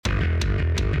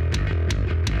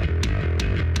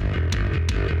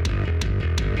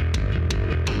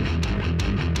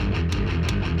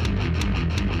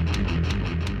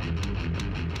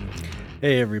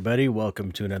Hey, everybody.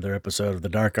 Welcome to another episode of the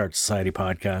Dark Art Society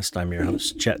podcast. I'm your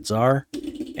host, Chet Czar.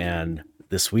 And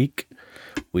this week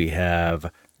we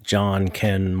have John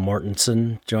Kenn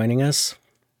Mortensen joining us.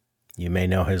 You may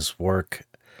know his work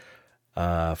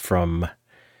from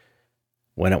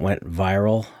when it went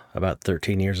viral about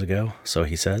 13 years ago, so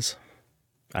he says.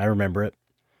 I remember it.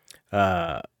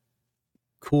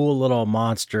 Cool little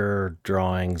monster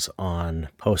drawings on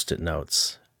Post-it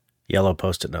notes, yellow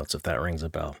Post-it notes, if that rings a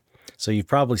bell. So you've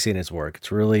probably seen his work.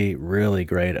 It's really, really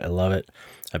great. I love it.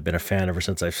 I've been a fan ever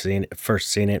since I've first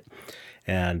seen it,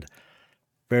 and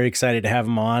very excited to have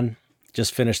him on.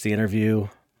 Just finished the interview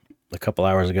a couple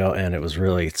hours ago, and it's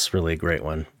really a great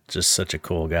one. Just such a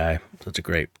cool guy, such a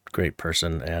great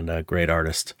person, and a great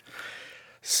artist.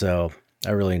 So I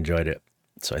really enjoyed it.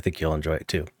 So I think you'll enjoy it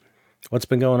too. What's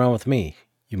been going on with me?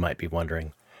 You might be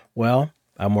wondering. Well,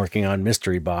 I'm working on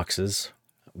mystery boxes.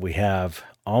 We have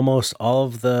almost all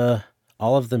of them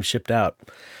shipped out,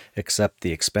 except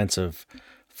the expensive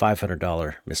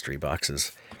 $500 mystery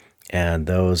boxes. And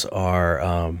those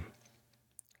are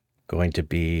we're going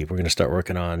to start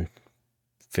working on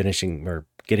finishing or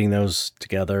getting those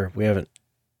together. We haven't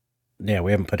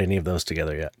put any of those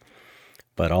together yet,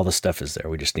 but all the stuff is there.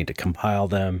 We just need to compile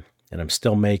them, and I'm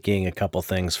still making a couple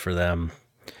things for them.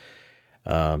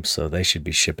 So they should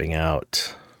be shipping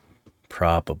out.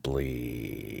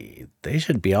 Probably they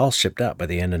should be all shipped out by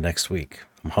the end of next week.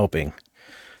 I'm hoping.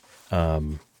 I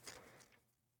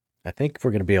think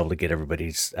we're going to be able to get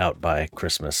everybody's out by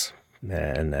Christmas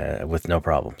and with no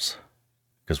problems,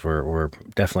 because we're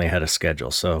definitely ahead of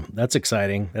schedule. So that's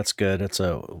exciting. That's good. That's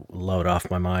a load off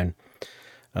my mind.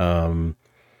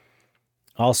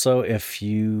 Also, if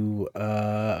you,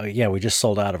 we just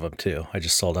sold out of them too. I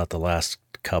just sold out the last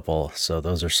couple, so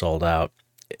those are sold out.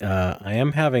 I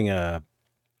am having a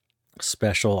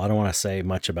special, I don't want to say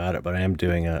much about it, but I am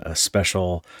doing a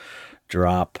special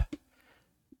drop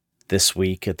this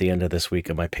week, at the end of this week,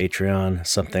 on my Patreon,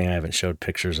 something I haven't showed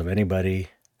pictures of anybody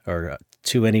or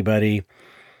to anybody.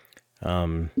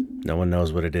 No one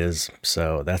knows what it is.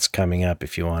 So that's coming up.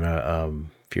 If you want to,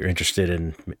 if you're interested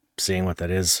in seeing what that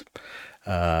is,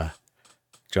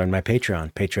 join my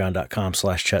Patreon,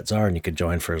 patreon.com/ChetZar, and you can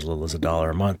join for as little as $1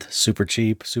 a month. Super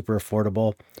cheap, super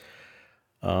affordable.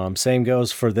 Same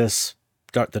goes for the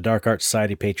Dark Art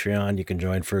Society Patreon. You can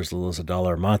join for as little as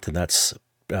 $1 a month, and that's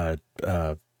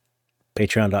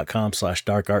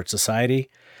patreon.com/darkartsociety.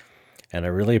 And I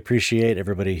really appreciate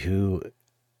everybody who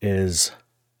is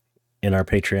in our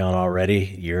Patreon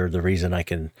already. You're the reason I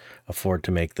can afford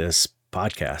to make this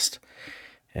podcast.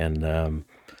 And,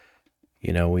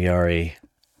 we are a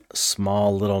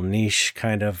small little niche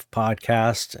kind of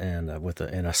podcast, and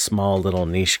in a small little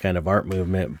niche kind of art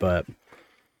movement, but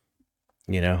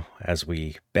as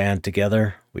we band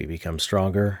together, we become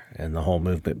stronger, and the whole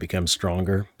movement becomes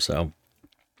stronger. So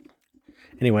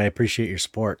anyway, I appreciate your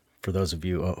support for those of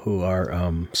you who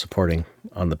are supporting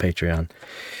on the Patreon.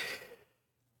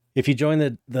 If you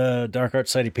join the Dark Art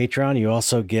Society Patreon, you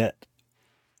also get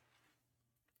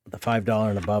the $5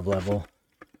 and above level.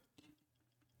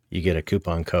 You get a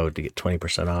coupon code to get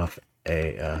 20% off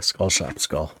a Skull Shop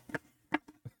skull.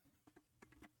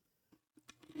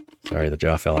 Sorry, the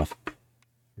jaw fell off.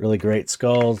 Really great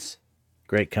skulls,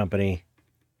 great company.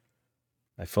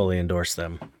 I fully endorse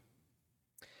them.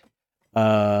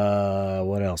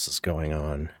 What else is going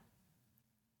on?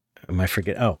 Am I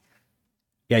forget? Oh,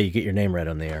 yeah, you get your name read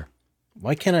on the air.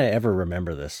 Why can't I ever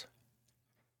remember this?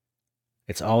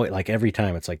 It's always like every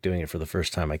time it's like doing it for the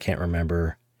first time. I can't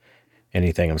remember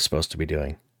anything I'm supposed to be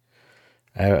doing.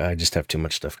 I just have too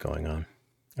much stuff going on.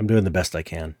 I'm doing the best I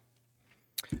can.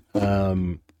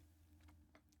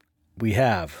 We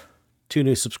have 2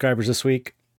 new subscribers this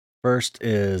week. First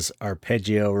is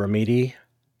Arpeggio Remedi,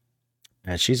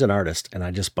 and she's an artist, and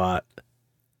I just bought,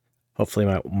 hopefully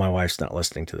my wife's not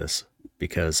listening to this,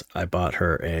 because I bought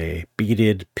her a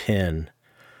beaded pin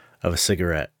of a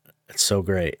cigarette. It's so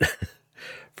great.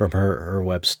 From her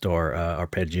web store,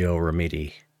 Arpeggio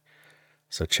Remedi.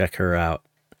 So check her out.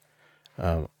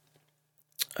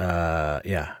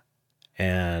 Yeah.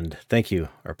 And thank you,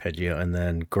 Arpeggio. And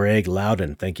then Greg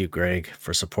Loudon. Thank you, Greg,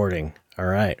 for supporting. All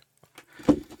right.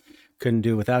 Couldn't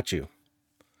do without you.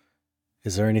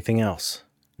 Is there anything else?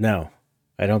 No,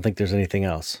 I don't think there's anything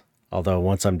else. Although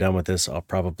once I'm done with this, I'll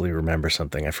probably remember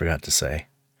something I forgot to say.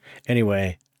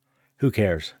 Anyway, who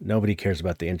cares? Nobody cares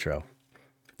about the intro.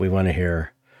 We want to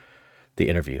hear the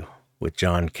interview with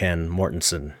John Kenn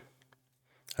Mortensen.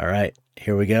 All right,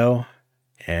 here we go,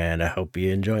 and I hope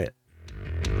you enjoy it.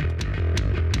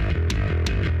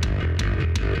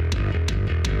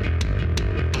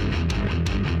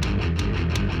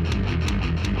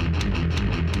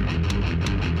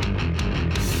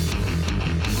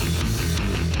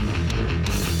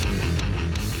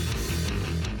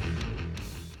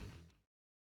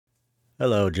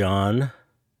 Hello, John.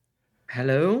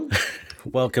 Hello,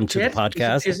 Welcome to the Chet.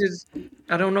 podcast. Is it?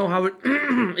 I don't know how it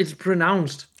it's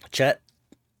pronounced. Chet.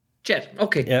 Chet.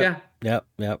 Okay. Yep. Yeah.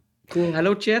 Yep. Cool.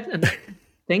 Hello, Chet, and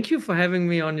thank you for having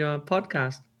me on your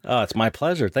podcast. Oh, it's my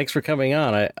pleasure. Thanks for coming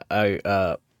on. I've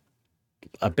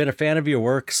been a fan of your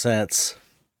work since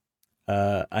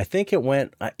I think it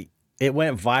went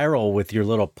viral with your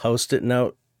little post-it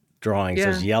note drawings, Yeah.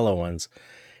 those yellow ones.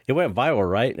 It went viral,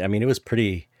 right? I mean, it was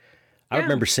pretty. I Yeah.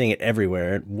 remember seeing it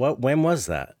everywhere. When was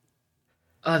that?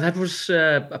 That was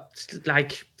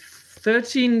like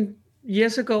 13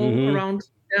 years ago. Mm-hmm. Around.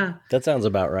 Yeah. That sounds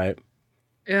about right.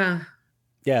 Yeah.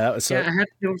 Yeah, that was Yeah. so. I had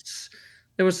those.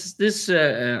 There was this.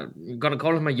 I'm gonna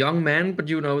call him a young man, but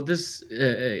this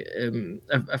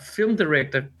a film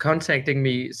director contacting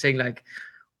me saying like,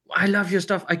 I love your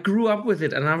stuff. I grew up with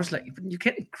it. And I was like, you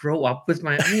can't grow up with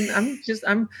my, I mean, and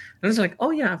it's like,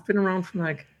 oh yeah, I've been around for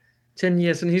like 10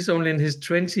 years and he's only in his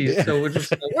 20s. So it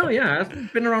was like, oh yeah,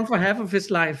 I've been around for half of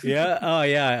his life. Yeah. Oh,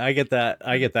 yeah. I get that.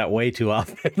 I get that way too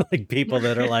often. Like people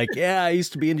that are like, "Yeah, I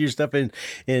used to be into your stuff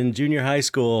in junior high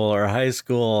school or high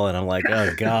school," and I'm like,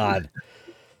 "Oh God."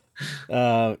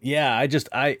 Yeah.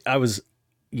 I was,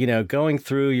 going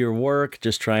through your work,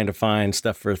 just trying to find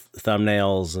stuff for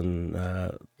thumbnails and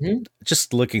Hmm?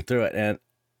 just looking through it, and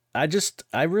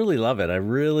I really love it. I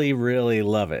really, really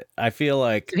love it. Thank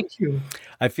you.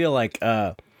 I feel like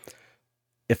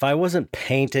if I wasn't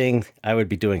painting, I would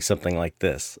be doing something like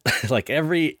this. Like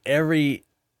every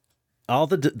all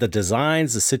the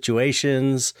designs, the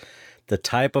situations, the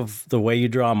type of the way you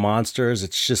draw monsters,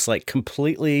 it's just like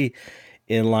completely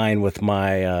in line with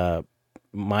my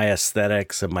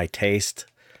aesthetics and my taste.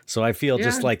 So I feel Yeah.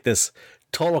 just like this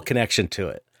total connection to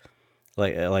it.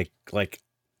 Like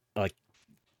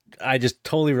I just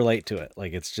totally relate to it.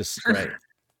 Like it's just great.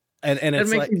 And That it's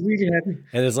makes like me really happy.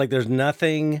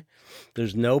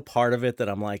 there's no part of it that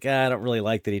I'm like, I don't really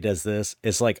like that he does this.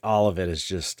 It's like all of it is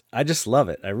just, I just love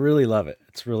it. I really love it.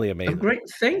 It's really Oh, amazing. great.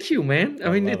 Thank you, man. I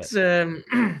I mean, love it. it's,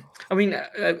 I mean,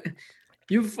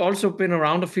 you've also been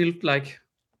around the field like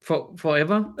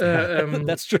forever.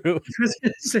 That's true.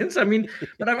 Since, I mean,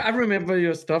 but I remember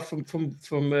your stuff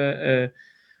from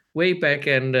way back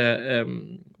and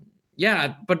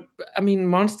yeah, but I mean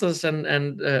monsters and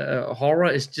horror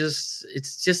is just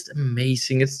it's just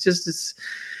amazing. It's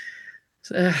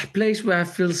a place where I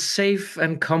feel safe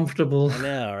and comfortable. I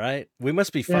know, right? We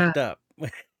must be Yeah. fucked up.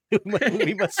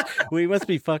 We must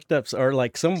be fucked up, or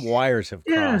like some wires have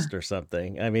Yeah. crossed or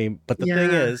something. I mean, but the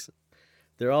thing Yeah. is,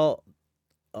 they're all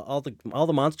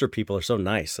the monster people are so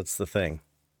nice. That's the thing.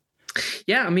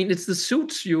 Yeah, I mean it's the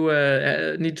suits you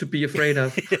need to be afraid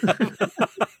of.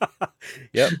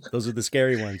 Yep, those are the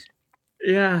scary ones.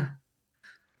 Yeah.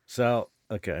 So,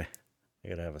 okay, I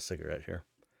gotta have a cigarette here.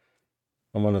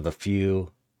 I'm one of the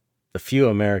few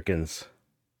Americans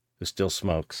who still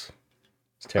smokes.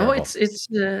 It's Oh, terrible. it's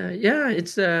yeah,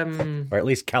 it's Or at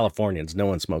least Californians. No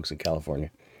one smokes in California.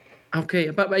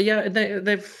 okay, but yeah,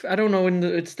 they've I don't know in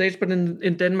the States, but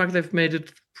in Denmark they've made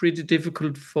it pretty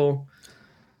difficult for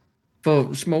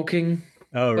smoking.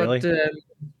 Oh, But really?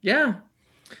 yeah,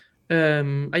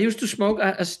 I used to smoke.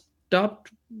 I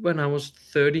stopped when I was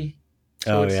 30,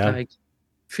 so Oh, it's yeah. like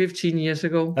 15 years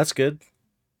ago. That's good.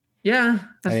 Yeah,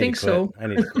 I I need to think quit. so.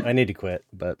 I need to quit.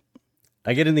 But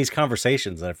I get in these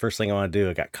conversations, and the first thing I want to do,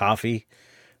 I got coffee,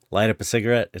 light up a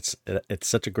cigarette. It's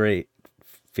such a great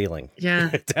feeling Yeah.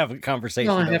 to have a No, I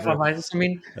conversation have a over. vice. I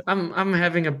mean, I'm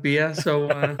having a beer, so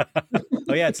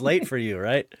Oh yeah, it's late for you,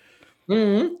 right?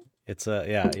 mhm. It's yeah,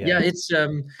 Yeah, yeah. it's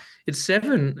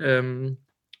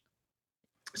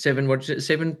 7 what is it,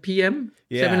 7 p.m.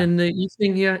 7 Yeah. in the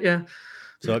evening here. Yeah.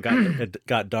 So it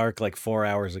got dark like 4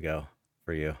 hours ago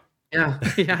for you. Yeah.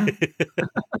 Yeah.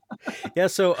 Yeah.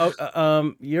 So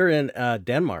you're in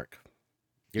Denmark.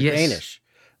 You're Yes. Danish.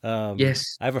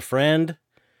 Yes. I have a friend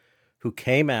who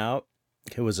came out,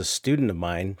 who was a student of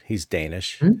mine. He's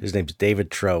Danish. Hmm? His name's David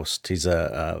Trost. He's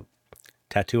a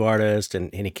tattoo artist,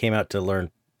 and he came out to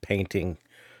learn painting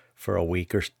for a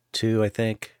week or two, I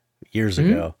think, years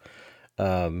Hmm? ago.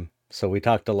 So we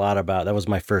talked a lot about that. Was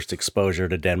my first exposure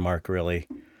to Denmark, really,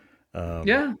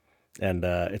 Yeah. and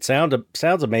it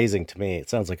sounds amazing to me. It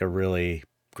sounds like a really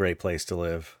great place to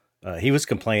live. He was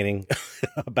complaining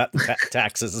about the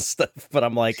taxes and stuff, but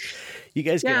I'm like, you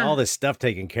guys get Yeah. all this stuff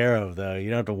taken care of, though. You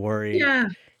don't have to worry. Yeah.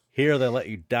 Here, they let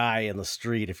you die in the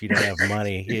street if you don't have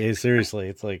money. Yeah, seriously,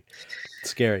 it's like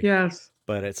scary, Yes.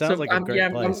 but it sounds So like a great yeah,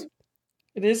 place.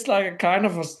 it is like a kind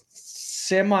of a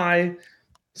semi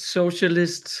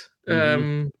socialist,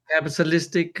 Hmm.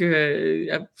 capitalistic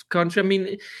country. I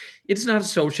mean, it's not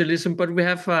socialism, but we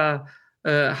have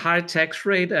high tax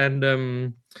rate and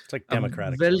It's like a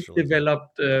democratic well socialism.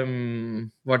 developed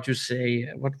what you say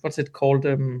what's it called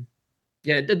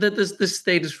yeah, the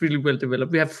state is really well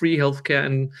developed. We have free healthcare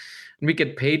and we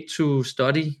get paid to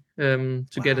study to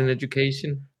get an Wow,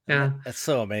 education. Yeah, that's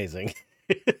so amazing.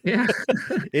 yeah.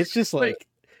 It's just But like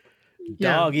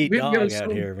yeah, dog eat we dog out also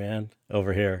here, man.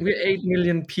 Over here. we're 8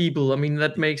 million people. I mean,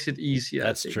 that makes it easier, I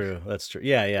That's think. true. That's true.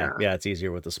 Yeah, yeah, Yeah. yeah. It's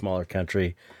easier with a smaller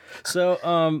country. So,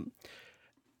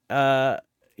 uh,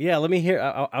 yeah. Let me hear.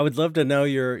 I would love to know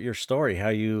your story. How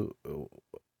you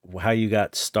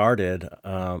got started.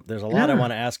 There's a lot I Yeah.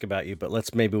 want to ask about you, but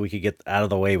maybe we could get out of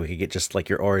the way. We could get just like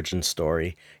your origin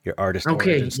story, your artist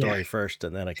Okay. origin Yeah. story first,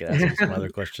 and then I could ask you some other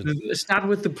questions. Start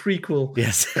with the prequel.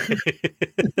 Yes.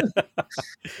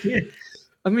 Yeah.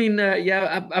 I mean,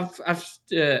 yeah,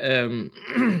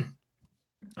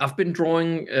 I've been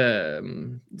drawing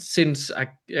since I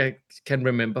can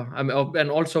remember. I mean, and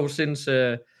also since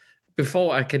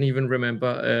before I can even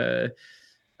remember.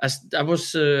 I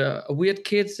was a weird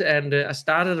kid, and I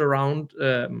started around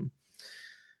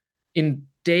in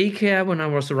daycare when I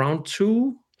was around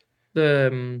 2.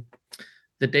 The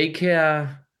the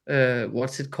daycare,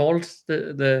 what's it called?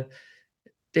 The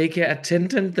daycare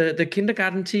attendant, the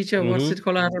kindergarten teacher. What's Mm-hmm. it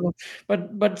called? I don't know.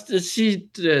 But she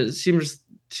seems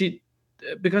she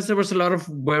because there was a lot of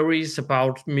worries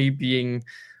about me being,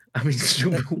 I mean,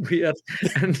 super weird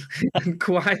and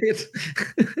quiet.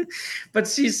 But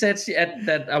she said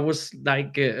that I was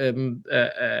like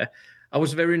I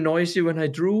was very noisy when I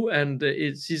drew, and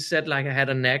she said like I had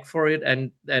a knack for it,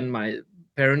 and my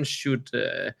parents should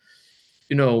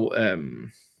you know.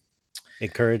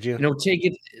 Encourage you.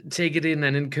 Take it in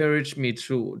and encourage me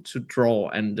to draw,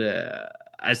 and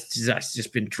I've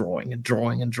just been drawing and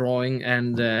drawing and drawing,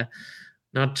 and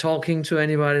not talking to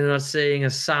anybody, not saying a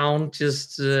sound,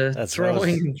 just drawing and That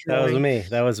was drawing me.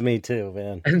 That was me too,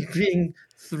 man. and being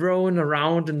thrown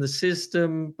around in the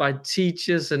system by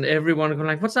teachers and everyone going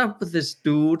like, what's up with this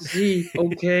dude, is he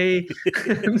okay?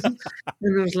 And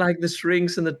it was like the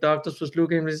shrinks and the doctors was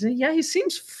looking at me and saying, yeah, he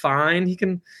seems fine, he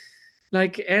can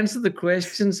like answer the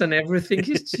questions and everything.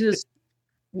 He's just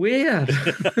weird.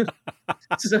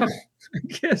 So I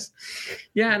guess,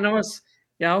 yeah. And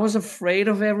I was afraid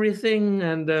of everything,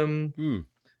 and Hmm.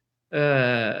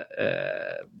 uh,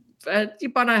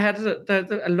 but I had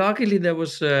luckily there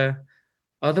was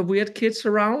other weird kids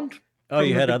around Oh, from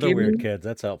you the had other weird beginning. kids.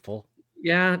 That's helpful.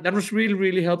 Yeah, that was really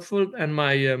really helpful. And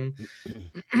my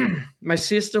my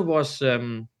sister was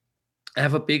I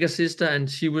have a bigger sister, and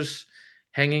she was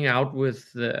hanging out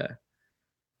with a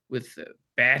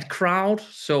bad crowd.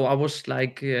 So I was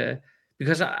like,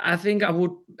 because I think I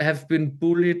would have been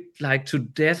bullied like to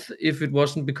death if it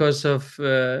wasn't because of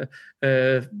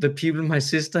the people my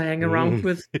sister hang around Mm.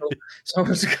 with. So I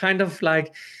was kind of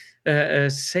like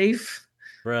safe.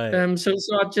 Right. So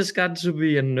I just got to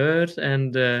be a nerd,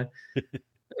 and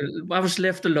I was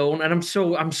left alone, and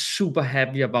I'm super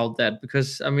happy about that,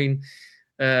 because I mean.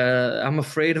 I'm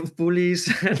afraid of bullies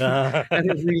and I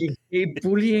really hate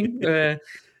bullying.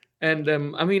 And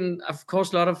I mean, of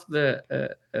course, a lot of the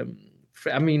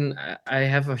I mean, I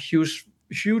have a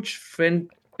huge friend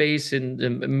base in the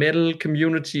metal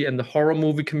community and the horror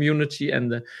movie community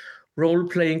and the role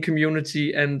playing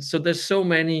community, and so there's so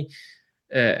many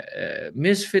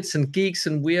misfits and geeks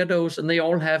and weirdos, and they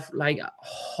all have like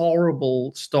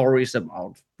horrible stories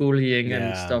about bullying and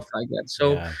Yeah. stuff like that.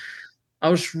 So Yeah. I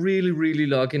was really, really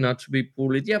lucky not to be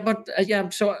bullied. Yeah, but yeah,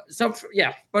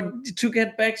 yeah. But to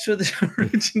get back to the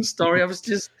origin story, I was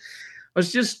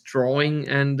just drawing,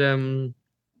 and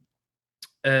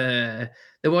there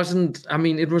wasn't. I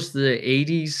mean, it was the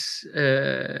 '80s,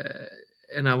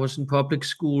 and I was in public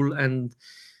school, and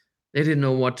they didn't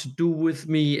know what to do with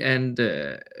me. And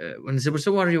when they said,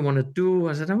 "So, what do you want to do?"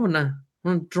 I said, "I want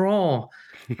to draw.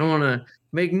 I want to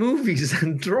make movies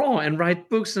and draw and write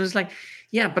books." And it's like,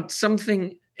 yeah, but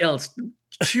something else.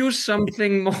 Choose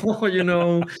something more, you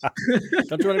know.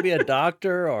 Don't you want to be a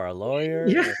doctor or a lawyer?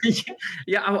 Yeah, yeah,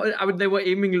 yeah. They were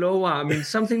aiming lower. I mean,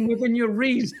 something within your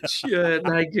reach,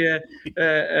 like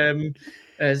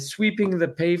sweeping the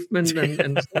pavement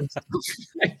and stuff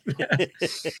like that.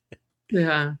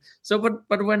 Yeah. So,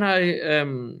 but when uh,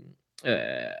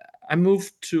 I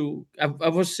moved to, I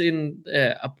was in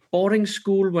a boarding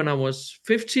school when I was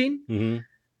 15 Hmm.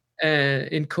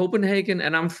 in Copenhagen,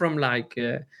 and I'm from like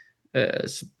a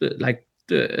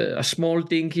small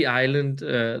dinky island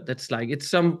that's like it's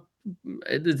some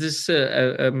this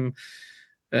uh,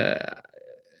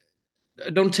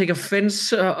 don't take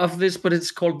offense of this, but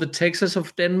it's called the Texas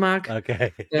of Denmark.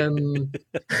 Okay. Um,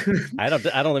 I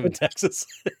don't live in Texas.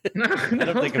 no, I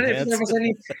don't no, take but if there offense.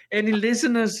 was any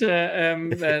listeners, then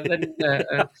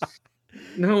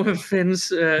no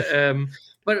offense.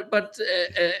 But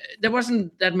there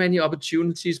wasn't that many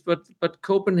opportunities. But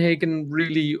Copenhagen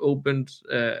really opened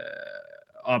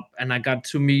up, and I got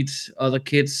to meet other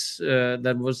kids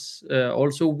that was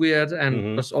also weird and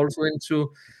Hmm. was also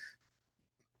into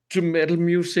to metal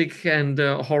music and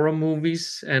horror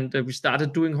movies. And we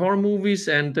started doing horror movies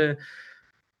and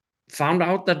found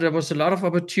out that there was a lot of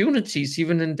opportunities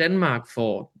even in Denmark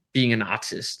for being an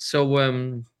artist. So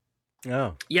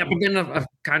Oh. yeah, but then I've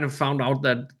kind of found out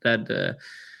that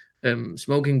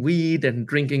smoking weed and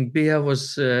drinking beer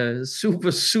was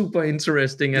super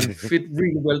interesting and fit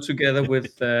really well together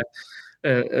with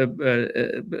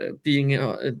being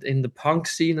in the punk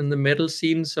scene and the metal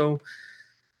scene.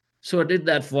 So I did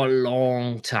that for a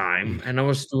long time, and I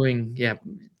was doing, yeah,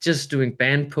 just doing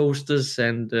band posters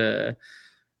and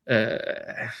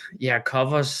yeah,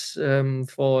 covers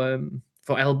for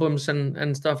albums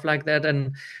and stuff like that,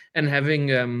 and having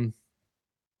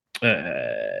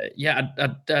yeah,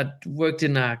 I worked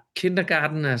in a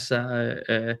kindergarten as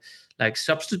a like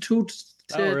substitute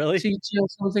Oh, really? teacher or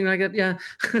something like that. Yeah.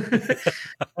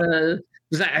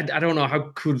 'Cause I don't know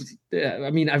how could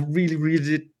I mean, I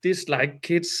really dislike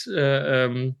kids,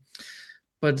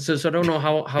 but so I don't know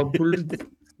how pulled it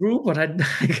through, but I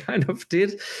I kind of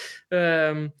did.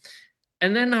 Um,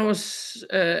 and then I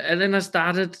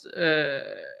started,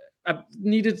 I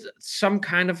needed some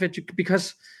kind of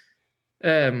because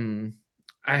um,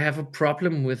 I have a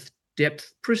problem with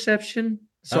depth perception.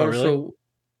 So Oh, really? also,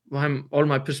 all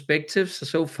my perspectives are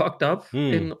so fucked up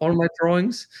Hmm. in all my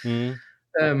drawings, Hmm.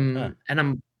 Huh. and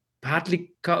I'm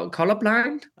partly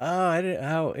colorblind. Oh, I didn't.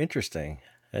 How interesting.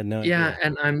 I had no Yeah, idea.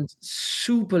 and I'm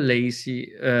super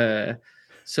lazy.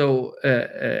 So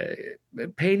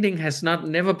painting has not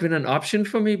never been an option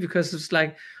for me because it's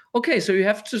like, okay, so you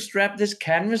have to strap this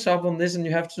canvas up on this, and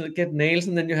you have to get nails,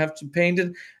 and then you have to paint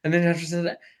it, and then you have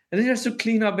to and then you have to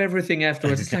clean up everything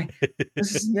afterwards. It's like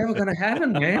this is never gonna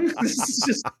happen, man. This is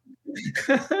just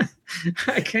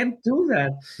I can't do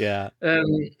that. Yeah.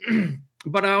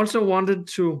 But I also wanted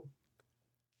to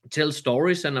tell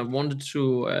stories, and I wanted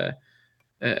to uh,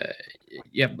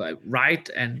 yeah, but write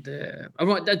and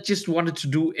I just wanted to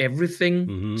do everything,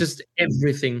 Hmm. just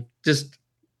everything, just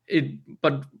it,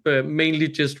 but mainly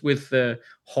just with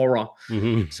horror.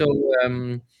 Hmm. So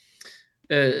um,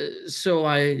 so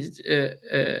I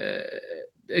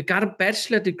got a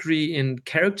bachelor degree in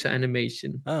character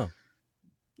animation. Oh.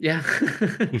 Yeah,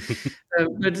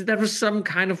 but that was some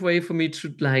kind of way for me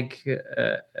to like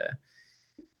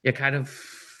yeah, kind of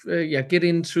yeah, get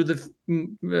into the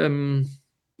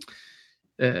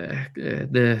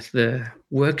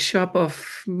workshop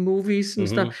of movies and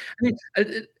Hmm. stuff. I mean,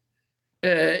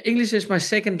 English is my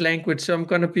second language, so I'm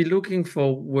gonna be looking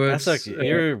for That's words. okay.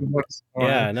 You're. Words for,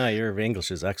 Yeah. No, your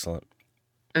English is excellent.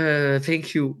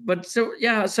 thank you. But so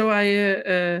yeah, so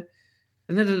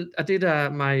and then I did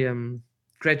my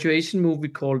graduation movie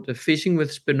called Fishing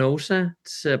with Spinoza.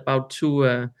 It's about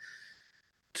two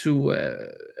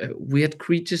weird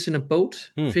creatures in a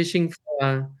boat Hmm. fishing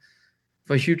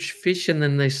for huge fish, and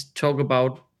then they talk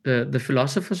about the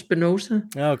philosopher Spinoza.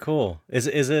 Oh, cool. Is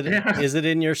it Yeah, is it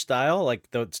in your style, like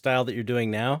the style that you're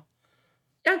doing now?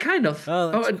 yeah, kind of.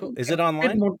 Oh, Oh, that's cool. Is a it bit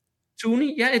online? more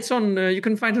toony. Yeah, it's on. You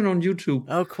can find it on YouTube.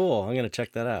 Oh, cool. I'm gonna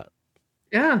check that out.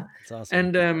 Yeah, That's awesome.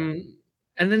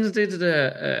 and then I did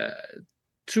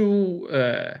two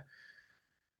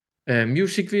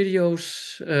music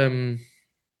videos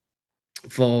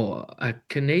for a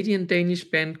Canadian Danish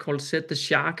band called Set the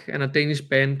Shark and a Danish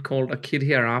band called A Kid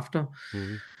Hereafter.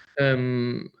 Hmm.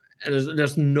 And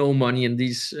there's no money in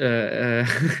these,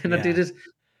 and I did Yeah. it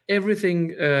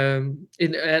everything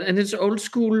in and it's old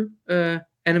school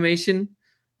animation,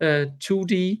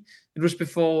 2D. It was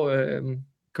before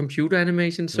computer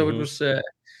animation, so it Hmm. was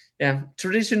yeah,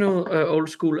 traditional old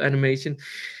school animation.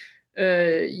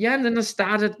 Yeah, and then I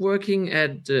started working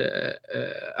at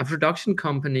a production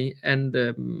company, and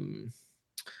uh,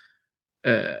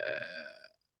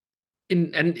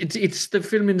 it's the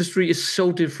film industry is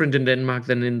so different in Denmark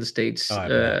than in the Oh, States. I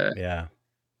bet. Yeah.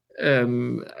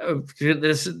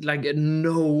 There's like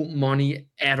no money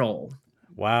at all,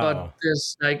 but Wow.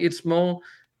 there's like it's more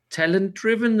talent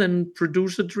driven than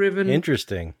producer driven.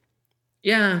 Interesting.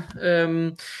 Yeah.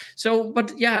 So,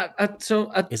 but yeah,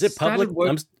 so I Is it started public?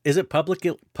 work. Is it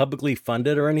publicly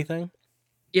funded or anything?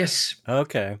 Yes.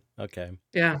 Okay. Okay.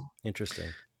 Yeah. Interesting.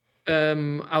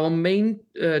 Our main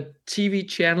TV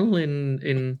channel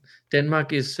in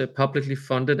Denmark is publicly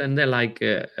funded, and they're like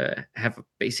have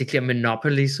basically a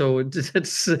monopoly. So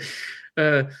it's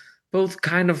uh, both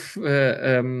kind of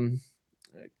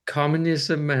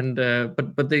communism and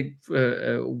but they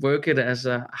work it as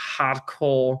a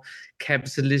hardcore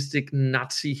capitalistic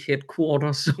Nazi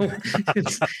headquarters. So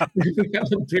it's we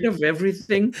have a bit of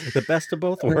everything. The best of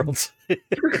both worlds.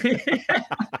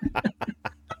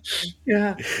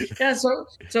 Yeah, yeah. So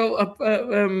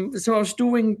I was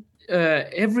doing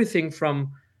everything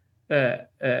from I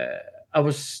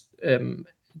was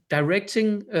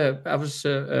directing. I was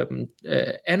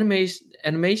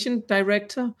animation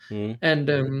director, Mm. and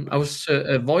I was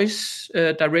voice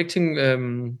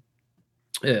directing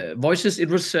voices. It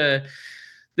was they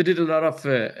did a lot of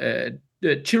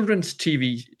children's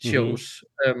TV Hmm. shows,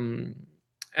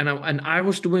 and I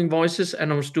was doing voices,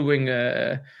 and I was doing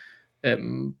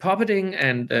puppeting,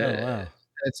 Oh wow.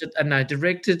 and I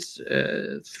directed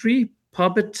three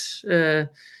puppet Wow.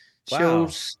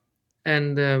 shows,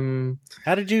 and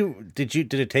How did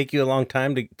it take you a long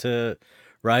time to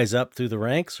rise up through the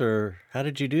ranks, or how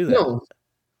did you do that? no,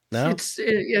 No? it's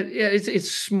yeah, it's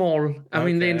small. I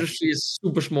mean, the Okay. industry is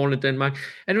super small in Denmark,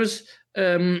 and it was.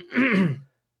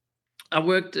 I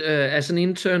worked as an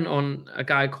intern on a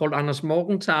guy called Anders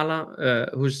Morgenthaler,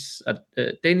 who's a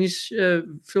Danish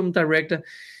film director.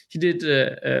 He did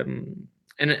an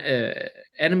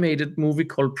animated movie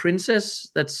called Princess.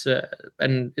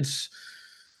 And it's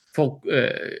for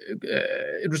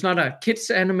it was not a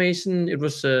kids animation. It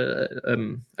was a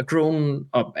grown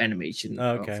up animation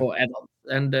Okay. for adults.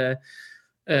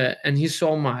 And he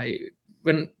saw my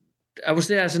when I was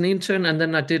there as an intern, and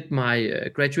then I did my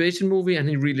graduation movie, and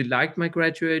he really liked my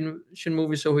graduation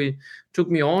movie, so he took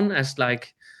me on as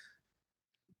like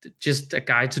just a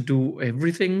guy to do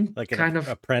everything, Like an kind of.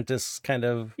 apprentice kind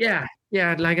of. Yeah,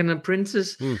 yeah, like an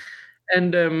apprentice. Hmm.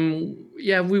 And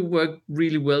yeah, we worked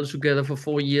really well together for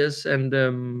 4 years, and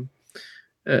uh,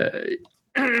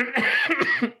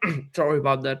 sorry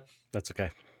about that. That's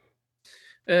okay.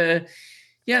 Uh,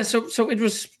 yeah, so it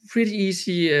was pretty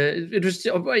easy. It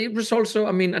was also,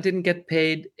 I mean, I didn't get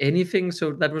paid anything,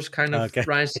 so that was kind of Okay.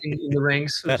 rising in the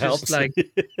ranks. So That just helps. like,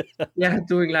 yeah,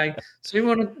 doing like, so you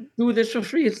want to do this for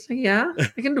free? It's like, yeah,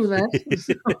 I can do that.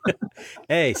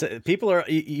 Hey, so people are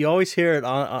you always hear it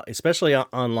on especially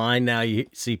online now. You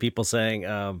see people saying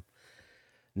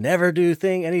never do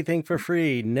anything for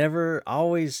free, never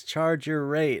always charge your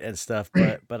rate and stuff,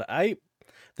 but I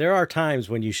there are times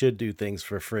when you should do things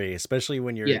for free, especially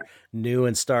when Yeah, you're new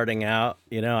and starting out.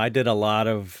 I did a lot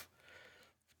of,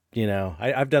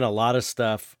 I've done a lot of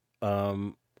stuff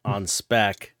on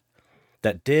spec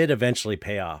that did eventually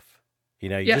pay off. You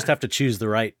just yeah, have to choose the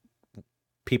right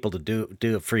people to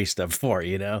do free stuff for,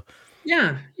 yeah,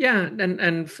 and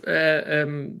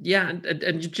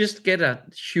you just get a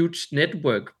huge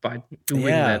network by doing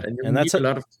Yeah, that, and you and meet a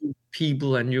lot of cool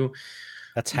people, and you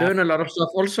that's learn half. a lot of stuff.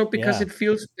 Also, because Yeah, it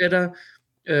feels better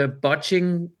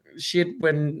botching shit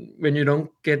when you don't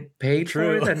get paid for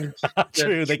true. it, and you just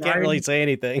True. They can't try. really say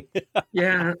anything.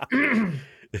 Yeah.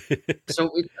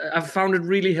 So I found it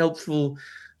really helpful,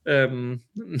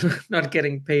 not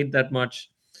getting paid that much.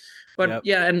 But Yep.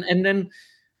 yeah, and then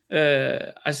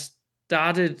I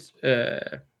started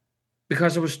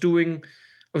because I was doing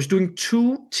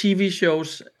two TV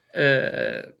shows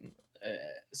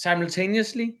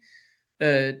simultaneously,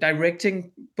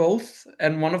 directing both,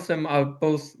 and one of them I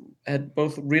had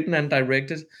both written and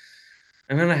directed,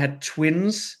 and then I had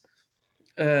twins,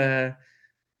 uh,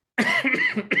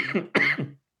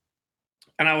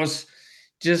 and I was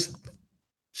just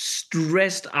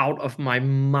stressed out of my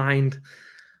mind.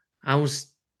 I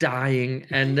was dying,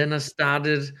 and then I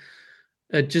started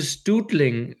just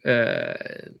doodling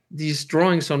these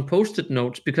drawings on post-it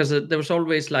notes, because there was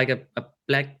always like a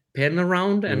black pen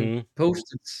around and Hmm.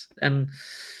 post-its, and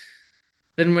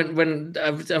then when I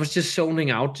was just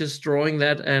zoning out, just drawing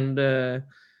that, and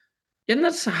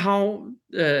that's how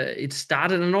it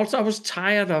started. And also, I was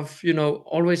tired of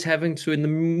always having to, in the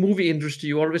movie industry,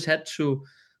 you always had to,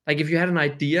 like, if you had an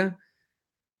idea.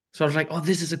 So I was like, oh,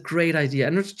 this is a great idea.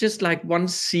 And it's just like one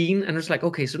scene. And it's like,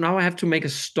 okay, so now I have to make a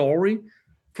story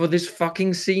for this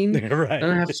fucking scene. Right.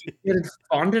 And I have to get it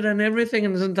funded and everything.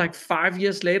 And then like 5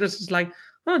 years later, it's like,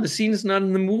 oh, the scene is not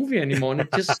in the movie anymore. And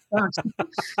it just starts.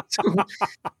 So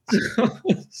I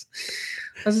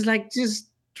was like just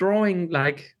drawing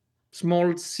like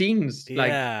small scenes,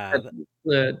 like Yeah.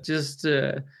 that just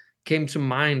came to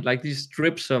mind, like these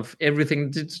strips of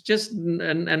everything. It's just,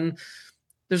 and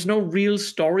there's no real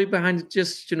story behind it,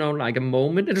 just like a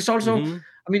moment. And it's also, Hmm.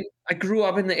 I mean, I grew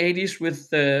up in the 80s with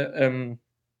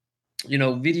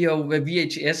video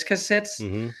VHS cassettes.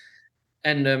 Mm-hmm.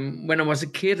 And when I was a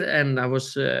kid and I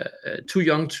was too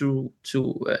young to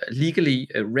legally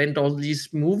rent all these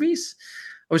movies,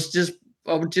 I was just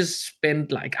I would just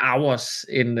spend like hours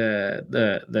in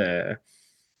the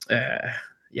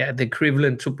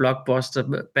equivalent to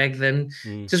Blockbuster back then,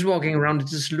 Mm. just walking around,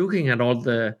 just looking at all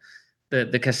the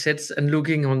cassettes and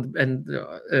looking on and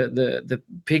the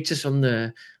pictures on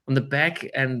the back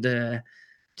and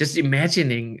just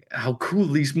imagining how cool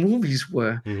these movies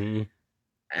were. Mm-hmm.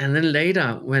 And then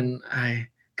later, when I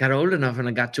got old enough and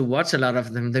I got to watch a lot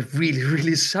of them, they really,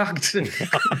 really sucked.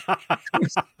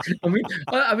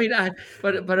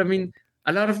 But I mean,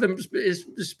 a lot of them,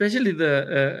 especially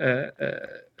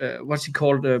the what's he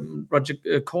called, Roger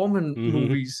Corman Mm-hmm.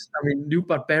 movies. I mean, New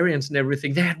Barbarians and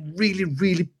everything. They had really,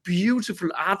 really beautiful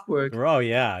artwork, Oh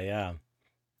yeah, yeah.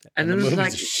 and And it the was movies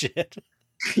like, are shit.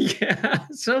 yeah.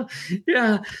 So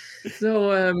yeah,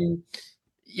 so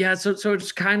yeah, so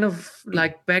it's kind of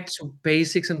like back to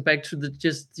basics and back to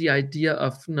the idea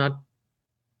of not,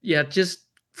 yeah, just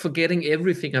forgetting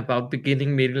everything about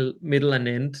beginning, middle and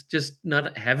end, just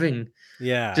not having,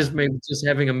 Yeah. just maybe just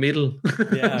having a middle,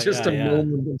 Yeah, just yeah, a yeah.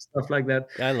 moment and stuff like that.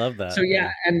 I love So that.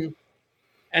 yeah, Yeah.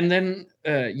 and then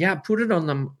yeah, put it on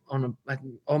them on a like,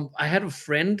 I had a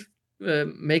friend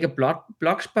make a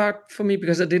blog spot for me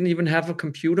because I didn't even have a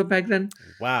computer back then.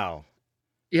 Wow.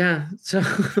 Yeah, so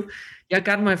yeah, I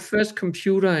got my first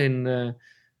computer in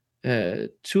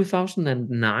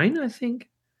 2009, I think.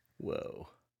 Whoa.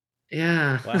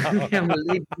 Yeah, Wow. yeah, I'm a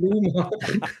late bloomer.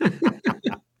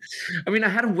 I mean, I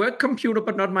had a work computer,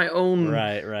 but not my own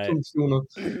Right, right.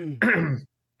 computer.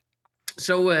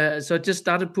 So I just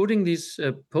started putting these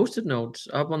post-it notes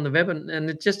up on the web, and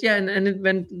it just, yeah, and it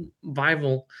went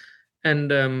viral,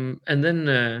 and then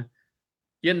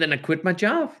yeah, and then I quit my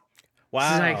job.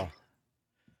 It's like, Wow.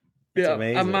 That's yeah,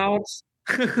 I'm amazing. out.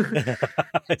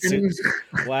 So- And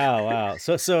wow, wow.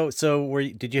 So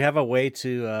did you have a way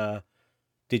to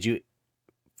did you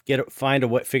find a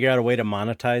way, figure out a way to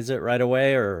monetize it right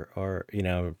away, or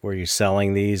were you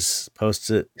selling these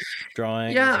post-it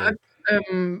drawings yeah,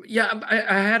 or yeah,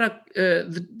 I had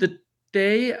the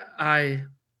day I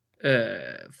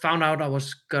found out I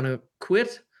was gonna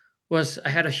quit was I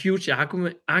had a huge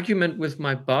argument with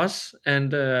my boss,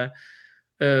 and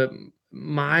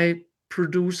my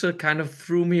producer kind of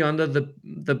threw me under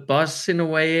the bus in a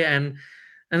way, and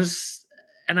s-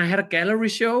 and I had a gallery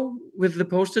show with the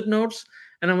post-it notes,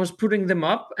 and I was putting them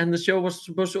up, and the show was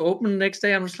supposed to open the next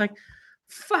day. I was like,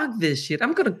 "Fuck this shit!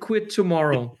 I'm gonna quit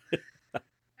tomorrow."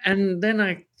 And then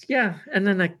I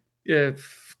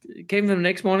came the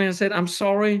next morning and said, "I'm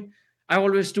sorry. I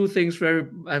always do things very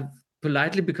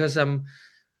politely because I'm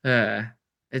uh,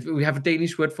 we have a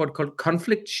Danish word for it called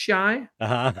conflict shy.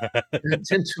 uh-huh. I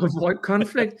tend to avoid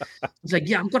conflict." It's like,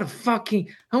 "Yeah, I'm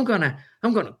gonna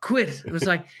quit." It was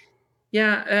like,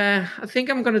 "Yeah, I think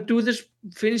I'm gonna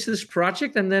finish this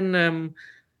project, and then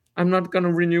I'm not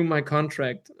gonna renew my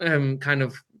contract." Kind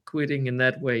of quitting in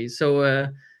that way. So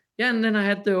yeah, and then I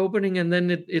had the opening, and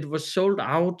then it was sold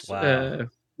out Wow.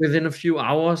 within a few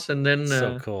hours, and then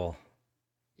So cool.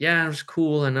 yeah, it was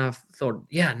cool, and I thought,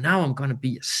 yeah, now I'm gonna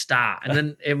be a star, and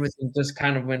then everything just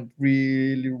kind of went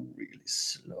really, really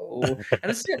slow.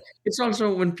 And it's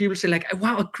also when people say like,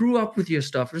 "Wow, I grew up with your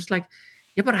stuff." It's like,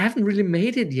 yeah, but I haven't really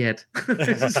made it yet.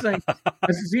 It's like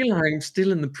I feel like I'm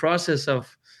still in the process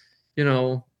of, you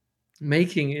know,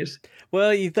 making it. Well,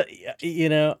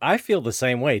 I feel the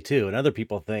same way too, and other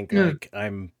people think Yeah. like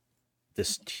I'm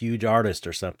this huge artist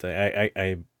or something.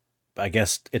 I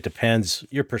guess it depends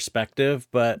your perspective,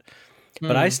 but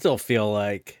I Mm. still feel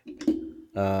like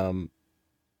um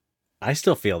I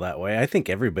still feel that way. I think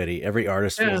every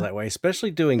artist feels Yeah. that way,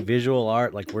 especially doing visual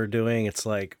art like we're doing. It's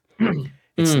like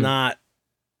it's Mm. not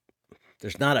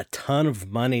there's not a ton of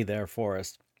money there for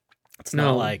us. It's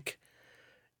not No. like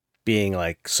being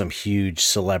like some huge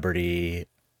celebrity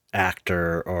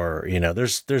actor, or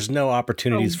there's no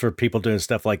opportunities Oh, for people doing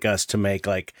stuff like us to make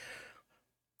like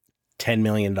 $10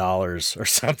 million or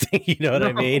something. You know what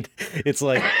I no. mean? It's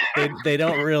like they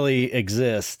don't really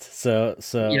exist. So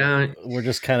Yeah. we're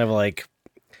just kind of like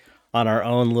on our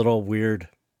own little weird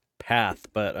path.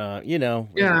 But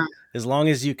Yeah. as long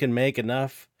as you can make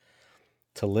enough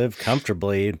to live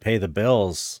comfortably and pay the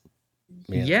bills,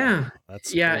 Yeah.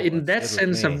 that's Yeah. cool. In That's that good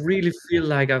with sense, I me. really feel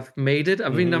like I've made it. I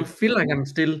mean, I Hmm. feel like I'm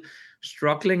still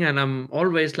struggling, and I'm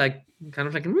always like, kind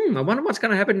of like, I wonder what's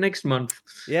gonna happen next month.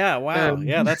 Yeah. Wow. Um,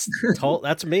 Yeah. That's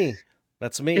me.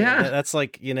 That's me. yeah. That's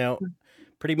like,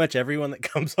 pretty much everyone that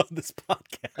comes on this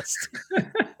podcast.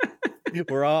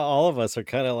 We're all of us are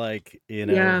kind of like,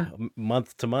 Yeah.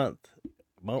 month to month.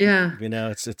 Yeah,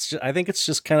 it's just, I think it's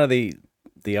just kind of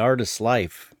the artist's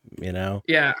life,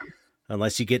 yeah,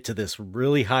 unless you get to this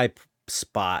really high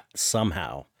spot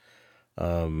somehow.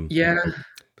 Um, yeah,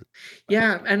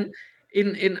 yeah. And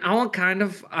in our kind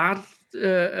of art,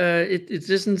 it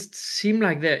doesn't seem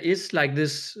like there is like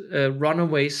this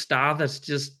runaway star that's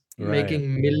just right.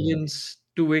 making millions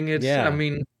doing it. I Yeah.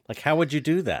 mean, Like, how would you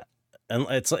do that? And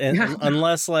it's yeah,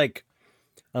 unless like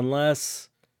unless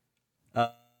uh,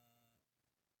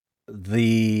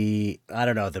 the I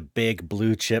don't know, the big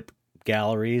blue chip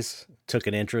galleries took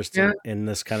an interest yeah, in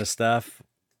this kind of stuff,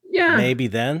 yeah, maybe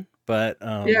then, but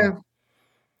yeah.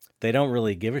 they don't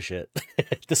really give a shit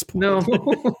at this No.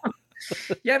 point.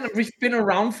 Yeah, no, we've been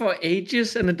around for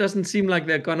ages, and it doesn't seem like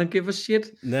they're gonna give a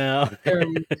shit. No.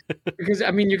 Um, because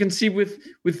I mean, you can see with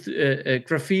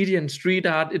graffiti and street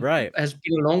art, it Right. has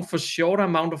been along for short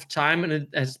amount of time, and it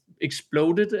has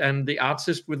exploded, and the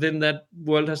artist within that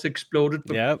world has exploded.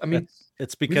 But Yeah. I mean,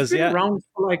 It's we've because been around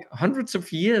for like hundreds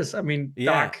of years. I mean,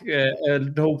 yeah, dark,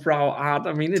 lowbrow art.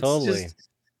 I mean, it's totally. just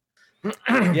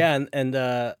Yeah, and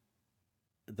the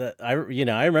I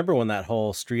remember when that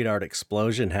whole street art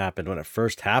explosion happened. When it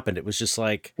first happened, it was just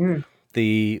like Mm,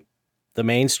 the the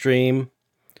mainstream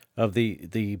of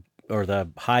the or the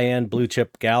high end blue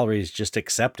chip galleries just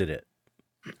accepted it.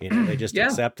 They just yeah,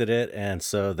 accepted it, and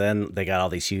so then they got all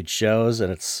these huge shows,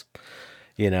 and it's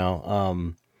you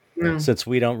know, yeah, since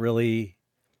we don't really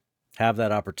have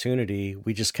that opportunity,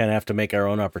 we just kind of have to make our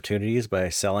own opportunities by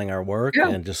selling our work yeah,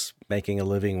 and just making a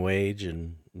living wage,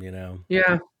 and yeah,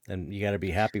 and you got to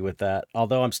be happy with that.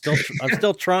 Although I'm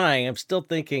still trying. I'm still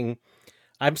thinking.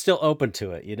 I'm still open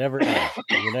to it. You never know.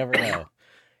 You never know.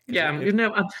 Because yeah. You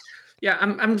know, yeah,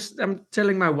 I'm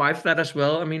telling my wife that as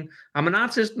well. I mean, I'm an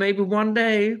artist. Maybe one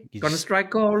day you gonna just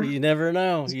strike gold. you never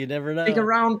know. You never Stick know.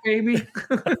 around, baby.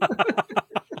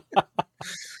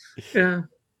 Yeah, Yeah.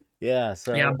 yeah.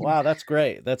 So wow, that's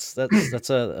great. That's a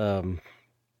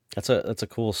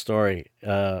cool story.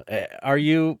 Are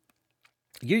you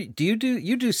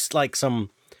do like some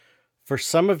for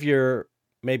some of your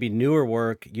maybe newer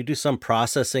work? You do some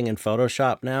processing in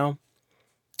Photoshop now,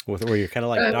 with where you're kind of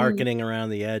like Um, darkening around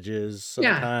the edges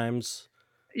yeah, sometimes.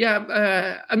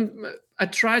 yeah. I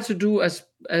try to do as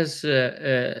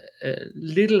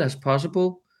little as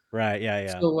possible. Right. Yeah.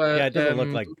 Yeah. So, Yeah. It doesn't look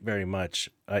like very much.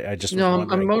 I just was no, I'm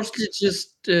wondering. mostly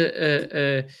just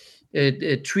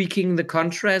tweaking the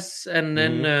contrasts,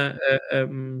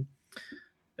 Mm-hmm.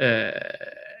 uh,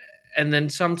 and then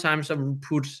sometimes I will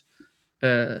put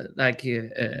like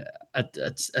a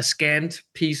scanned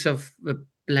piece of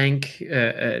blank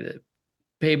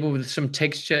paper with some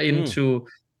texture Mm. into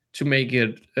to make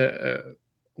it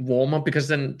warmer, because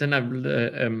then I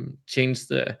will change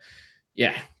the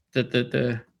yeah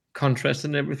the contrast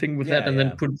and everything with that, Yeah. and then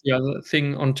Yeah. put the other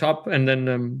thing on top, and then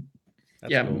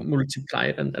That's yeah, cool. multiply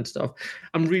it and stuff.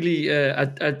 I'm really I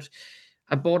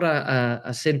bought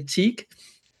a Cintiq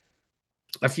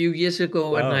a few years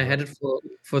ago, and I Oh, had it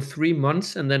for 3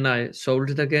 months, and then I sold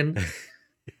it again.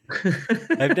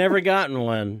 I've never gotten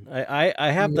one.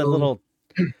 I have the No. little.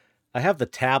 I have the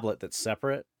tablet that's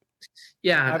separate.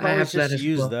 Yeah, I've I always have that just as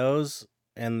used well. those,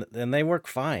 and they work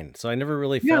fine. So I never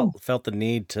really Yeah. felt the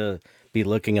need to be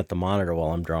looking at the monitor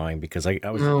while I'm drawing, because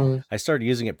No. I started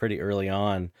using it pretty early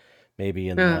on, maybe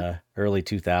in Yeah. the early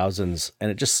 2000s,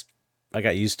 and it just I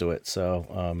got used to it. So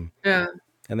Yeah.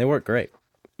 and they work great.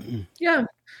 Yeah.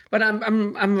 But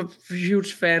I'm a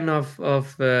huge fan of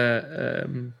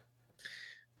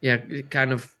yeah,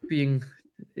 kind of being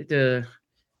the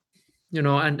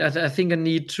and I think I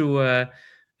need to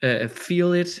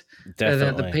feel it, the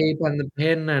Definitely. paper and the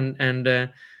pen, and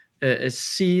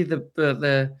see the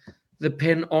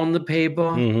pen on the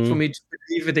paper for Mm-hmm. me to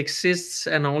believe it exists,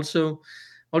 and also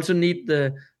need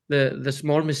the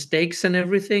small mistakes and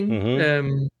everything.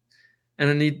 Mm-hmm. And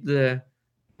I need the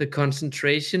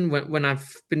concentration when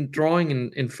I've been drawing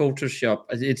in Photoshop.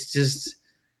 It's just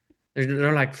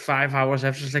like 5 hours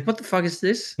after. It's like, what the fuck is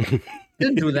this?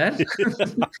 Didn't do that.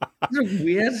 It's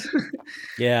weird.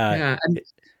 Yeah. Yeah,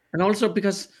 and also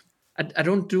because I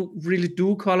don't really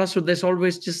do color, so there's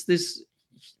always just this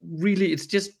really it's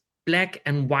just black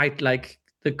and white. Like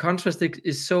the contrast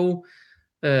is so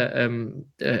it's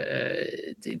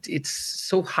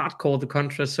so hardcore, the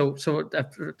contrast.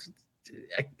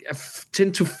 I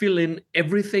tend to fill in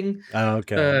everything. Oh,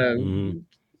 okay.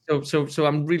 Mm-hmm. So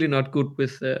I'm really not good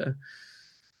with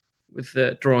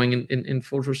drawing in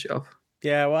Photoshop.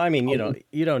 Yeah, well, I mean,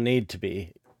 you don't need to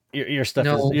be.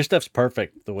 No, Your stuff's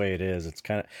perfect the way it is. It's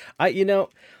kind of I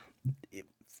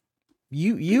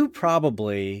you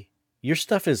probably your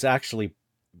stuff is actually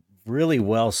really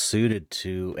well suited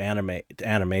to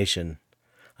animation.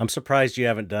 I'm surprised you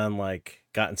haven't done like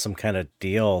gotten some kind of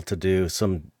deal to do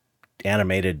some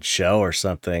animated show or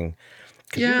something.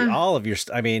 Because you Yeah, all of your,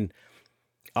 I mean,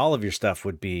 all of your stuff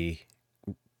would be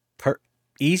per-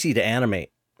 easy to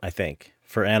animate. I think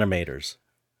for animators,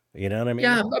 you know what I mean?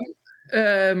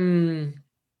 yeah.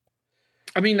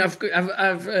 I mean, I've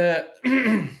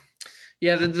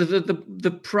yeah.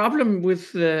 The problem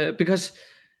with because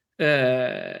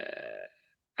uh,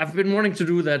 I've been wanting to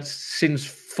do that since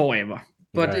forever,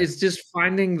 but Right. it's just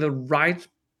finding the right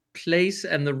place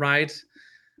and the right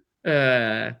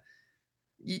uh,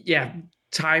 yeah,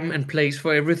 time and place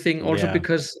for everything. Also, Yeah.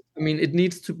 because I mean, it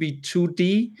needs to be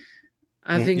 2D.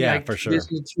 I think Yeah, like for sure.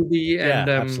 traditional 2D Yeah, and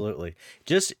absolutely.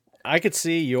 Just I could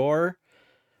see your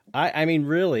I mean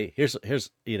really, here's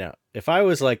if I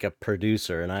was like a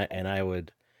producer and I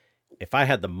would if I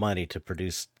had the money to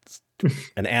produce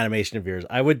an animation of yours,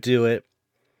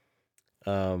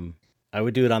 um I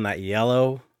would do it on that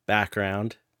yellow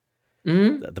background,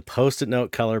 mhm, the post-it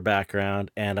note color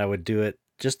background, and I would do it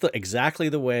just exactly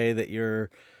the way that your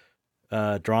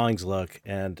drawings look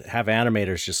and have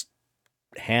animators just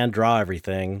hand draw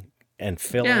everything and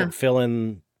yeah, fill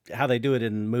in how they do it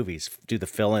in movies, do the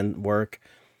fill in work.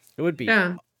 It would be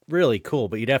yeah, really cool,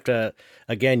 but you'd have to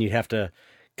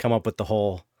come up with the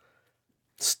whole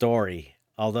story.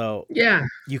 Although yeah,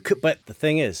 you could, but the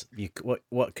thing is,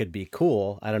 what could be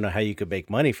cool? I don't know how you could make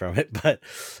money from it,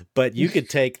 but you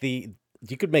could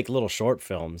make little short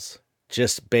films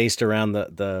just based around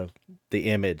the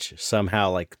image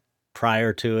somehow, like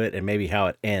prior to it and maybe how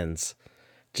it ends,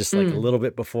 just like a mm. little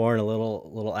bit before and a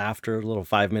little after, little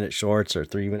 5 minute shorts or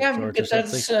 3 minute Yeah, shorts or but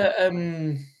something. that's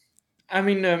I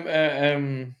mean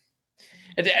I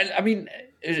mean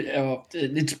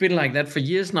it's been like that for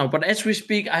years now. But as we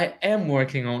speak, I am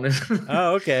working on it.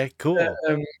 Oh, okay, cool.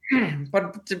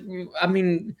 But I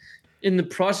mean, in the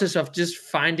process of just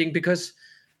finding because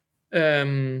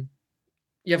um,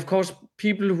 yeah, of course,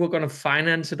 people who are going to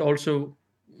finance it also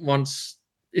wants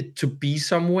it to be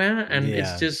somewhere, and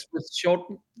it's Yeah, just with short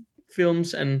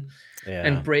films and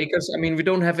yeah, breakers. I mean, we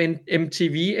don't have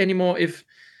MTV anymore. If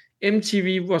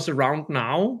MTV was around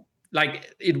now,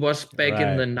 like it was back in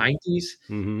right. the 90s,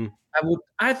 Mm-hmm.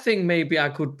 I think maybe I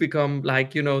could become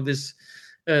like, this,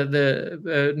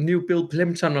 the new Bill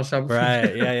Plimpton or something.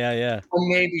 Right. Yeah, yeah, yeah. Or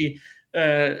maybe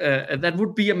that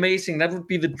would be amazing. That would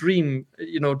be the dream,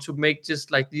 to make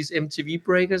just like these MTV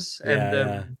breakers. Yeah, And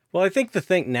yeah. Well, I think the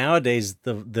thing nowadays,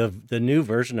 the new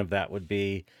version of that would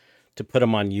be to put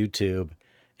them on YouTube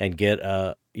and get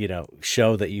a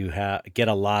show that you have get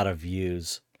a lot of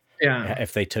views. yeah,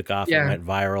 If they took off and yeah, went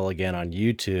viral again on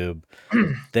YouTube,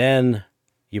 then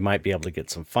you might be able to get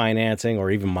some financing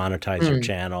or even monetize your mm,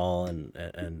 channel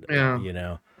and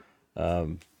yeah,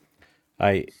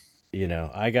 I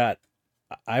I got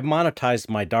I monetized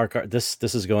my dark art. This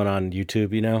is going on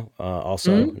YouTube,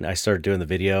 also. mm, And I started doing the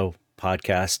video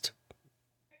podcast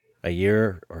a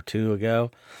year or two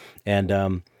ago, and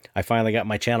I finally got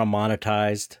my channel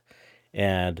monetized,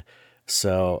 and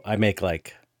so I make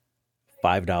like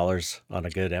 $5 on a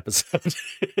good episode.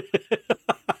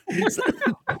 so,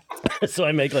 so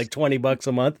I make like $20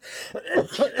 a month,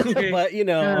 okay, but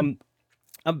yeah,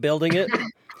 I'm building it.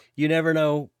 You never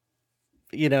know.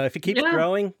 If it keeps yeah,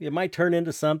 growing, it might turn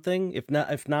into something. If not,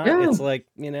 yeah. it's like,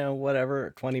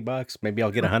 whatever, $20. Maybe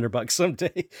I'll get $100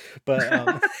 someday.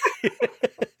 But,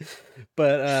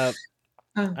 but, Uh,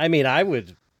 I mean, I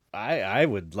would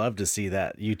love to see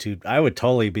that YouTube. I would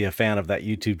totally be a fan of that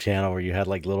YouTube channel where you had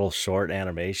like little short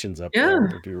animations up there. yeah.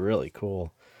 It'd be really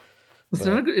cool. It's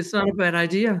not But it's not a bad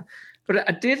idea. But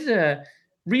I did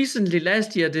recently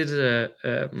last year. I did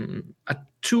a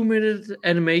 2 minute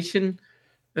animation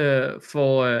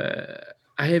for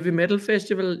a heavy metal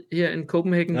festival here in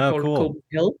Copenhagen oh, called cool.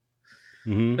 Copenhagen.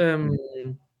 Hmm. Um,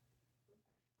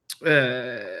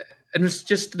 and it's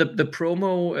just the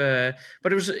promo,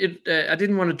 but I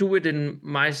didn't want to do it in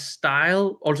my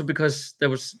style, also because there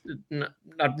was not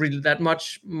really that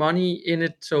much money in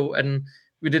it. So, and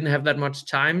we didn't have that much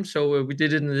time, so we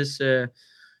did it in this, the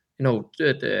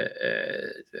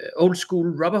old school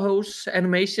rubber hose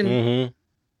animation Hmm.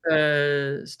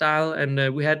 style,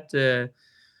 and we had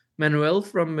Manuel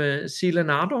from C.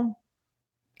 Leonardo.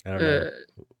 I don't know. Uh,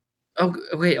 Oh,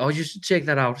 okay. Oh, you should check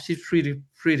that out. She's pretty,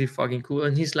 pretty fucking cool,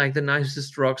 and he's like the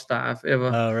nicest rock star I've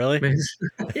ever Oh, really? met.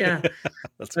 Yeah.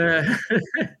 That's Uh,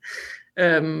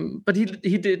 cool. but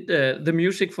he did the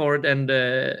music for it, and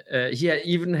he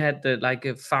even had like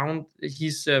found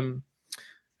he's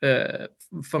uh,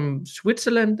 from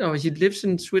Switzerland, or he lives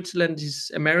in Switzerland.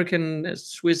 He's American,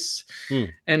 Swiss, Hmm.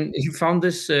 and he found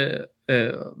this uh,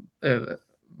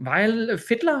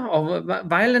 fiddler or Hmm.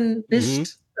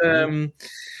 violinist um,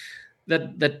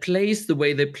 that plays the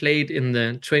way they played in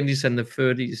the 20s and the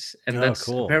 30s, and Oh, that's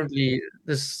cool. apparently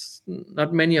there's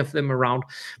not many of them around.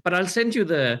 But I'll send you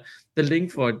the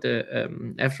link for it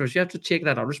afterwards. You have to check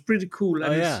that out. It's pretty cool, Oh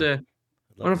and it's yeah,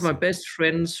 I'd one love to of my see. best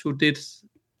friends who did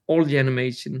all the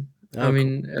animation. I Oh, cool.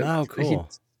 mean, Oh, he cool.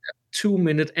 2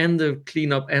 minute and the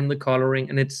cleanup and the coloring,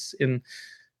 and it's in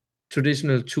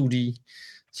traditional 2D.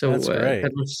 So That's great.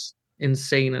 that was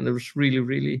insane, and it was really,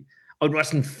 really. Oh, it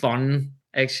wasn't fun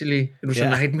actually. It was a Yeah.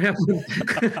 nightmare,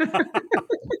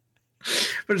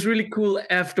 but it's really cool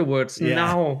afterwards. Yeah.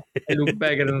 Now I look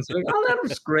back at it and it's like, oh, that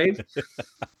was great. I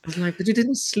was like, but you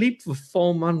didn't sleep for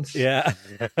 4 months. Yeah.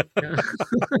 Yeah,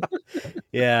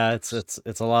 Yeah, it's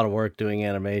a lot of work doing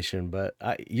animation, but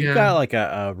you've yeah, got like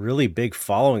a really big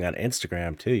following on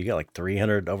Instagram too. You got like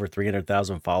 300 over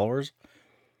 300,000 followers.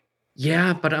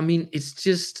 yeah. But I mean, it's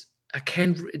just I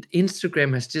can't.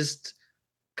 Instagram has just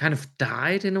kind of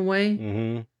died in a way.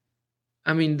 Mm-hmm.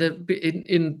 I mean,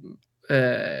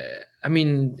 I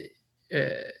mean, uh,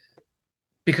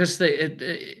 because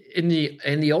in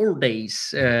the old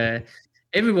days,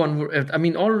 everyone, I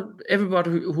mean,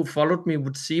 everybody who followed me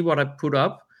would see what I put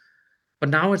up, but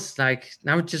now it's like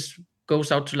now it just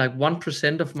goes out to like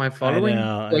 1% of my I following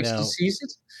know, who I actually know, sees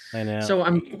it. I know. So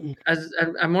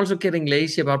I'm also getting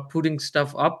lazy about putting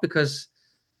stuff up because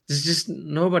there's just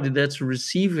nobody there to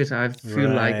receive it. I feel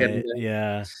like, and Right.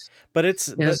 Yeah. But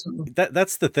yeah, but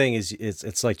that's the thing is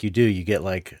it's like you get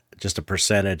like just a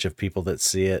percentage of people that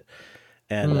see it.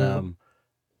 And mm,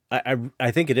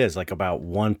 I think it is like about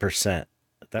 1%.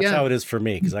 That's how yeah, it is for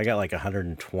me because I got like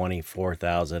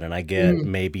 124,000 and I get mm,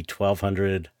 maybe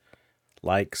 1,200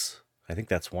 likes. I think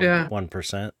that's yeah,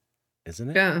 1%, isn't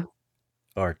it? yeah.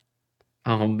 Or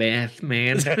Oh, math,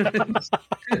 man.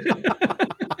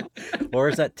 or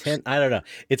is that 10? I don't know.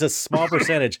 It's a small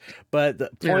percentage, but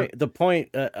Yeah. the point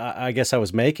I guess I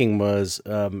was making was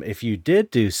if you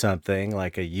did do something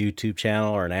like a YouTube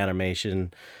channel or an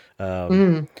animation um,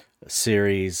 Mm,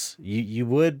 series, you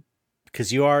would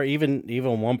because you are even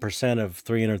 1% of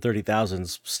 330,000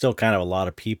 is still kind of a lot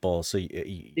of people. So you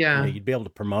know yeah, you'd be able to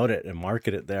promote it and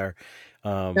market it there.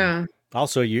 Um, yeah,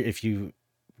 Also, if you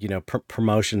know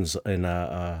promotions in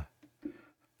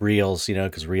reels, you know,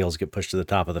 because reels get pushed to the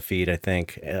top of the feed. I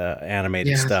think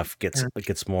animated yeah, stuff yeah,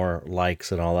 gets more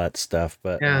likes and all that stuff.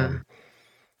 But yeah,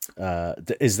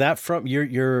 is that from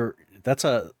your that's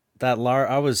a that lar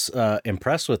I was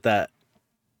impressed with that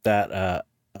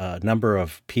number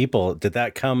of people. Did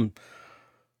that come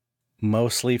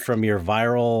mostly from your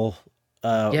viral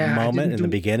yeah. I moment didn't in the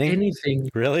do beginning? anything.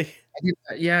 Really?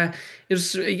 Yeah, it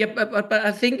was, yeah, but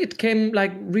I think it came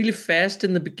like really fast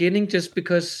in the beginning just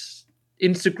because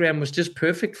Instagram was just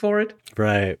perfect for it.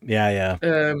 Right. Yeah.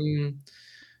 Yeah. Um,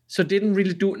 so didn't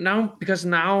really do now because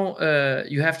now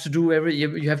you have to do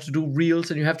you have to do reels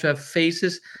and you have to have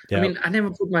faces. I Yep. mean, I never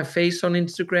put my face on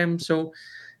Instagram, so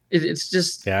it's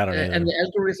just Yeah. I don't and either. the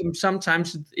algorithm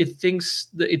sometimes it thinks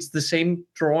that it's the same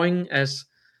drawing as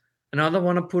another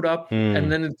one I put up, and Hmm.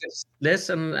 then it gets less,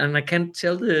 and I can't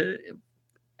tell the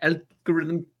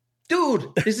algorithm,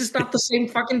 dude, this is not the same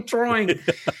fucking drawing.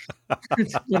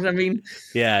 What I mean,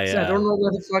 Yeah. so I don't Yeah. know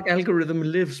where the fuck algorithm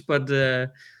lives, but I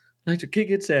like to kick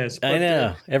its ass. I But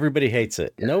know. Everybody hates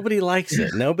it. Nobody likes yeah.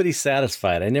 it. Nobody's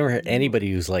satisfied. I never heard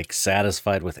anybody who's like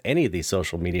satisfied with any of these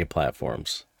social media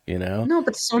platforms, you know? No,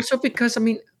 but it's also because I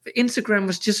mean, Instagram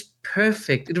was just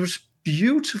perfect. It was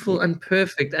beautiful and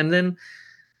perfect, and then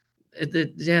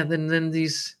yeah, then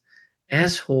these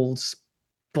assholes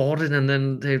bought it, and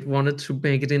then they wanted to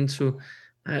make it into.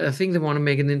 I think they want to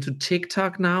make it into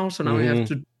TikTok now. So now we have Mm-hmm.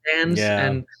 to dance Yeah.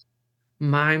 and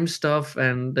mime stuff,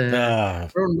 and Uh, I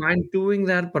don't mind doing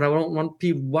that, but I don't want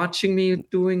people watching me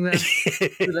doing that.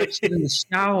 Do that shit in the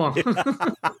shower.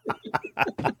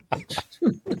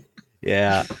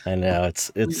 yeah, I know.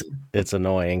 It's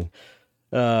annoying.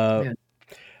 Uh, Yeah.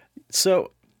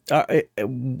 so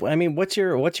I mean, what's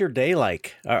your day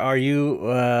like? Are you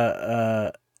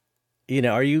you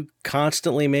know, are you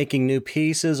constantly making new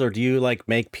pieces or do you like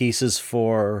make pieces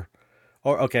for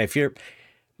or okay, if you're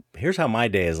here's how my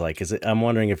day is like. I'm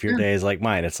wondering if your Yeah. day is like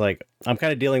mine. It's like I'm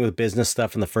kind of dealing with business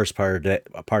stuff in the first part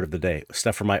of the day,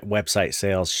 stuff for my website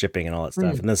sales, shipping, and all that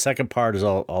stuff. Mm. And the second part is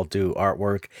I'll do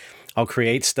artwork. I'll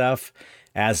create stuff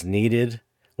as needed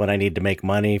when I need to make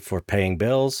money for paying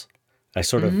bills. I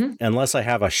sort of Mhm. unless I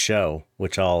have a show,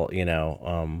 which I'll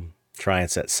try and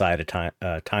set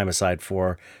time aside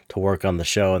for to work on the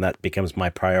show, and that becomes my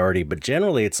priority. But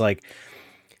generally, it's like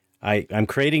I'm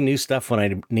creating new stuff when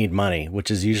I need money, which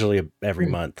is usually every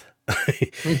Mm. month,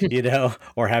 you know,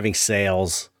 or having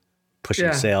sales, pushing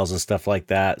Yeah. sales and stuff like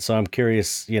that. So I'm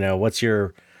curious, you know, what's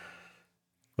your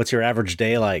What's your average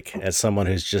day like as someone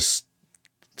who's just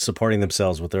supporting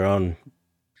themselves with their own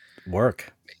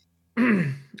work?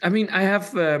 I mean, I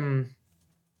have. Uh,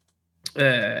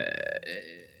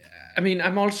 I mean,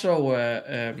 I'm also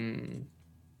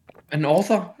an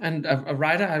author and a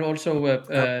writer. I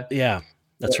also, Yeah,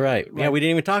 that's right. Yeah, write, we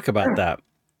didn't even talk about that.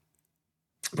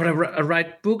 but I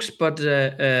write books, but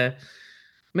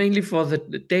mainly for the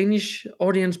Danish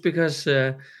audience because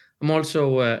I'm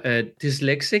also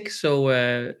dyslexic. So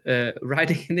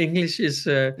writing in English is,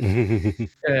 uh,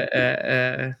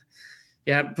 uh,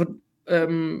 yeah. But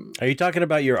um, Are you talking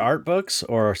about your art books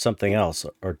or something else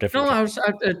or no, different? I was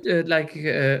like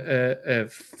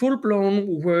full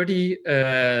blown wordy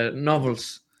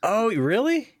novels. Oh,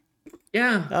 really?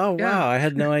 Yeah, Oh, yeah, wow. I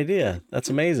had no idea. That's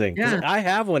amazing. Because yeah, I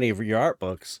have one of your art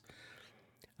books.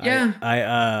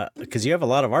 yeah, Because you have a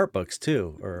lot of art books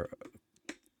too. Or,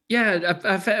 yeah.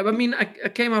 I mean, I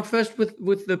came out first with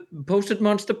the Post-it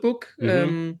Monster book,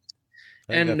 mm-hmm.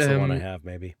 I think and that's the one I have,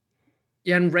 maybe.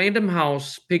 yeah, and Random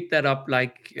House picked that up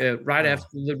like right Oh, after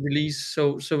the release.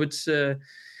 So it's yeah,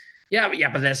 yeah,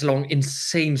 but there's a long,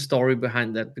 insane story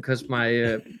behind that because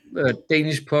my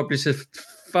Danish publisher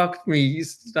fucked me.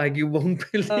 It's like you won't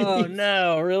oh believe.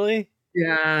 no, really?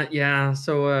 Yeah, yeah.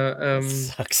 So That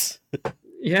sucks.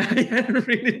 yeah, yeah, it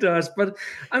really does. But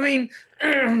I mean,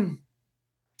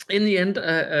 in the end,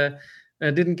 I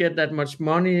didn't get that much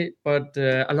money, but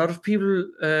a lot of people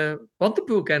bought the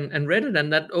book and read it,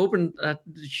 and that opened a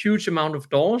huge amount of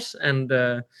doors. And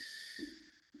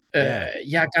Yeah.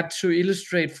 yeah, I got to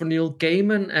illustrate for Neil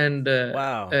Gaiman, and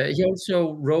Wow. he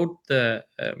also wrote the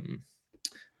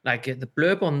the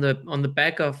blurb on the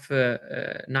back of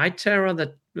Night Terror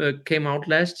that came out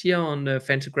last year on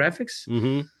Fantagraphics.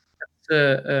 Mm-hmm.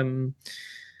 Uh, um,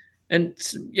 and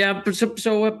yeah, but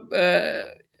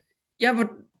yeah, but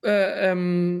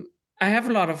I have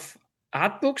a lot of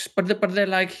art books, but they're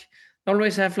like they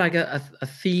always have like a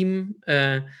theme,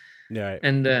 Yeah.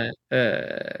 and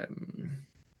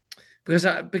because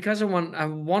I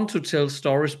want to tell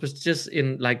stories, but just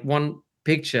in like one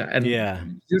picture. And Yeah.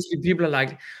 usually people are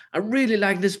like, I really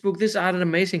like this book, this art is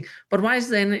amazing, but why is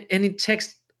there any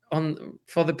text on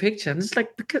for the picture? And it's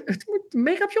like, because,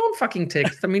 make up your own fucking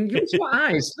text. I mean, use your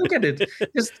eyes, look at it,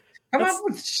 just come up That's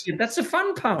with shit. That's the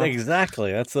fun part.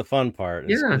 exactly. That's the fun part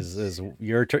is Yeah, is is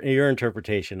your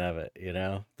interpretation of it,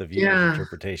 the viewer's yeah.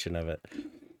 interpretation of it.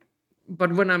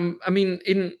 But when I mean,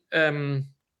 in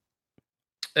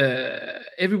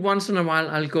every once in a while,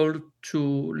 I'll go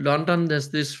to London. There's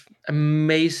this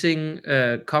amazing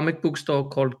comic book store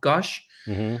called Gosh,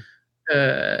 Mm-hmm.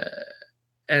 uh,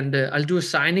 and I'll do a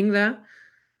signing there.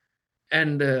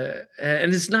 And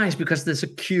it's nice because there's a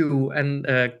queue, and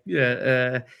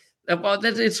well,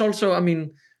 that it's also, I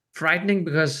mean, frightening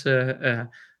because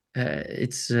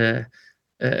it's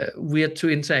weird to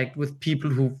interact with people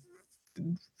who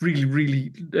really, really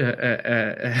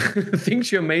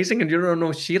thinks you're amazing and you don't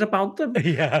know shit about them.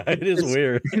 Yeah, it is It's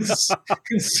weird. it's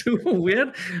it's super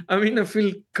weird. I mean, I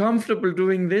feel comfortable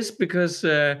doing this because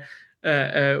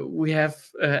we have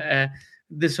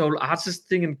this whole artist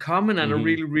thing in common, and I Mm-hmm.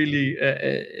 really,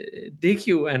 really dig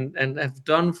you and have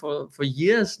done for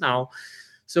years now.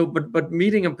 So, but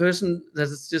meeting a person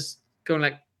that's just going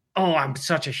like, oh, I'm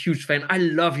such a huge fan. I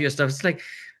love your stuff. It's like,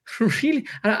 really,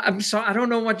 I'm sorry, I don't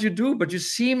know what you do, but you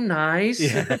seem nice.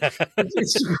 Yeah.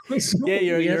 It's Yeah, so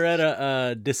weird. you're at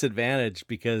a disadvantage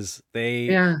because they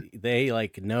Yeah, they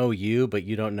like know you, but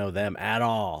you don't know them at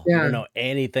all. You don't yeah, know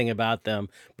anything about them,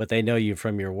 but they know you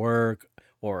from your work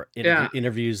or yeah,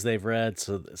 interviews they've read.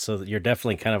 So you're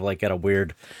definitely kind of like at a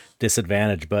weird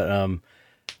disadvantage. But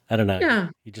I don't know. yeah.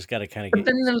 You just got to kind of But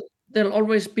get then there'll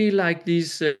always be like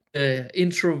these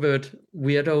introvert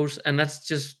weirdos, and that's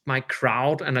just my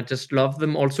crowd, and I just love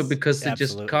them also because they just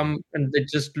absolutely. come and they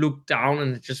just look down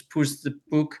and they just push the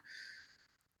book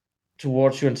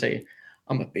towards you and say,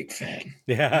 "I'm a big fan."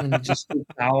 Yeah. And just look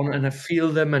down, and I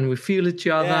feel them, and we feel each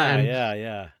other, Yeah, and yeah,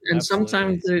 yeah.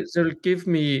 sometimes Absolutely. they'll give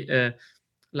me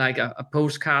like a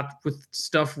postcard with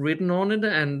stuff written on it,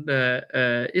 and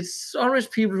it's always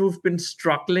people who've been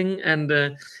struggling, and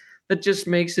that just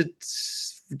makes it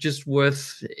just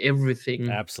worth everything.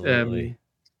 Absolutely.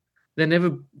 They're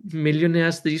never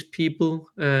millionaires, these people.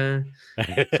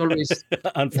 It's always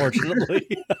Unfortunately.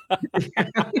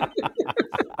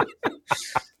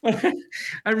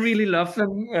 I really love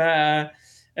them.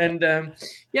 And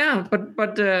yeah,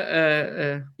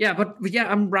 yeah, but yeah,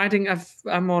 I'm writing.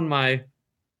 I'm on my.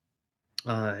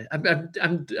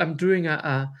 I'm doing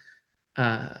a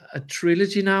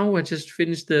trilogy now. I just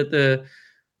finished the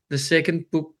second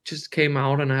book just came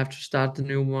out, and I have to start the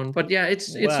new one. But yeah,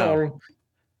 it's Wow. all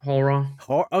horror.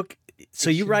 Okay. So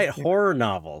you write horror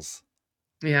novels.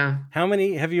 Yeah. How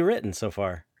many have you written so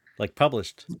far? Like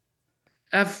published?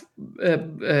 I've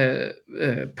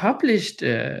published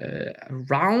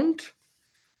around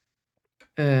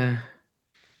uh,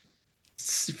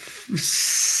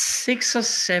 6 or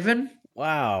 7.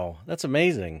 Wow, that's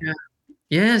amazing. Yeah.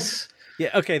 Yes. Yeah,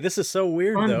 okay, this is so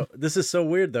weird Fun. though. This is so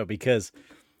weird though because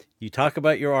you talk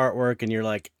about your artwork and you're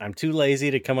like, I'm too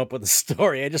lazy to come up with a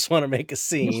story. I just want to make a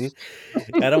scene.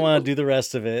 I don't want to do the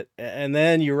rest of it. And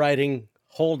then you're writing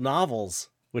whole novels,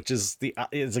 which is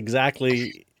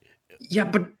exactly Yeah,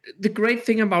 but the great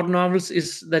thing about novels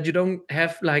is that you don't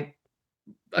have like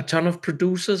a ton of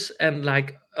producers and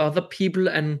like other people,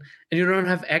 and you don't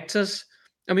have actors.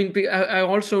 I mean, I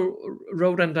also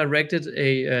wrote and directed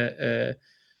a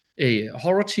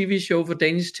horror TV show for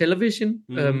Danish television,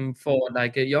 mhm. for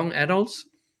like young adults.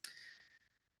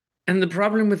 And the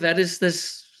problem with that is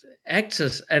this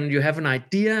actors, and you have an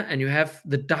idea and you have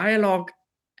the dialogue,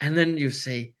 and then you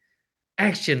say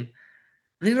action.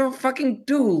 They don't fucking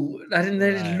do that, and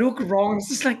they Right. look wrong. It's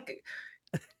just like,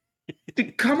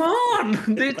 come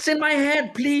on, it's in my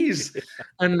head, please.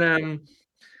 And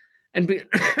and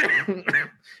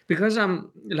because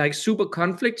I'm like super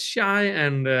conflict shy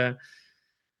and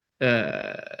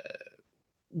uh,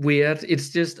 weird, it's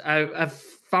just I've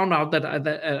found out that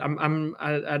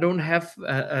I don't have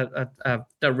a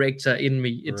director in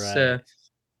me. It's Right.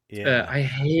 Yeah. I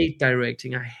hate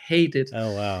directing. I hate it.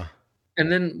 Oh wow.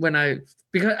 And then when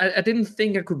because I didn't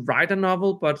think I could write a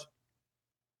novel, but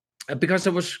because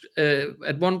I was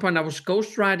at one point I was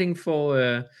ghostwriting for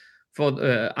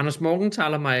Anders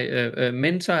Morgenthaler, my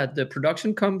mentor at the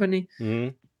production company,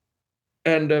 Mhm.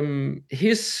 and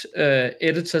his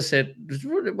editor said,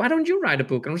 "Why don't you write a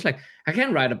book?" And I was like, "I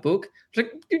can't write a book." I was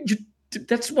like,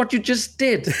 "That's what you just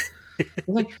did."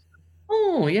 I'm like,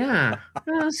 "Oh yeah,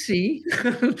 I see."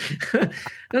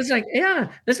 I was like, "Yeah,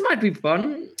 this might be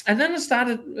fun." And then I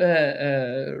started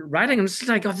writing, and it's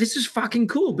like, "Oh, this is fucking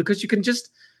cool," because you can just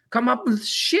come up with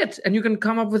shit, and you can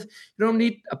come up with. You don't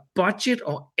need a budget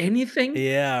or anything,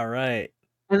 Yeah, right.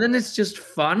 and then it's just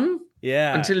fun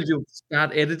Yeah. until you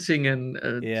start editing and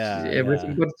Yeah,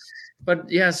 everything. yeah. But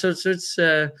yeah, so it's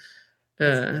uh,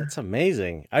 That's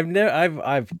amazing.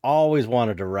 I've always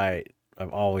wanted to write.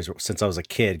 I've always since I was a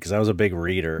kid because I was a big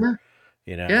reader. yeah,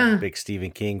 You know, yeah, big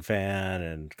Stephen King fan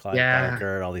and Clive yeah,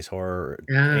 Barker and all these horror,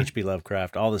 yeah, H.P.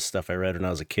 Lovecraft, all this stuff I read when I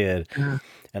was a kid, yeah,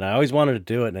 and I always wanted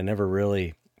to do it, and I never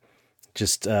really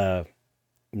just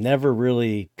never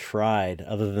really tried.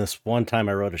 Other than this one time,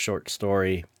 I wrote a short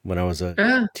story when I was a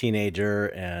yeah. teenager,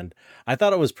 and I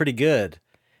thought it was pretty good,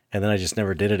 and then I just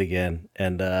never did it again.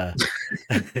 And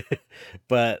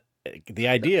but the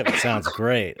idea of it sounds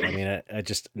great. I mean, I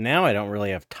just now I don't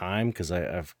really have time because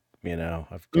I've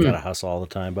I've got to Mm, hustle all the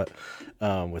time. But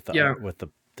with the yeah, art, with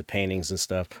the paintings and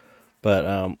stuff. But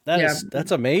yeah.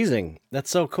 that's amazing. That's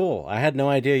so cool. I had no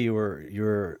idea you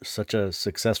were such a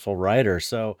successful writer.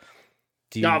 So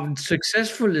do you No,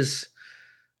 successful is.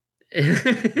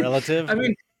 relative? I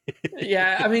mean,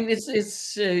 yeah. I mean, it's.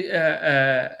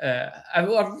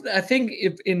 I think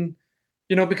if in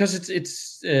because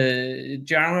it's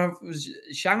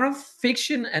genre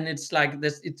fiction, and it's like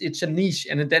this. It's a niche,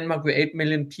 and in Denmark we're 8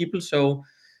 million people, so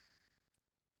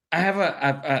I have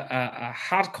a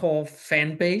hardcore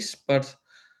fan base, but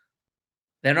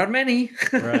they're not many.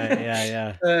 Right. Yeah.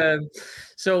 Yeah. um,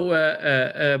 so,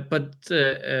 but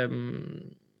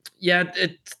yeah,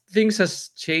 things has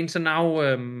changed, and now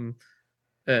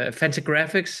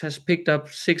Fantagraphics has picked up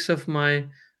 6 of my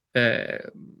uh,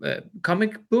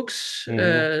 comic books. Hmm.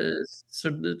 So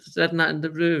that night,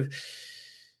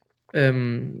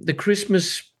 the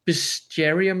Christmas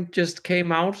Bestiarium just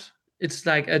came out. It's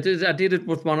like I did it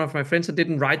with one of my friends. I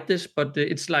didn't write this, but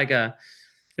it's like a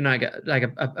like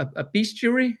a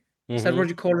bestiary. Is that Hmm. what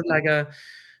you call it? Like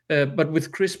but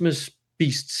with Christmas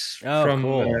beasts Oh, from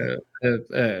cool.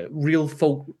 real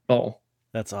folklore.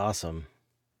 That's awesome.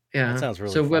 That Yeah. sounds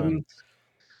really So fun.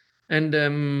 and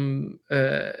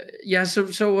yeah,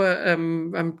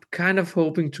 I'm kind of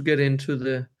hoping to get into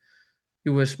the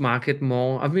US market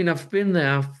more. I mean, I've been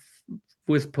there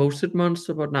with Post-it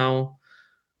Monster, but now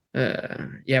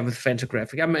yeah, with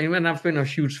Fantagraphic. I mean, and I've been a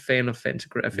huge fan of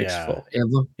Fantagraphics Yeah.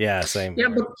 forever. Yeah. Same. Yeah,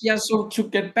 but yeah, so to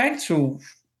get back to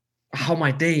how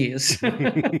my day is.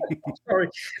 Sorry,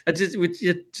 we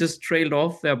just trailed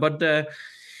off there, but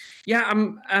yeah,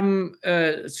 I'm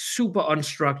super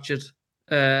unstructured.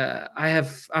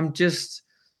 I'm just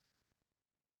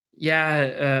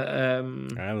yeah I'm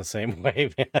the same way,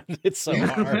 man. It's so yeah.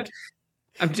 hard.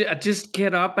 I just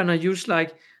get up and I use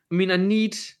like I mean I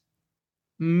need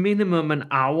minimum an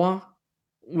hour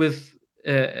with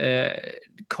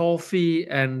coffee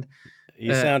and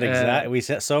You sound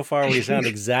exact. So far we sound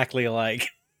exactly alike.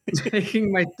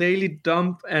 taking my daily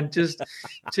dump and just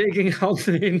taking out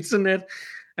the internet,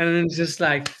 and then just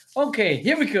like, okay,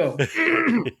 here we go.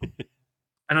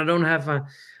 And I don't have a.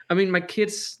 I mean, my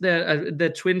kids, they're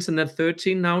twins and they're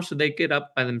 13 now, so they get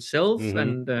up by themselves Mm-hmm.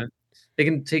 and they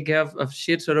can take care of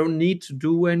shit. So I don't need to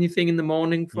do anything in the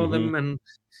morning for Mm-hmm. them, and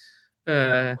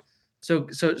uh, so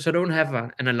I don't have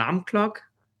an alarm clock,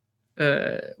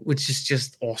 which is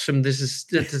just awesome.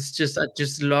 That's just I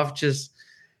just love just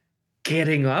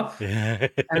getting up. Yeah.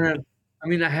 And I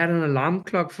mean, I had an alarm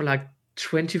clock for like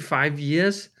 25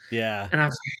 years, Yeah. and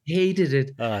I've hated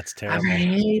it. Oh, that's I've terrible.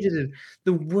 hated it.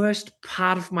 The worst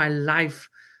part of my life,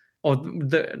 or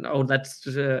the no, that's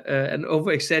an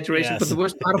over exaggeration, but Yes. the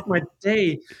worst part of my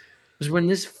day was when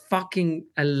this fucking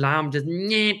alarm just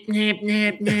nap nap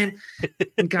nap nap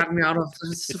and got me out of.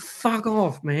 Fuck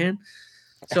off, man.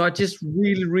 So I just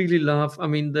really really love. I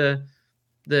mean the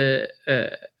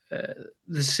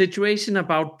the situation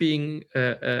about being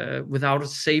without a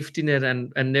safety net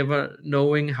and never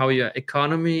knowing how your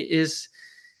economy is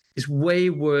way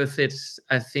worth it,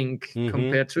 I think, Mm-hmm.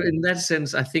 compared to, in that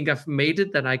sense, I think I've made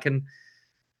it that I can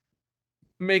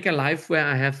make a life where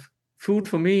I have food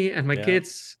for me and my Yeah.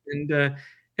 kids and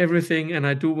everything, and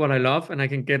I do what I love, and I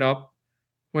can get up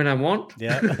when I want.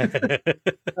 Yeah.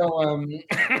 So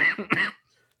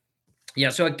yeah,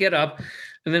 so I get up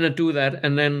and then I do that,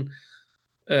 and then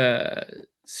uh,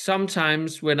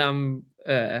 sometimes when I'm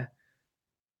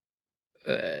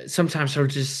sometimes I'll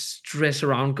just stress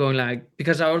around going like,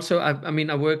 because I mean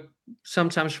I work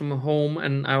sometimes from home,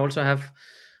 and I also have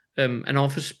an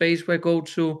office space where I go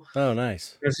to. Oh,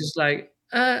 nice. It's just like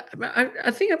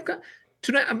I think I've got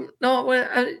tonight. No, well,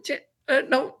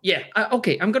 no, yeah,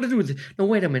 okay, I'm gonna do this. No,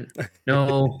 wait a minute.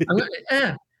 No, I'm gonna,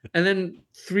 yeah. And then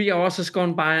 3 hours has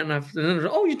gone by, and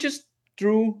oh, you just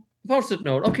drew a post-it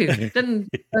note. Okay, then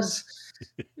that's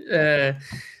uh,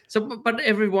 so. But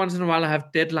every once in a while, I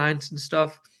have deadlines and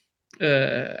stuff.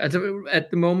 At the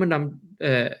moment,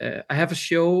 I have a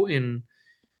show in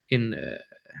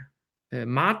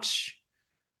March.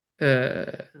 Uh,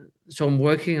 so I'm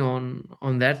working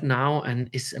on that now,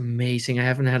 and it's amazing. I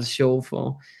haven't had a show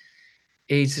for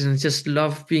ages, and I just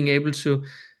love being able to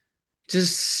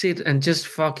just sit and just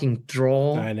fucking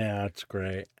draw. I know, it's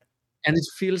great. And it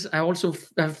feels,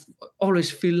 I've always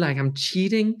feel like I'm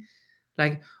cheating.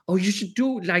 Like, oh, you should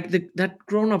do like that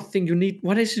grown up thing. You need,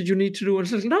 what is it you need to do? And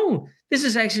it's like, no, this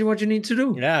is actually what you need to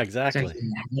do. Yeah, It's like, exactly.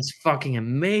 yeah, that's fucking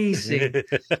amazing.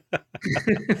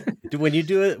 When you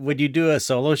do a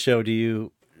solo show, do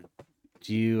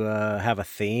you have a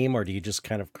theme, or do you just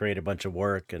kind of create a bunch of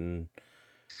work and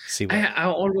see what?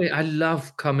 I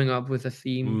love coming up with a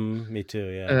theme. Me too.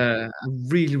 Yeah. I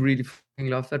really, really fucking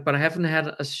love that. But I haven't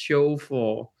had a show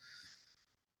for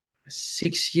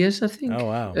 6 years, I Oh, think,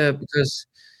 wow. because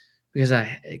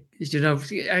I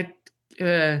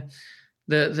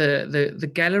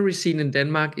the gallery scene in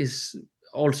Denmark is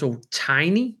also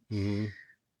tiny, Mm-hmm.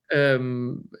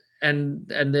 um, and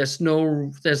there's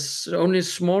only a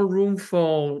small room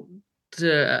for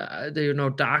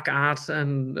the dark art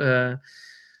and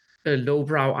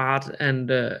lowbrow art, and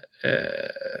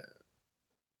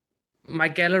my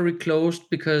gallery closed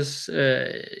because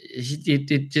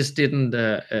it just didn't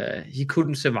he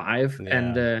couldn't survive,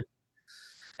 Yeah.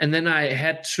 and then I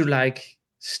had to like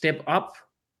step up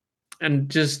and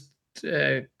just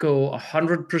go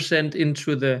 100%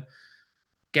 into the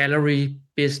gallery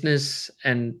business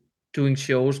and doing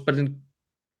shows. But in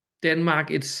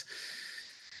Denmark, it's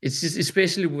just,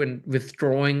 especially when with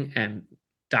drawing and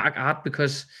dark art,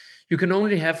 because you can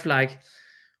only have like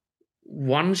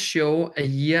one show a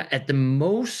year at the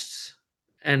most,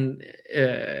 and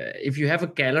if you have a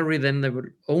gallery, then they will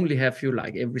only have you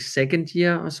like every second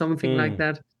year or something like Hmm.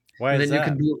 that, Why and is then you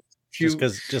can that? do a few.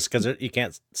 Just because you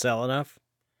can't sell enough?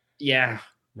 Yeah,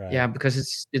 Right. yeah,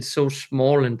 because it's so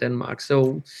small in Denmark.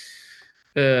 So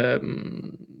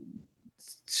um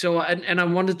and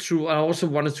I also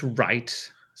wanted to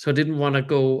write, so I didn't want to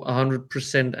go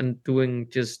 100% and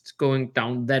going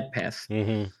down that path.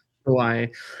 Mm-hmm. So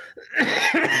I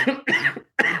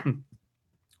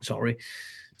sorry.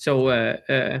 So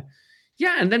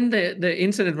yeah, and then the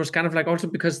internet was kind of like, also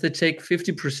because they take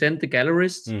 50% the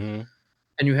gallerists, Mm-hmm.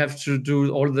 and you have to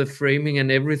do all the framing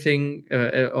and everything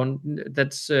on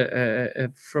that's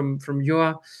from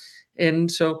your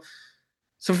end. So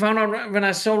found out when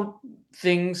I sold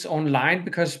things online,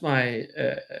 because my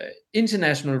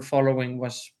international following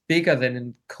was bigger than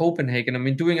in Copenhagen. I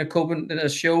mean, doing a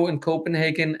show in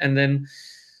Copenhagen and then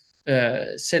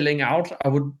selling out, I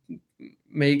would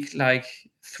make like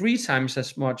three times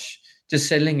as much just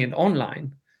selling it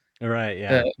online. Right.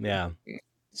 Uh, Yeah. Yeah.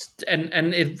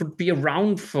 and it would be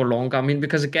around for longer. I mean,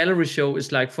 because a gallery show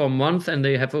is like for a month, and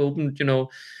they have opened,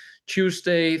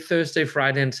 Tuesday, Thursday,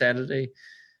 Friday, and Saturday,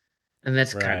 and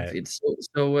that's kind of Right. it.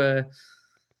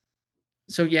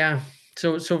 So yeah,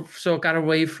 so I got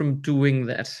away from doing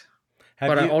that, Have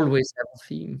but I you? always have a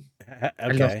theme. I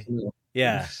love Okay.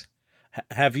 Yeah. themes.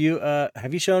 Have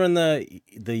you shown in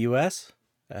the U.S.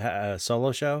 A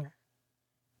solo show?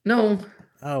 No,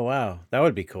 Oh wow, that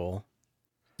would be cool.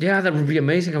 yeah, that would be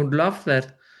amazing. I would love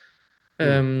that. Hmm.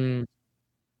 Um,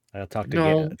 I'll talk to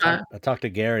no, I'll talk to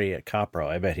Gary at Copro.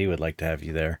 I bet he would like to have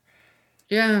you there.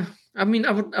 yeah, I mean,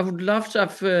 I would love to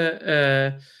have.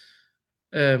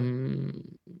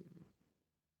 Um,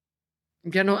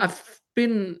 I've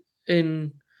been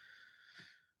in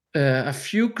a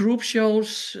few group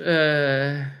shows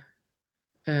a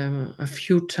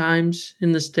few times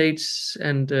in the States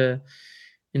and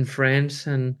in France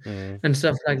Mm. and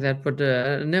stuff like that, but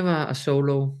never a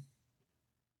solo.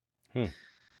 Hmm.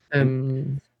 And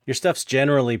Um, your stuff's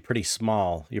generally pretty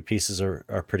small. Your pieces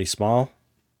are pretty small.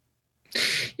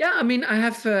 yeah, I mean, I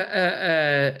have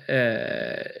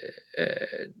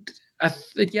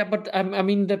yeah, but I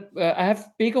mean, I have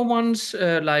bigger ones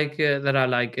that are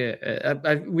like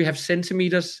we have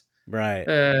centimeters. Right.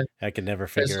 Uh, I could never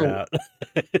figure so out.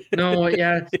 no,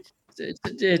 yeah,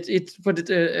 it's but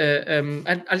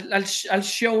I'll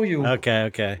show you Okay.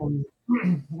 Okay. um,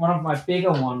 one of my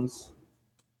bigger ones.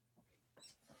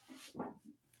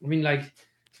 I mean,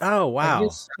 Oh like wow,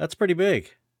 this. that's pretty big.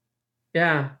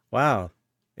 Yeah, Wow.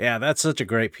 Yeah, that's such a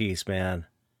great piece, man.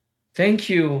 thank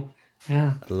you.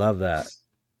 Yeah, I love that.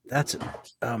 That's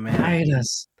oh man.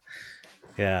 Midas.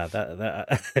 Yeah,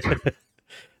 that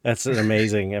that's an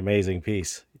amazing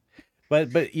piece.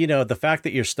 But the fact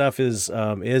that your stuff is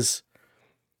that's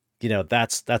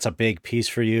a big piece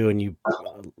for you, and you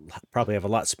probably have a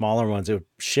lot smaller ones.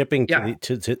 Shipping to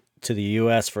Yeah, the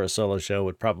US for a solo show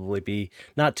would probably be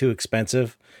not too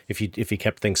expensive if you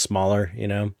kept things smaller.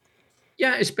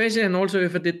 yeah, especially and also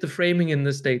if I did the framing in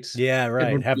the States, Yeah, it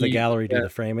right. would Have the be gallery do the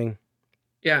framing.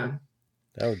 yeah,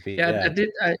 That would be yeah. I yeah. did.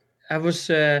 I was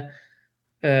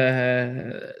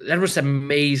that was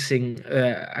amazing.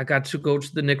 I got to go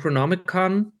to the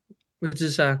Necronomicon, which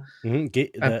is The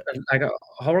like a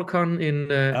horror con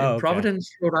in oh okay.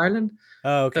 Providence, Rhode Island.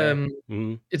 Oh okay. Um,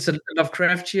 Hmm. it's a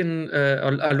Lovecraftian,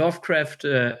 a Lovecraft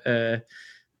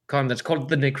con that's called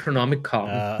the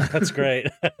Necronomicon. That's great.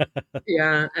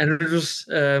 Yeah, and it was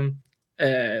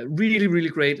really really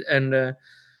great, and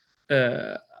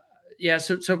uh, yeah,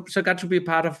 so I got to be a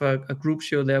part of a group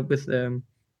show there with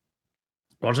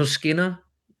also Skinner.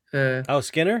 Uh, Oh,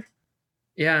 Skinner?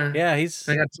 yeah, Yeah,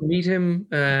 I got to meet him.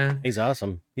 he's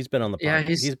awesome. He's been on the Yeah,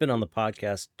 he's been on the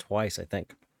podcast twice, I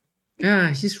think.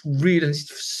 he's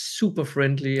super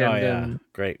friendly, Oh and yeah,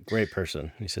 great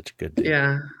person. He's such a good dude.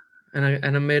 yeah, and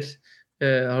I met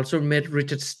also met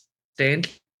Richard Stanley.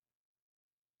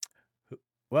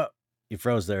 Well, you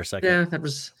froze there a second. Yeah, that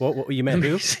was What you met an who?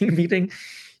 amazing meeting.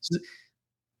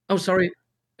 Oh, sorry,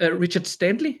 Richard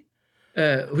Stanley, who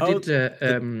Oh, did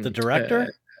the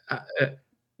director? uh, uh,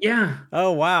 yeah.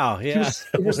 Oh wow, He yeah. was.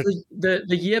 It was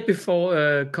the year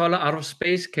before Color Out of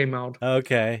Space came out.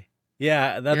 Okay.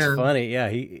 Yeah, that's Yeah, funny. Yeah,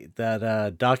 he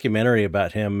that documentary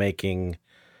about him making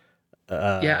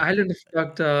yeah. uh Island of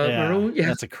Doctor yeah, Moreau. Yeah,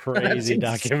 that's a that's crazy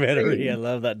documentary. I insane.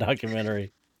 love that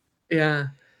documentary. Yeah,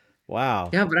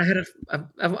 Wow. yeah. But I had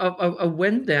I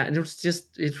went there, and it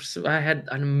was. I had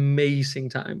an amazing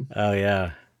time. Oh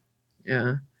yeah.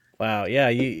 Yeah. Wow. Yeah,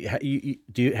 have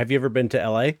you ever been to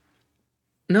LA?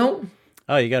 No,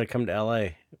 Oh, you got to come to LA.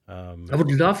 I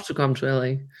would love to come to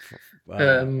LA.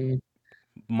 Uh, Um,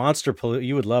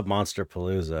 You would love Monster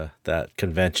Palooza, that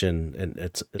convention, and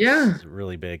it's yeah, a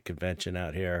really big convention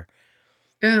out here.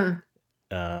 yeah,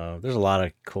 There's a lot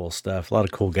of cool stuff, a lot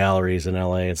of cool galleries in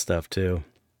LA and stuff too.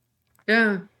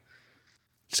 yeah.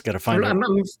 Just got to find I'm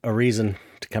a reason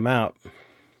to come out.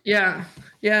 yeah,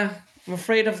 yeah. I'm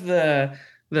afraid of the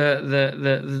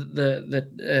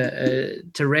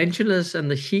tarantulas and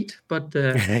the heat, but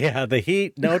Yeah, the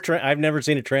heat. No, I've never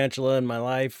seen a tarantula in my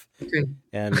life, okay.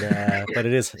 and but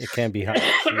it can be hot.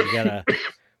 So you gotta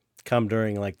come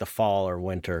during like the fall or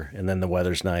winter, and then the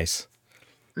weather's nice.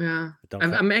 Yeah, Don't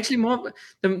I'm actually more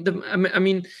I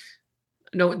mean,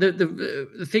 no,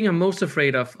 the thing I'm most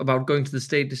afraid of about going to the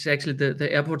state is actually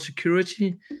the airport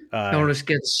security. They uh, always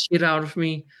get shit out of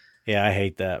me. yeah, I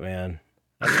hate that, man.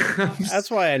 That's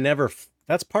why I never.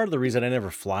 That's part of the reason I never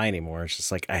fly anymore. It's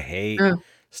just like I hate Yeah,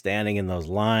 standing in those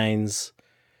lines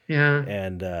yeah,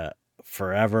 and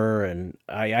forever, and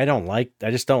I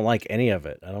just don't like any of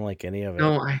it. I don't like any of it.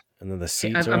 No, And then the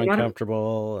seats are I'm not.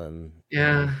 uncomfortable, and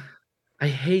Yeah, I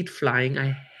hate flying.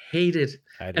 I hate it,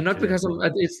 I do and not too. because of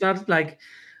it's not like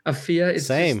a fear. It's just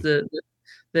Same.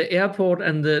 the airport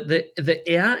and the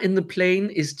air in the plane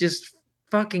is just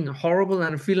fucking horrible,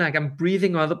 and I feel like I'm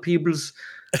breathing other people's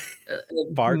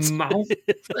Farts. mouth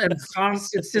and farts.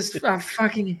 It's just I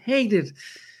fucking hate it.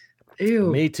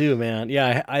 Ew. Me too, man.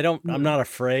 Yeah, I don't. I'm No. not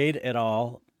afraid at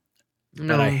all,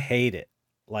 but I No. hate it.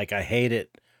 Like I hate it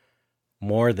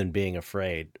more than being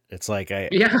afraid. It's like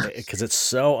Yeah. because it's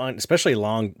so especially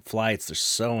long flights. They're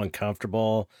so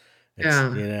uncomfortable. It's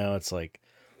Yeah. it's like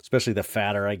especially the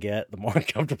fatter I get, the more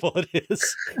uncomfortable it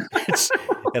is. It's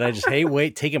and I just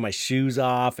hate taking my shoes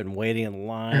off and waiting in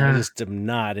line. I Yeah. just am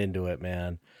not into it,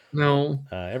 man. No.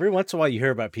 Every once in a while, you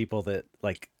hear about people that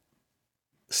like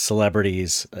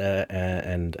celebrities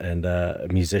and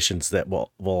musicians that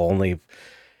will only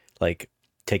like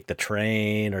take the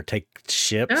train or take Yeah.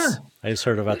 ships. I just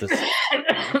heard about this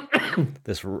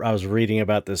I was reading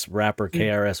about this rapper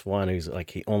KRS-One who's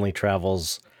like he only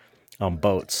travels on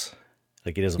boats.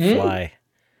 Like he doesn't Hmm? fly.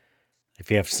 If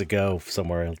he has to go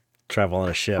somewhere, he'll travel on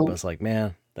a ship. I Oh, was like,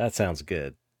 man, that sounds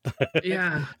good.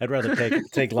 yeah. I'd rather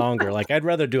take longer. Like I'd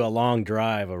rather do a long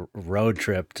drive, a road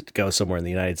trip to go somewhere in the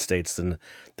United States than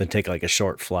take like a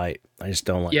short flight. I just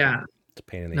don't like it. Yeah. It's a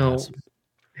pain in the No. ass.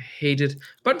 I hate it.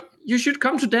 But you should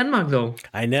come to Denmark though.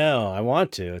 I know. I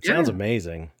want to. It sounds Yeah.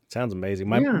 amazing. It sounds amazing.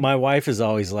 My Yeah. my wife is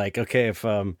always like, okay, if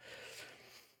we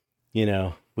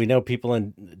know people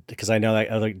in because I know that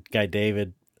other guy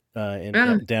David in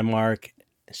Yeah. Denmark.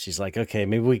 She's like, okay,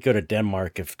 maybe we go to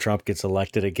Denmark if Trump gets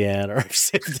elected again, or if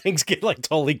things get like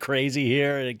totally crazy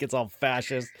here and it gets all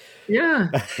fascist. Yeah.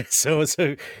 So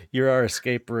you're our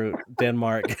escape route,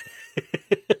 Denmark.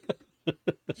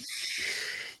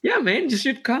 Yeah, man, you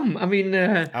should come. I mean,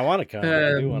 I want to come.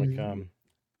 I do want to um, come.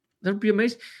 that'd be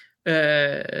amazing.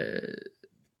 Uh,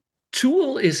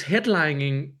 Tool is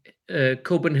headlining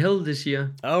Copenhagen this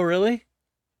year. Oh, really?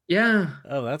 Yeah.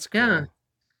 Oh, that's Yeah. cool.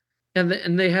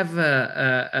 And they have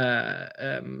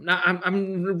now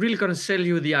I'm really gonna sell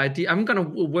you the idea. I'm gonna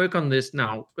work on this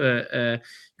now. You're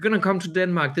gonna come to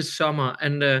Denmark this summer,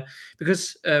 and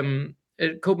because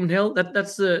Copenhagen,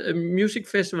 that's the music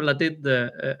festival I did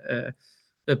the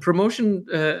promotion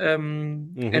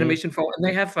Mm-hmm. animation for, and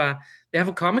they have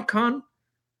a Comic Con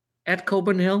at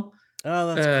Copenhagen.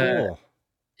 Oh, that's Uh, cool.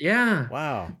 yeah,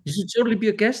 Wow, you should totally be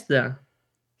a guest there.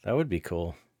 that would be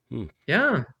cool. Hmm.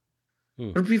 Yeah, Hmm.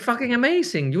 it would be fucking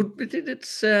amazing.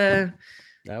 It's That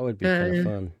would be uh, kind of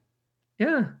fun.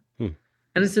 yeah. Hmm.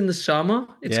 And it's in the summer.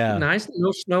 It's Yeah. nice,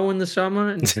 no snow in the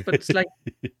summer, but it's like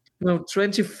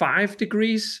 25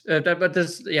 degrees. But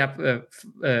there's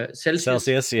Celsius.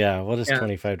 Celsius, yeah. What is Yeah,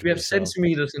 25 we have degrees Celsius?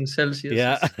 centimeters in Celsius.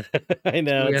 Yeah, I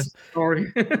know. So yes,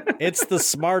 sorry. It's the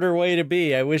smarter way to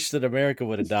be. I wish that America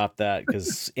would adopt that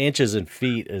because inches and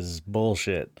feet is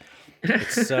bullshit.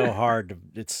 It's so hard.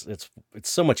 It's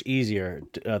so much easier.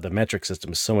 The metric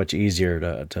system is so much easier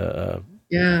to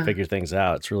Yeah, figure things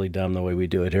out. It's really dumb the way we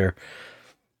do it here.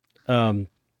 Um,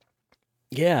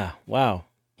 yeah. Wow.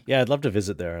 Yeah, I'd love to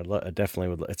visit there. I definitely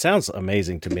would. It sounds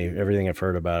amazing to me. Everything I've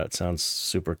heard about it sounds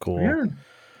super cool. yeah,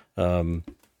 Um,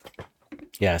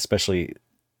 yeah, especially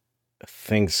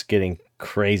things getting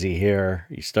crazy here.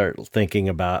 You start thinking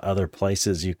about other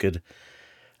places you could.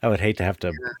 I would hate to have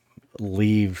to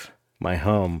leave my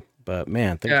home, but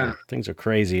man, yeah, things are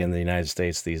crazy in the United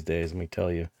States these days. Let me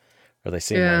tell you, or they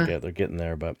seem like yeah, it. They're getting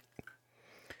there, but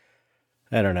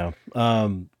I don't know.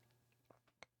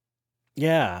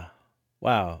 Yeah.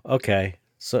 Wow. Okay.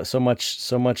 So much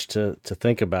to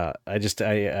think about. I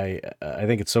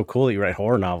think it's so cool that you write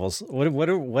horror novels. What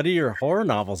are your horror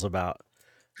novels about?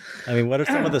 I mean, what are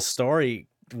some of yeah. the story?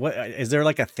 What is there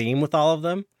like a theme with all of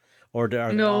them, or are they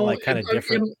all No, like kind of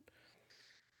different?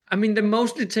 I mean they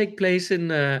mostly take place in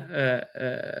my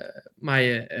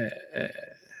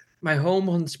home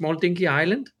on small dinky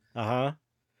island. Uh huh.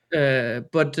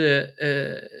 But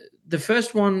the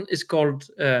first one is called.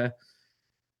 I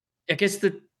guess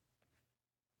the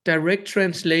direct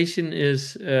translation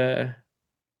is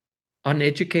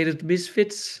uneducated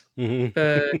misfits. Hmm.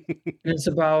 Uh, it's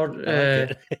about I like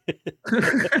it.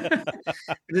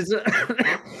 it's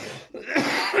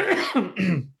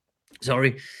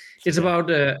sorry, It's it's okay. about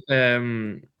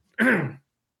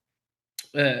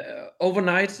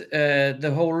overnight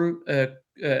the whole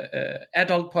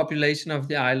adult population of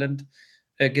the island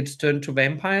gets turned to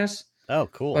vampires, Oh,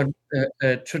 but cool.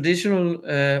 traditional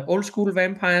old school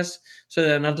vampires, so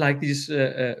they're not like these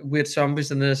weird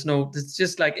zombies, and it's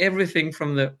just like everything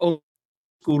from the old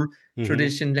school Hmm.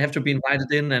 tradition. They have to be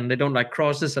invited in, and they don't like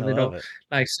crosses, I and they love don't it.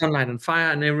 like sunlight and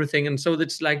fire and everything. And so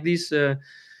it's like these. Uh,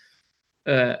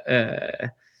 uh,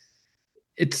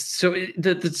 it's so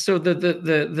the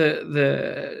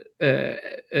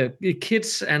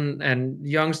kids and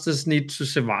youngsters need to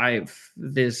survive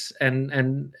this, and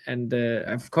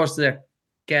of course they're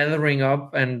gathering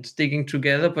up and sticking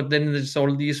together, but then there's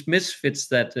all these misfits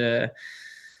that are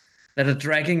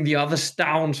dragging the others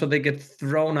down, so they get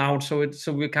thrown out. So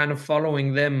we're kind of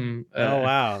following them. Oh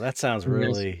wow, that sounds In their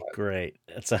really survival. great.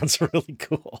 That sounds really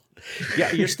cool.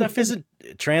 Yeah, your stuff isn't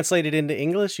translated into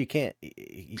English. You can't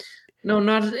No,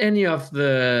 not any of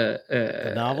the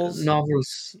the novels.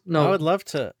 novels. I would No, love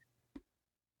to.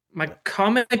 my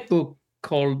comic book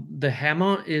called The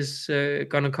Hammer is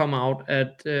gonna come out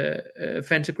at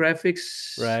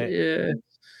Fantagraphics Right.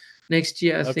 next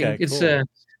year. I Okay. think Cool.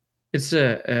 it's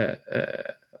the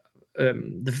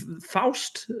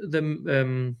Faust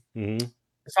Hmm.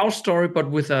 Faust story,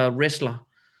 but with a wrestler.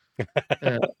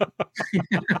 Uh,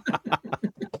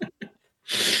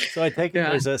 So I take it yeah,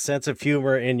 there's a sense of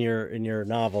humor in your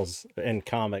novels and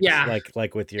comics, yeah,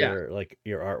 like with yeah, your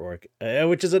artwork,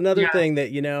 which is another yeah, thing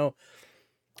that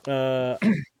uh,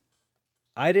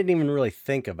 I didn't even really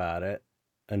think about it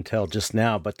until just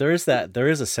now. But there is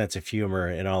a sense of humor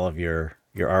in all of your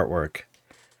artwork.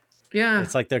 yeah,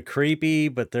 It's like they're creepy,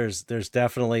 but there's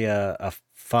definitely a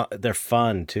fun. They're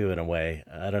fun too in a way.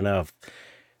 I don't know if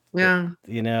yeah.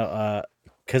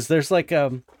 because there's like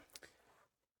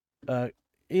uh,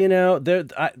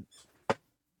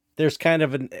 there's kind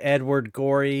of an Edward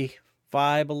Gorey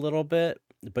vibe a little bit,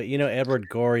 but Edward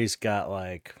Gorey's got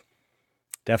like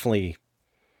definitely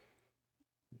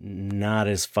not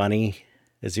as funny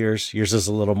as yours. Yours is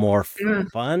a little more Yeah.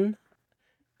 fun,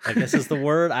 I guess is the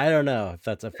word. I don't know if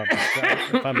that's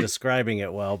if I'm describing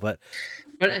it well, but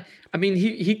But I mean,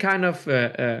 he kind of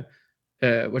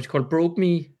what you call broke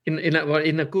me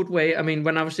in a good way. I mean,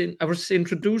 when I was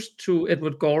introduced to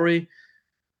Edward Gorey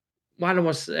while I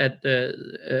was at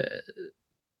the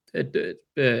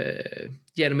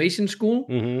animation school.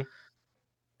 hmm.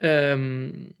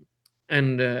 Um,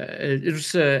 and it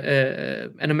was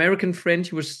an American friend.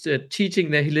 He was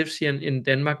teaching there. He lives here in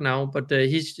Denmark now, but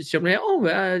he showed me,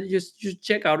 oh, you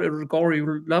check out Edward Gorey. You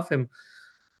will love him.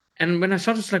 And when I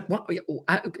saw it, it's like, what?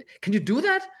 Can you do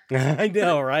that? I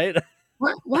know, right?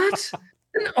 What? What?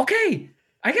 Okay,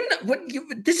 I can. What?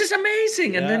 This is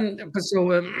amazing. And Yeah, then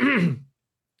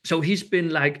so he's been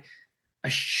like a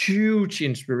huge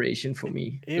inspiration for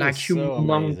me, it like was so humongous.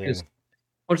 amazing.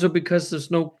 Also because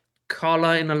there's no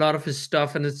color in a lot of his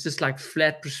stuff, and it's just like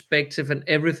flat perspective and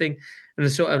everything.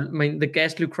 And so I mean, the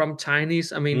ghastly crumb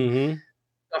tinies. I mean, Hmm.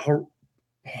 hor-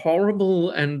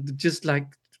 horrible and just like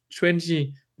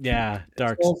 20 Yeah,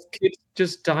 dark. 12 kids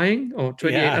just dying, or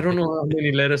 28. I Yeah, don't know how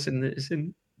many letters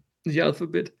in the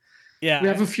alphabet. We yeah.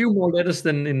 have a few more letters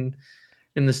than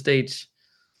in the States.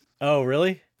 Oh,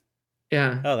 really?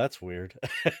 Yeah. Oh, that's weird.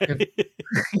 Yeah.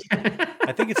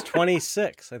 I think it's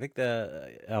 26. I think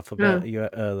the Yeah.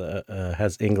 alphabet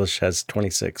has English has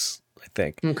 26, I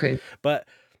think. Okay. But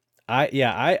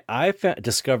I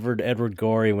discovered Edward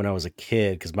Gorey when I was a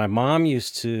kid because my mom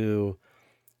used to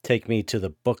take me to the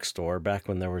bookstore back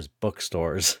when there was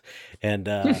bookstores, and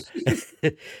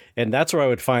and that's where I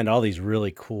would find all these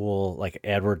really cool like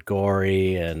Edward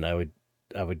Gorey, and I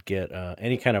would get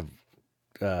any kind of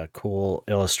cool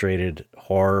illustrated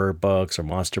horror books or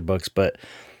monster books, but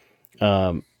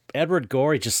um, Edward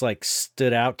Gorey just like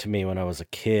stood out to me when I was a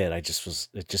kid. It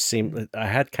just seemed I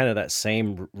had kind of that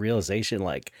same realization,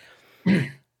 like,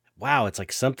 wow, it's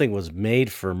like something was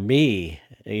made for me.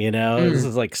 This Mm,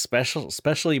 is like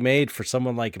specially made for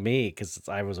someone like me because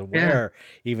I was yeah. aware,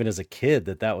 even as a kid,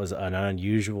 that was an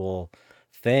unusual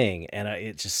thing, and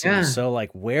it just seemed Yeah. so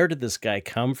like, where did this guy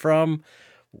come from?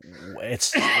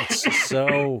 It's just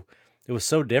so it was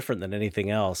so different than anything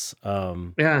else.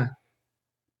 Yeah.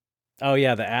 Oh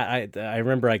yeah, I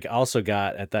remember I also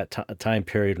got at that time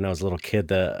period when I was a little kid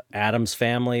the Adams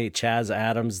Family, Chaz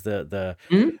Adams, the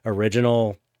Mm?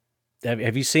 original.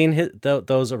 Have you seen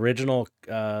those original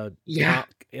Yeah.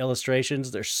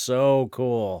 illustrations? They're so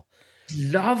cool.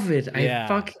 Love it. I Yeah,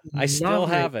 fucking I still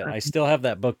love it. have it. I still have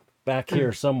that book back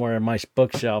here somewhere in my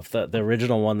bookshelf. The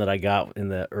original one that I got in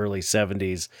the early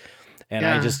 '70s, and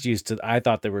I Yeah. just I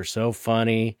thought they were so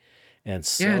funny and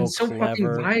Yeah, and so so fucking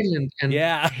clever. violent and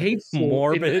Yeah, hateful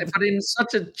morbid. but in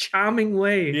such a charming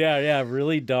way. Yeah, yeah,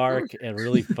 really dark and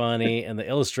really funny, and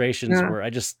Yeah.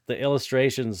 the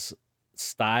illustrations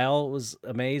style was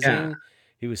Yeah. amazing.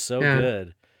 He was so Yeah.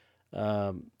 good.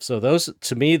 So those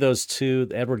to me, those two,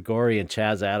 Edward Gorey and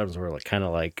Chaz Adams, were like kind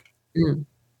of like Mm.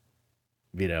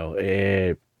 you know,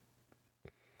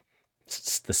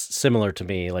 similar to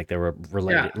me, like they were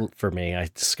Yeah. related for me. I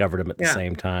discovered them at the Yeah.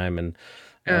 same time, and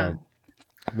Yeah.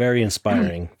 very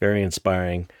inspiring, very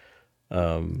inspiring.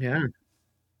 Um, Yeah.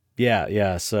 yeah,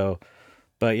 yeah. So,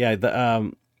 but yeah,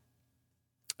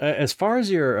 as far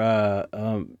as your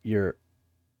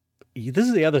this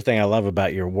is the other thing I love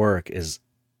about your work is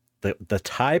the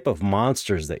type of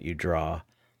monsters that you draw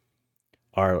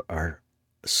are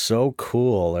so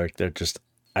cool. They're just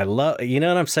I love, you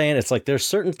know what I'm saying? It's like there's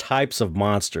certain types of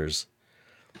monsters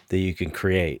that you can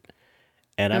create.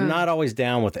 And I'm Yeah. not always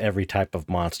down with every type of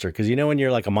monster because you know when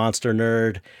you're like a monster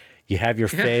nerd, you have your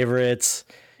Yeah. favorites.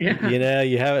 Yeah. You know,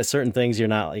 you have certain things you're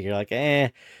like,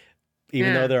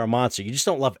 even though Yeah. they're a monster, you just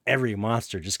don't love every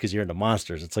monster just because you're into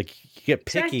monsters. It's like you get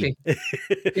picky.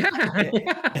 Exactly.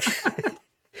 Yeah.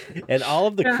 And all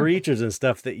of the Yeah. creatures and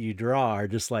stuff that you draw are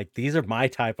just like these are my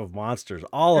type of monsters,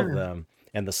 all of Yeah. them,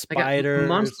 and the Like a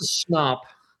monster spiders. snob.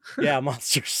 Yeah,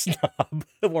 monster snob.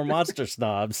 We're monster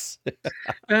snobs.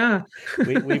 Yeah.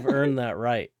 We've earned that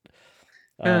right.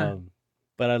 Yeah. Um,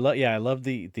 but I love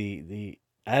the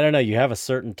I don't know. You have a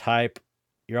certain type.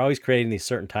 You're always creating these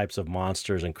certain types of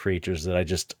monsters and creatures that I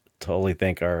just totally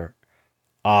think are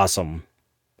awesome.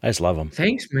 I just love them.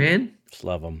 Thanks, man. Just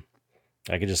love them.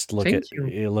 I could just Thank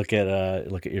you. look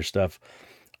at your stuff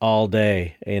all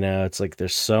day. You know, it's like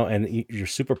there's so, and you're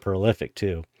super prolific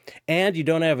too. And you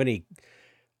don't have any,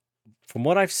 from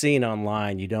what I've seen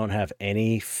online, you don't have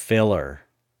any filler.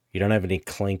 You don't have any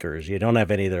clinkers. You don't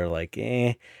have any that are like,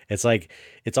 eh. It's like,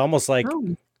 it's almost like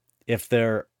Oh, if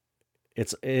they're,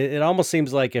 it almost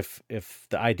seems like if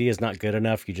the idea is not good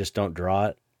enough, you just don't draw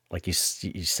it. Like you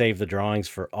save the drawings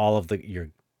for all of your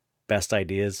best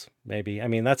ideas, maybe. I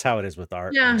mean, that's how it is with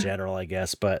art in yeah. general, I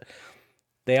guess, but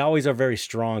they always are very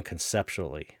strong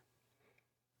conceptually,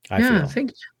 I Yeah. feel.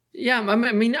 Thank you. Yeah. I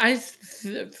mean,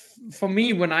 for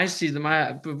me, when I see them,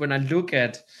 when I look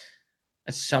at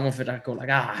some of it, I go like,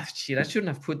 ah, shit, I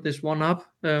shouldn't have put this one up.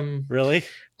 Really?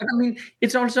 But I mean,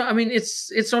 it's also, I mean,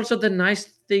 it's also the nice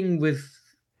thing with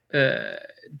uh,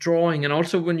 drawing, and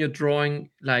also when you're drawing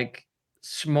like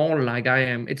small, like I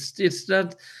am, it's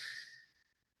that.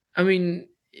 I mean,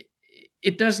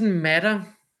 it doesn't matter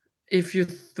if you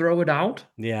throw it out.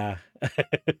 Yeah.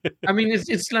 I mean,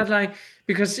 it's not like,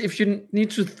 because if you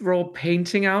need to throw a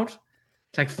painting out,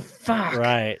 it's like fuck.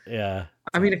 Right. Yeah.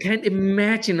 I mean, I can't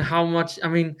imagine how much.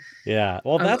 Yeah.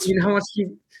 Well, I mean, how much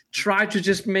you try to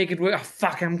just make it work. Oh,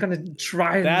 fuck, I'm gonna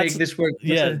try and make that's this work.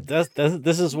 yeah,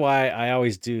 this is why I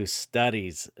always do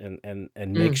studies and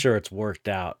make Mm, sure it's worked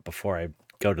out before I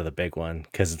go to the big one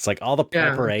because it's like all the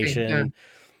yeah, okay, yeah, preparation,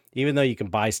 even though you can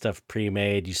buy stuff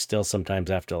pre-made, you still sometimes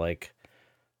have to like,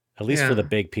 at least for the yeah,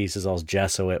 big pieces, I'll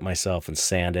gesso it myself and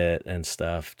sand it and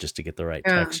stuff just to get the right yeah,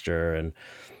 texture. And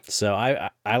so I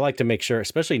like to make sure,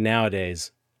 especially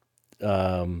nowadays,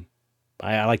 um,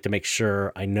 I like to make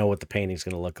sure I know what the painting's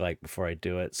going to look like before I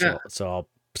do it. yeah, So I'll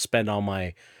spend all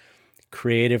my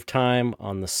creative time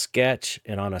on the sketch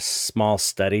and on a small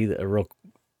study, that a real,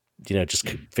 just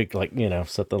figure like,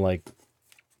 something like,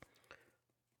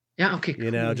 yeah. Okay,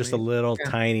 cool, just a man. little Yeah,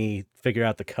 tiny figure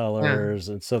out the yeah, colors.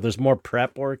 And so there's more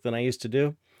prep work than I used to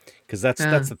do. Cause yeah,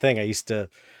 that's the thing. I used to,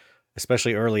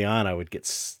 especially early on, I would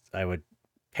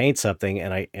paint something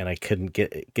and I couldn't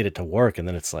get it to work. And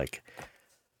then it's like,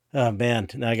 oh man,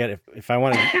 now I got, if I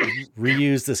want to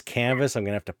reuse this canvas, I'm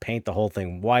going to have to paint the whole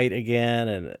thing white again.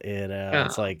 And, yeah,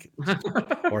 it's like,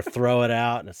 or throw it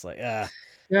out. And it's like, yeah,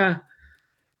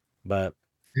 but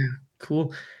yeah.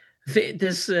 Cool.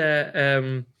 This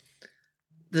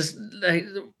this like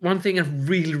one thing I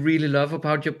really really love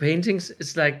about your paintings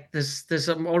is like there's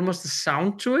almost a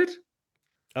sound to it.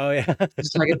 oh yeah.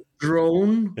 It's like a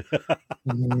drone.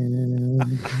 I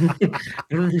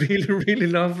really really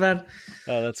love that.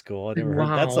 Oh, that's cool. I Like, never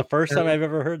heard, that's wow. the first time I've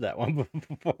ever heard that one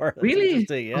before. That's Really?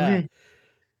 interesting. Yeah. Okay.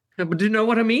 Yeah, but do you know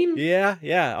what I mean? Yeah.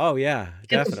 Yeah. Oh yeah,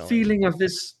 Get the definitely. feeling of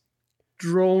this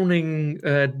droning,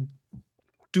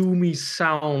 doomy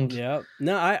sound. Yeah.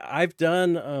 No, I've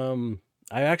done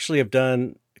I actually have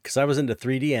done, because I was into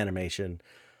 3D animation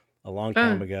a long time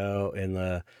Ah, ago in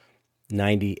the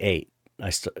 98.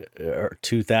 Or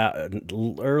 2000,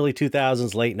 early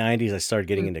 2000s, late 90s, I started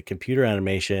getting mm, into computer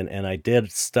animation and I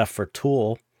did stuff for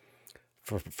Tool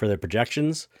for their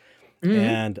projections, mhm,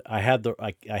 and I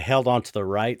held on to the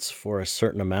rights for a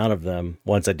certain amount of them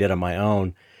once I did on my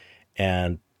own,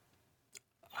 and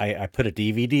I put a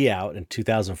DVD out in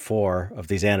 2004 of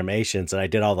these animations, and I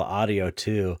did all the audio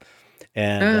too.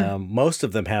 and Yeah. most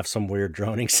of them have some weird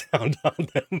droning sound on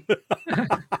them.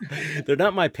 They're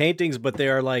not my paintings, but they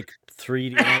are like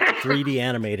 3D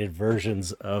animated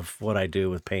versions of what I do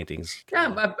with paintings.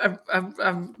 Yeah, Kind of.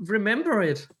 I remember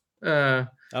it uh,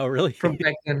 Oh, really? from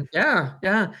back then. Yeah,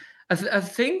 yeah. I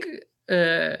think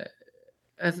uh,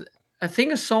 I, th- I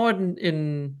think I saw it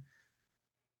in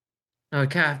no, I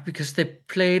can't because they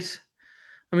played.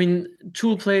 I mean,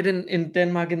 Tool played in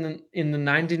Denmark in the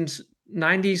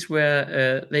 1990s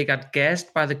where they got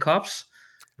gassed by the cops.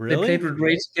 They played Really? with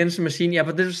Rage Against the Machine. Yeah,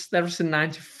 but that was in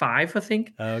 '95, I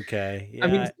think. Okay. I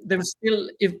mean, Yeah. there was still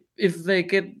if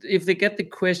they get the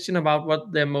question about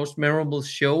what their most memorable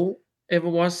show ever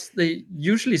was, they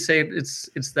usually say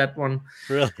it's that one.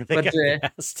 Really? They But got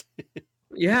gassed.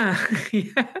 yeah,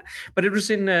 yeah. But it was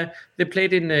in they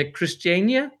played in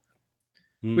Christiania,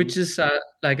 Hmm. which is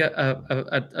like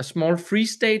a small free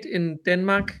state in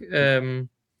Denmark,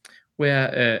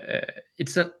 where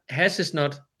it's a hash is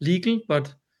not legal,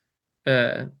 but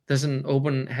there's an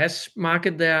open hash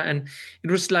market there, and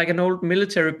it was like an old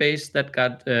military base that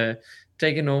got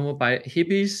taken over by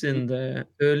hippies in the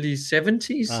early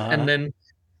 70s, and Uh-huh. then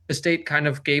the state kind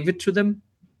of gave it to them.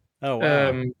 Oh, wow.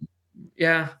 Um,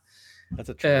 yeah, That's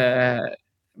a trip. uh,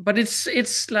 but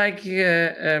it's like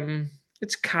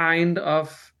it's kind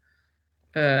of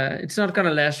it's not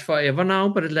gonna last forever now,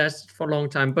 but it lasted for a long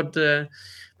time. But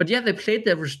yeah, they played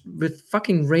there with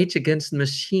fucking Rage Against the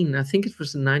Machine. I think it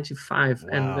was in '95,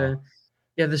 and Wow.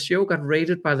 yeah, the show got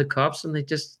raided by the cops, and they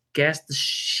just gassed the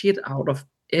shit out of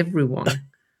everyone.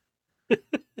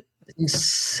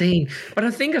 Insane. But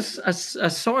I think I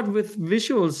saw it with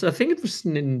visuals. I think it was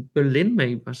in Berlin,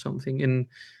 maybe or something.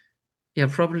 Yeah,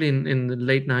 probably in the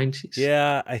late '90s.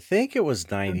 Yeah, I think it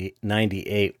was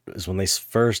 98 is when they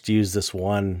first used this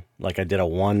one, like I did a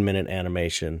 1 minute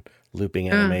animation, looping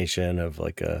Yeah. animation of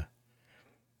like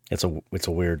it's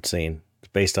a weird scene. It's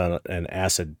based on an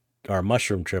acid or a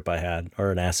mushroom trip I had,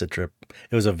 or an acid trip.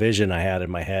 It was a vision I had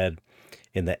in my head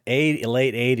in the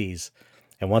late 80s.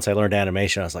 And once I learned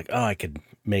animation, I was like, oh, I could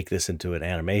make this into an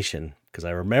animation because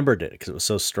I remembered it because it was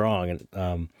so strong.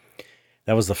 And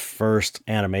that was the first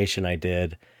animation I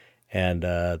did. And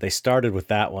they started with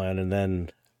that one, and then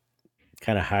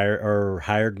kind of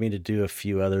hired me to do a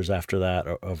few others after that,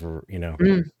 or over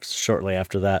Mm. shortly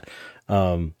after that.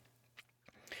 Um,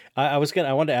 I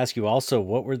wanted to ask you also,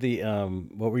 what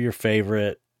were your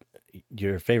favorite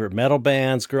metal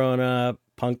bands growing up,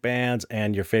 punk bands,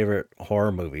 and your favorite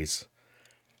horror movies?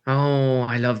 Oh,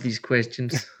 I love these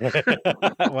questions.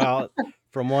 Well,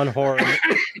 from one horror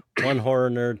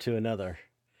nerd to another.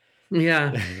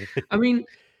 Yeah. I mean,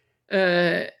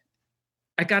 uh,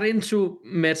 I got into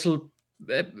metal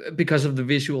because of the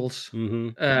visuals. Hmm.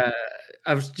 Uh,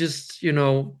 I was just,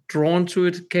 drawn to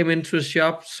it. Came into a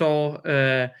shop, saw,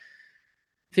 I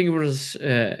think it was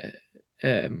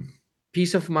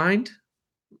 "Peace of Mind"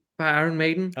 by Iron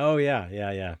Maiden. Oh yeah,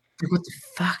 yeah, yeah, Like, what the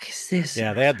fuck is this? And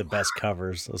yeah. I They was had like, the best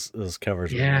covers. Those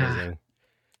covers were yeah. amazing.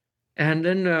 And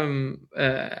then,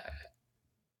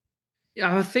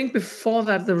 yeah, I think before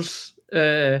that there was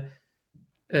uh,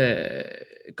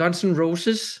 Guns N'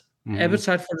 Roses, Hmm.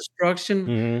 Appetite for Destruction.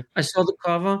 Hmm. I saw the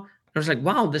cover. I was like,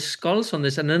 wow, there's skulls on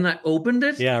this. And then I opened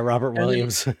it, Yeah, Robert and then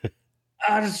Williams.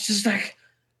 I was just like,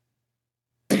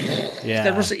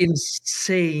 that was Yeah.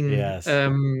 insane. Yes.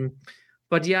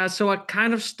 But yeah, so I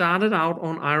kind of started out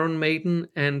on Iron Maiden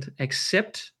and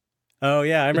Accept, Oh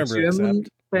yeah, I the remember German Accept.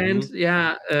 Hmm. band.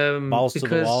 Yeah, Balls to the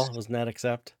because wall, wasn't that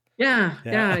Accept? yeah,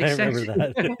 Yeah, yeah, I remember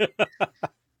exactly.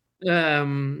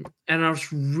 that. And I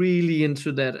was really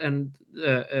into that and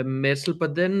metal.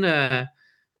 But then, uh,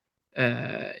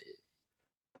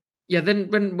 yeah, then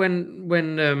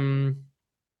when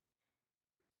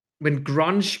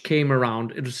grunge came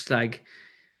around, it was like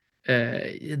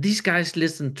these guys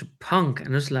listened to punk, and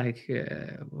I was like,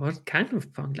 what kind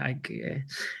of punk? Like, and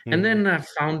Hmm. then I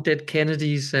found Dead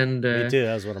Kennedys, and Me too.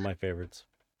 That was one of my favorites.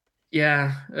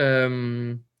 yeah,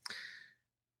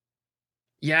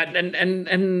 yeah,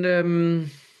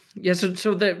 yeah.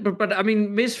 So that, but I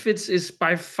mean, Misfits is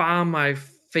by far my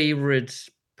favorite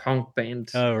punk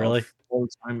band Oh really? of all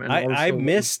time, and I also one of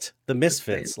missed the the best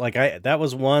bands. Misfits. Like that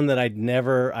was one that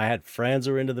I had friends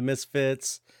who were into the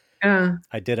Misfits. Yeah,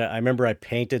 I remember I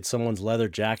painted someone's leather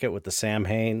jacket with the Sam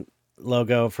Hain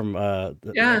logo from the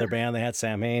yeah, other band they had,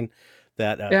 Sam Hain.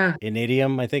 That yeah,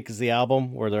 Inidium, I think, is the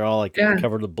album where they're all like yeah,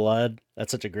 covered with blood.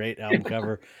 That's such a great album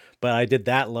cover. But I did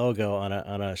that logo on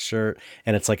a shirt,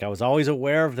 and it's like I was always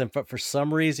aware of them, but for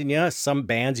some reason, some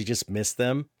bands you just miss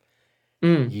them.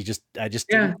 mm,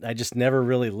 yeah, I just never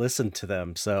really listened to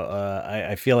them. So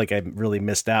I feel like I really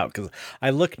missed out because I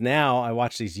look now, I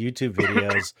watch these YouTube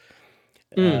videos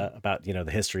about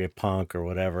the history of punk or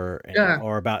whatever, and Yeah,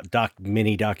 or about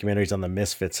mini documentaries on the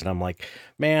Misfits, and I'm like,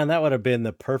 man, that would have been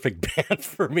the perfect band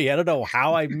for me. I don't know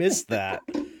how I missed that.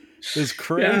 It was yeah,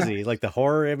 crazy, like the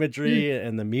horror imagery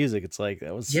and the music. It's like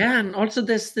that was yeah. And also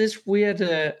there's this weird.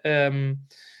 I'm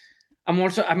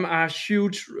a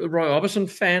huge Roy Orbison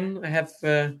fan. I have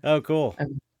oh cool.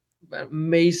 an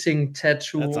amazing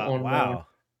tattoo That's on my wow.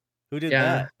 Who did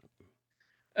yeah.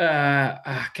 that?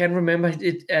 I can't remember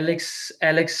it.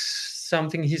 Alex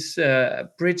something. He's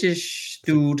a British It's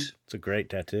a dude. it's a great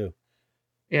tattoo.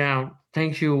 Yeah,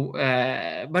 thank you.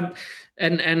 But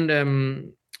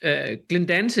and Glenn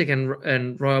Danzig and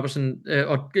Roy Orbison,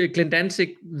 or Glenn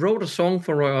Danzig wrote a song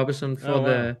for Roy Orbison for Oh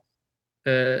wow.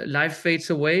 the Life Fades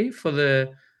Away for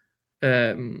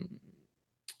um,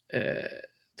 uh,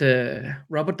 the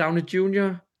Robert Downey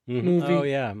Jr. Oh movie.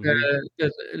 yeah. Hmm.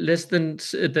 The less than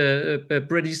the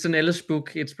Bret Easton Ellis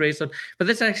book it's based on, but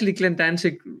that's actually Glenn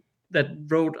Danzig that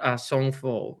wrote a song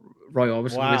for Roy Orbison,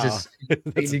 which Wow. is That's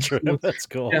a really trip. cool. That's Yeah,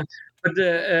 cool. but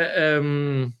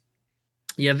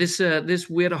yeah, this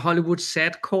weird Hollywood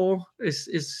sadcore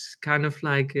is kind of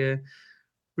like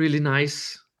really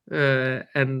nice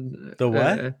and The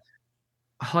what?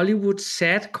 Hollywood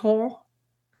sadcore.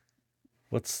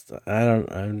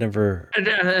 I've never. And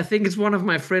I think it's one of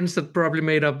my friends that probably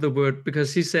made up the word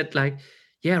because he said like,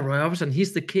 yeah, Roy Orbison,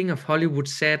 he's the king of Hollywood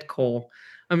sadcore.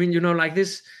 I mean, like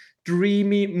this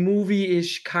dreamy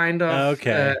movie-ish kind of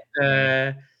Okay.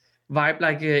 vibe,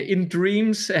 like In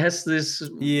Dreams has this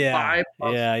Yeah. vibe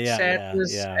of Yeah. Yeah. Yeah.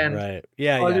 sadness Yeah. and Right.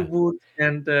 Yeah. Yeah. Hollywood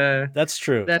and That's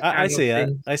true. that I kind of see that.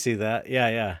 thing. I see that. Yeah.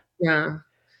 Yeah. Yeah.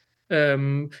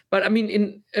 But I mean,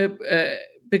 in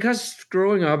because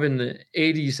growing up in the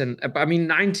 80s and I mean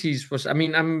 90s was I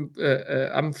mean I'm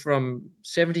from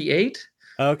 78,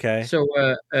 Okay. so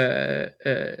yeah,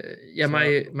 So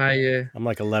my I'm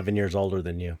like 11 years older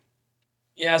than you.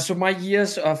 yeah, so my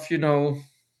years of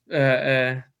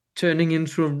turning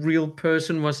into a real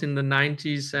person was in the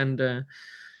 90s, and uh,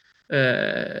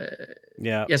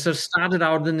 Yeah. yeah, so started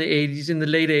out in the 80s, in the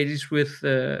late 80s with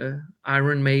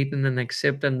Iron Maiden and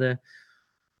Accept and the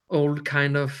old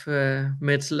kind of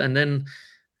metal, and then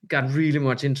got really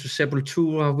much into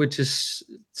Sepultura, which is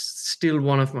still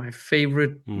one of my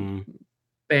favorite Mm.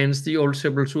 bands. The old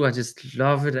Sepultura, I just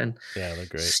love it, and Yeah. They're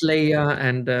great. Slayer,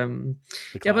 and The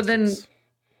yeah, but then classics.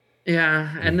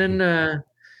 yeah, and Hmm.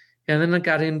 then I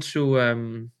got into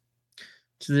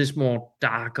to this more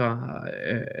darker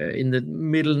in the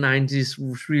middle 90s.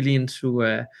 Was really into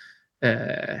uh,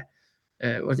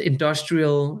 was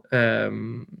industrial. Uh,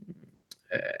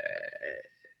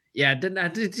 yeah, then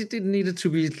it needed to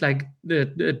be like the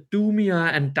doomier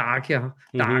and Hmm. darker,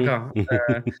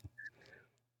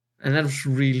 and that was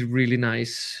really really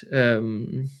nice.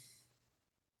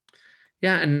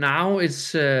 Yeah, and now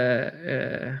it's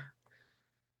I'm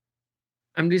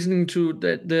listening to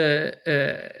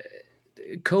the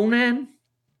Conan.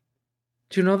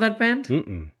 Do you know that band?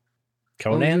 Mm-mm.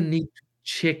 Oh, you Conan? need to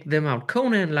check them out.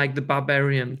 Conan, like the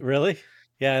barbarian. Really?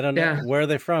 Yeah. I don't know. Yeah, Where are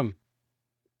they from?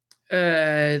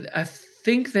 I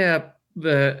think they're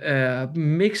the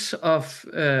mix of.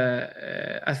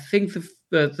 I think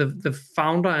the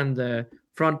founder and the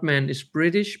frontman is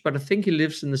British, but I think he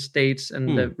lives in the States, and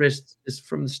Hmm. the rest is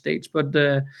from the States. But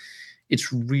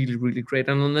it's really really great.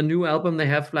 And on the new album, they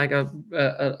have like a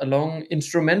long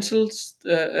instrumental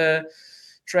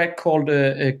track called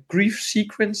a Grief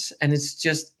Sequence, and it's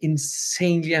just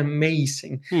insanely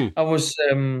amazing. Hmm. I was.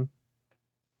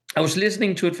 I was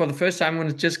listening to it for the first time when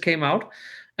it just came out,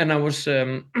 and I was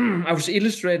I was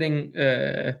illustrating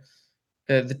the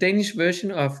Danish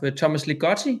version of Thomas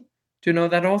Ligotti. Do you know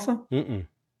that author? Mm-mm.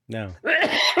 No.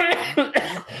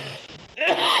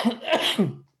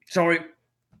 Sorry,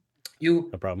 you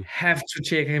No problem. have to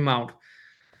check him out.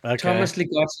 Okay. Thomas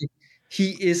Ligotti.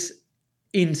 He is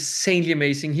insanely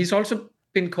amazing. He's also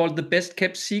been called the best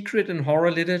kept secret in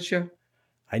horror literature.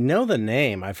 I know the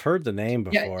name. I've heard the name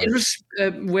Yeah, it before. was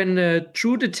when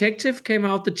True Detective came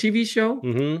out, the TV show.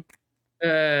 Mm-hmm.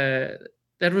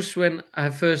 That was when I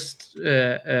first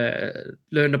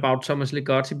learned about Thomas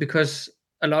Ligotti, because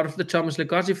a lot of the Thomas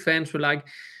Ligotti fans were like,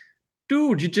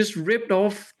 "Dude, you just ripped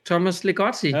off Thomas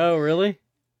Ligotti." Oh, really?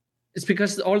 It's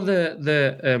because all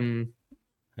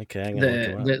Okay, I'm gonna look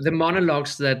him up. the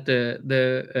monologues that the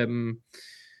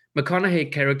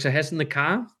McConaughey character has in the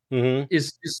car Mm-hmm.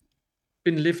 is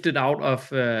been lifted out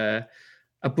of a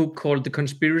book called "The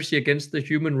Conspiracy Against the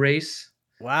Human Race"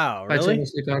 Wow, by really?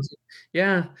 Thomas Ligotti.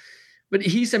 Yeah, but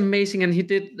he's amazing, and he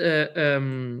did a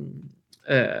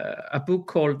book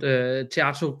called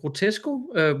Teatro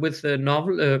Grotesco with a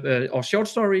novel or short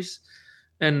stories,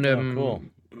 and Oh, cool.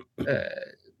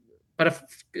 but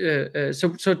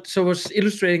so was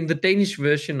illustrating the Danish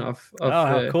version Oh,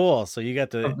 how cool! So you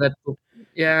got to. of that book.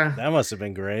 Yeah, That must have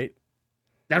been great.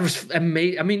 that was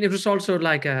amazing. I mean, it was also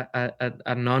like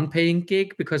a non-paying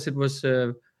gig because it was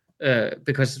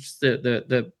because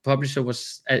the publisher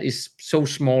was is so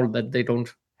small that they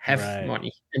don't have Right.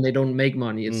 money and they don't make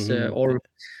money. It's Mm-hmm. all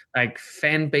like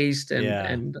fan based Yeah.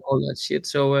 and all that shit.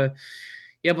 So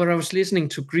yeah, but I was listening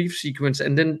to Grief Sequence,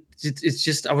 and then it's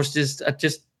just I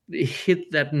just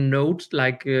hit that note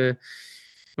like.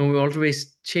 And we were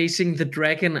always chasing the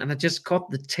dragon, and I just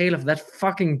caught the tail of that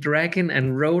fucking dragon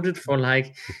and rode it for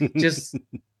like just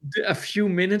a few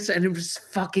minutes, and it was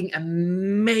fucking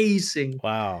amazing.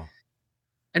 Wow.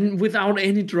 And without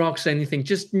any drugs or anything,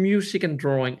 just music and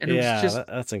drawing, and it was Yeah, just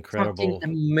that's fucking incredible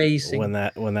amazing. when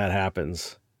that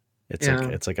happens. Yeah,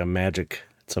 It's like a magic.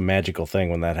 It's a magical thing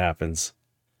when that happens.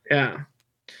 yeah.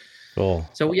 Cool.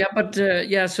 So yeah, but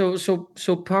yeah, so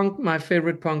punk. My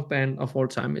favorite punk band of all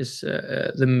time is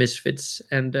the Misfits,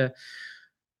 and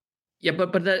yeah,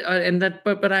 but that and that,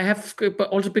 but I have, but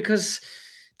also because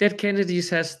Dead Kennedys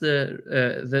has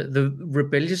the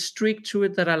rebellious streak to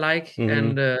it that I like Mm-hmm.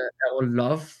 and I will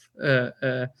love,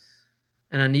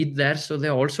 and I need that. So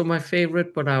they're also my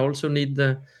favorite, but I also need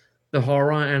the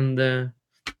horror and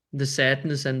the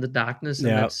sadness and the darkness, and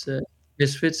Yeah. that's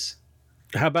Misfits.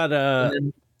 How about And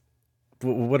then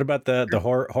what about the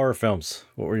horror films?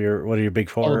 What are your big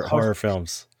oh, horror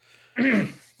films? uh,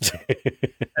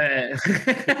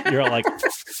 You're all like,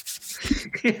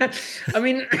 yeah, I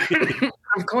mean,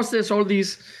 of course, there's all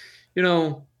these, you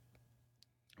know,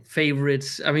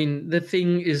 favorites. I mean, The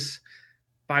Thing is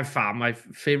by far my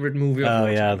favorite movie of oh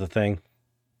all yeah, time. The Thing.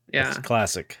 That's Yeah,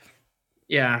 classic.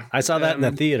 yeah. I saw that in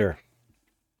the theater.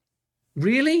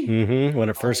 Really? Mm-hmm. When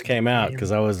it Oh first came out, because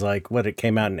damn. I was like, what? It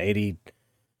came out in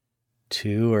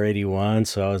 82 or 81,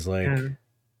 so I was Yeah, like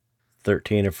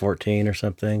 13 or 14 or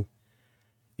something.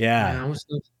 yeah. Yeah.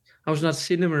 I was not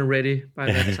cinema ready by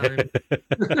that time.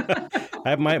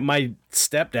 My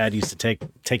stepdad used to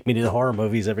take me to the horror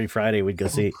movies every Friday. We'd go Oh,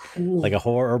 see like cool. a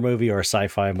horror movie or a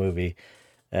sci-fi movie,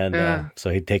 and Yeah. so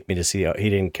he'd take me to see. He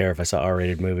didn't care if I saw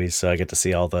R-rated movies, so I get to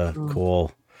see all the Oh,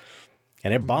 cool.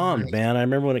 And it bombed, nice. man. I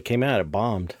remember when it came out, it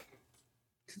bombed.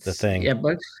 The Thing. Yeah,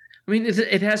 but I mean,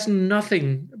 it has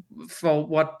nothing for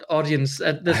what audience.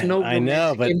 There's no I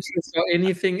know, romantic but interest or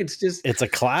anything. It's just it's a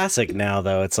classic now,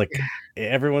 though. It's like yeah,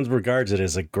 everyone regards it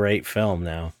as a great film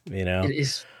now. You it know,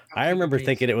 is I fucking remember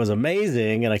thinking amazing. it was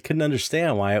amazing, and I couldn't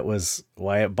understand why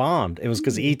it bombed. It was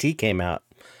because Really? E.T. came out.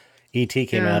 E.T.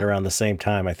 came Yeah, out around the same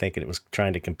time, I think, and it was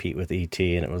trying to compete with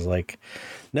E.T. And it was like I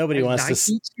nobody wants to,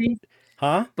 like ET,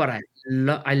 huh? but I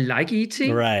like ET,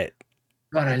 Right?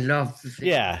 but I love the thing.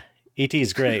 Yeah, E.T.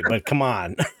 is great, but come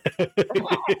on,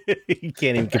 you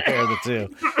can't even compare the two.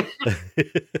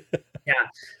 Yeah,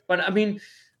 but I mean,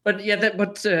 but yeah,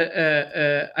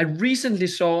 I recently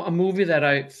saw a movie that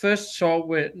I first saw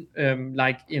with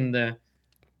like in the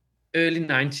early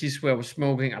 '90s, where I was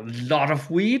smoking a lot of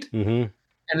weed, Hmm.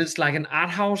 and it's like an art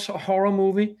house horror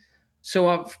movie. So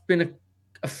I've been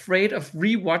afraid of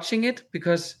rewatching it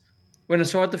because when I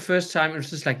saw it the first time, it was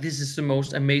just like this is the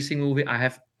most amazing movie I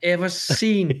have ever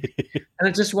seen, and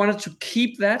I just wanted to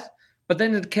keep that. But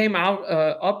then it came out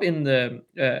up in the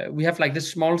we have like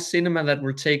this small cinema that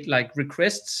will take like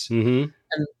requests, Hmm.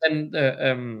 and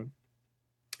then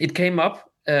it came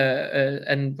up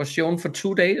and was shown for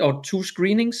 2 days or two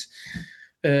screenings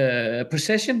per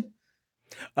session,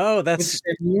 Oh, which that's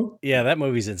yeah. That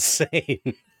movie's insane.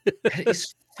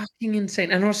 is fucking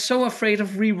insane. And I was so afraid of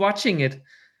rewatching it,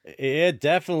 It but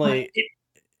definitely.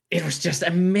 it was just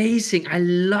amazing. I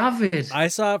love it. I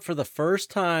saw it for the first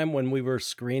time when we were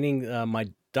screening my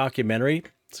documentary.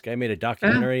 This guy made a Uh,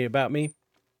 documentary about me,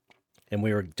 and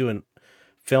we were doing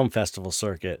film festival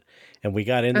circuit, and we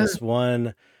got in uh, this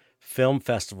one film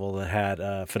festival that had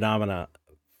mm, phenomenon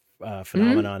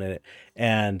in it,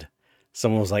 and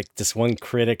someone was like, this one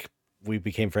critic we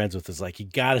became friends with was like, you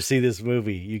got to see this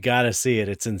movie, you got to see it,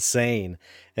 it's insane.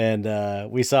 And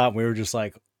we saw it, and we were just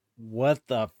like, what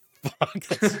the fuck?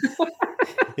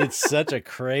 It's such a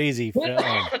crazy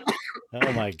film.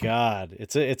 Oh my god,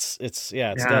 it's yeah, it's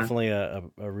yeah, definitely a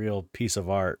real piece of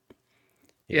art.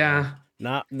 You know,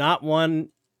 yeah. not one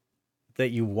that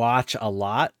you watch a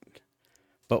lot,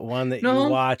 but one that you No,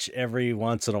 watch every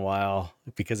once in a while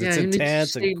because yeah, it's you need to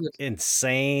intense and save it.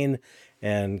 insane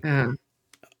and Yeah,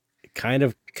 kind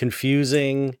of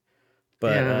confusing.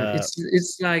 But yeah.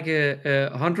 It's like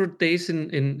 100 days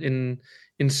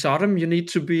in Sodom, you need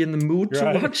to be in the mood to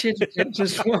Right. watch it. You can't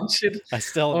just watch it I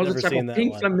still have all the never time. Or seen that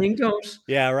Pink one. Flamingos.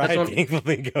 Yeah, That's right. all. Pink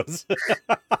Flamingos.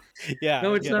 Yeah,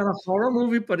 No, it's yeah. not a horror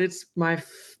movie, but it's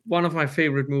one of my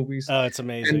favorite movies. Oh, it's And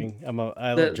amazing. I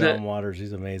love the John Waters.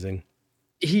 He's amazing.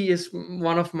 he is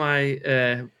one of my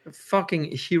fucking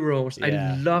heroes. I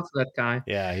Yeah. love that guy.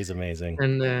 Yeah, he's amazing.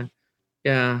 And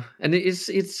yeah, and it's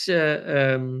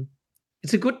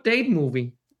a good date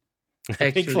movie Pink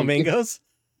actually. Flamingos?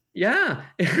 Yeah.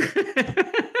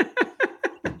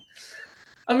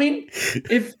 I mean,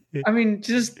 if I mean,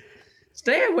 just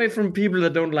stay away from people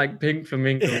that don't like pink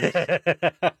flamingos.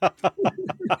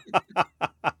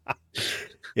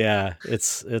 Yeah,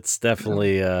 it's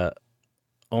definitely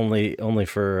only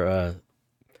for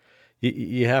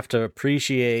you have to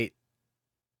appreciate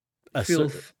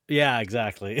Filth. yeah,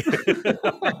 exactly.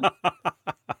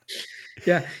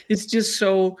 Yeah, it's just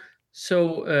so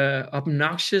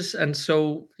obnoxious and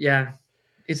so yeah,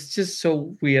 it's just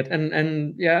so weird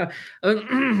and yeah,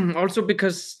 also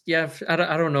because yeah, I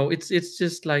don't know, it's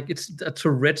just like it's a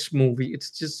Tourette's movie. It's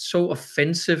just so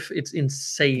offensive. It's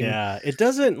insane. Yeah, it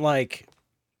doesn't like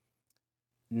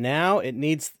now it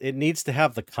needs to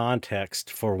have the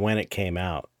context for when it came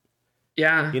out.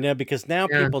 Yeah, Because now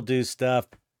yeah, people do stuff.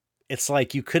 It's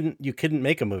like you couldn't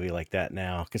make a movie like that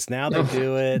now because now they no,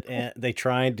 do it and they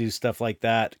try and do stuff like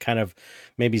that. Kind of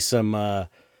maybe some. I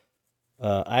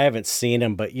haven't seen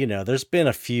them, but there's been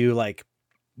a few like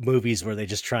movies where they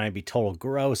just try and be total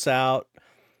gross out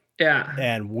yeah,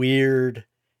 and weird.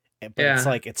 But it's yeah,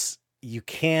 like you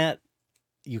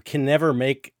can never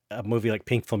make a movie like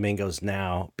Pink Flamingos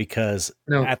now because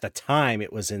no. at the time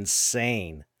it was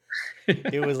insane.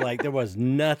 It was like there was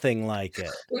nothing like it.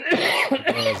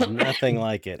 There was nothing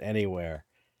like it anywhere.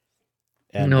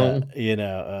 And No.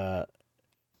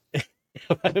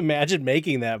 imagine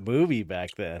making that movie back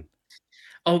then.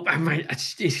 Oh, I mean,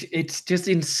 it's just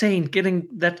insane getting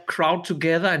that crowd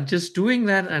together and just doing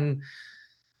that. And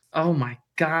oh my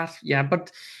God, yeah,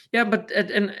 but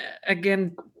and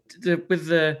again, with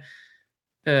the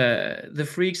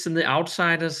freaks and the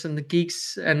outsiders and the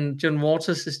geeks, and John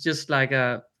Waters is just like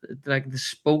the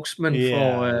spokesman for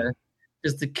Yeah.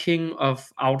 just the king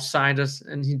of outsiders,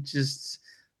 and he just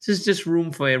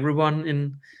room for everyone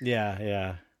in. Yeah,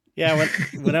 yeah. Yeah,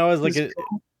 when I was like It's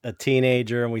a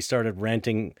teenager and we started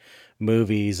renting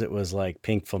movies, it was like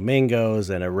Pink Flamingos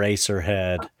and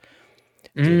Eraserhead, all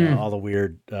mm, the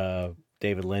weird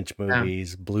David Lynch yeah,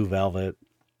 movies, Blue Velvet.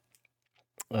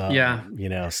 yeah.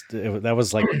 That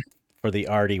was like for the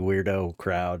arty weirdo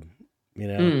crowd, you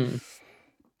know. Mm.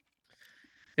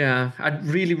 Yeah, I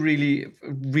really, really,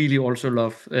 really also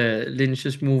love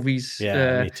Lynch's movies.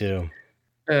 Yeah, me too.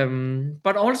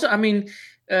 But also, I mean,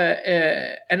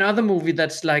 another movie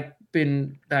that's like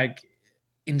been like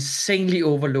insanely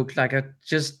overlooked, like a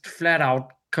just flat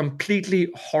out, completely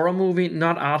horror movie,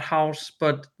 not art house,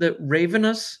 but The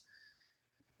Ravenous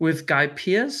with Guy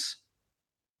Pearce.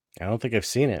 I don't think I've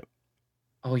seen it.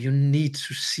 Oh, you need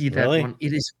to see that Really? one.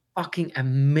 It is fucking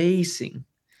amazing.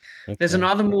 There's Okay.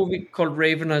 another movie called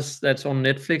Ravenous that's on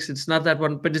Netflix. It's not that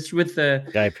one, but it's with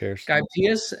Guy Pearce. Guy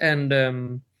Pearce and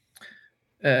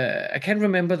I can't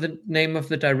remember the name of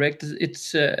the director.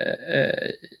 It's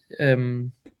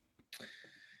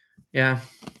yeah.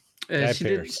 Guy She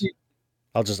did. Pearce.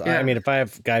 I Yeah, mean, if I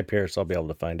have Guy Pearce, I'll be able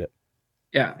to find it.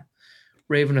 yeah.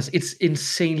 Ravenous. It's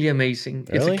insanely amazing.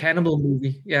 It's a Really? cannibal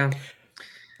movie. Yeah,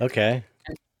 Okay.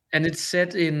 and it's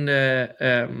set in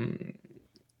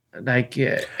like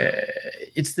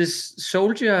it's this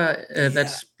soldier Yeah.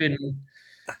 that's been.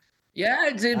 Yeah,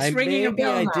 it's I ringing a maybe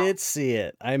bell I now. did see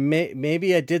it.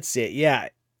 Maybe I did see it. Yeah,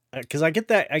 because I get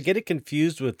it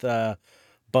confused with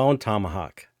Bone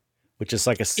Tomahawk, which is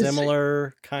like a It's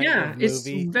similar kind yeah, of it's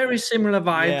movie. very similar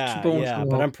vibe to Yeah, Bone yeah, but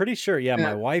Tomahawk. I'm pretty sure. Yeah, Yeah,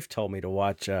 my wife told me to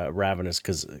watch Ravenous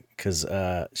because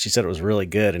she said it was really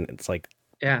good, and it's like,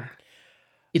 yeah,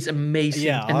 it's yeah,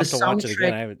 amazing, I'll and the have to watch it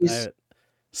again. soundtrack I is haven't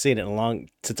seen it in a long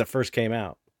since it first came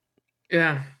out.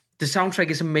 yeah, the soundtrack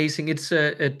is amazing. It's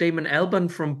Damon Albarn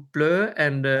from Blur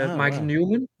and Oh Michael wow.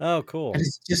 Newman, Oh and cool.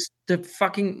 it's just the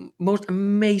fucking most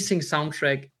amazing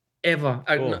soundtrack ever.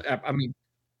 No, Cool. I mean,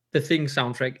 the Thing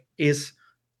soundtrack is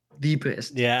the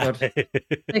best, Yeah. but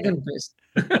second best.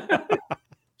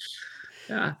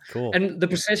 Yeah, Cool. and the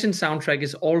Possession soundtrack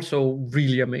is also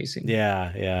really amazing.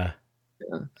 Yeah, yeah.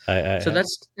 Yeah. So I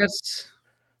that's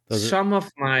those are some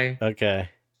of my okay.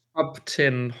 top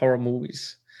 10 horror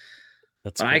movies.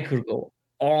 That's But I cool. could go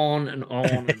on and on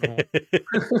and on.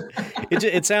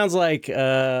 It sounds like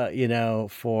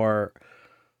for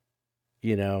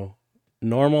you know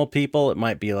normal people, it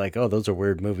might be like, oh, those are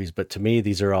weird movies. But to me,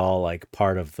 these are all like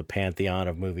part of the pantheon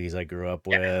of movies I grew up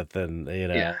Yeah, with, and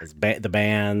yeah, it's the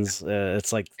bands.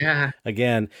 It's like, yeah,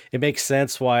 again, it makes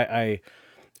sense why I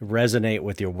resonate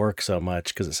with your work so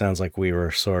much, because it sounds like we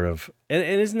were sort of, and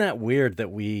isn't that weird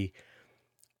that we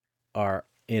are,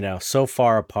 so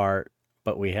far apart,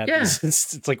 but we had yeah, these,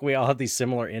 it's like we all have these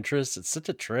similar interests. It's such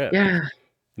a trip. yeah,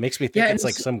 It makes me yeah, think and it's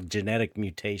like some genetic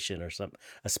mutation or something,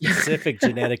 a yeah, specific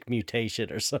genetic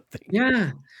mutation or something.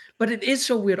 yeah. But it is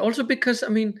so weird, also because I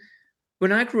mean,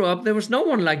 when I grew up, there was no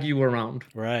one like you around.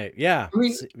 Right. Yeah. I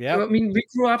mean, Yep. we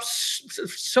grew up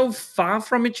so far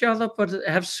from each other, but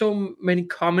have so many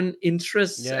common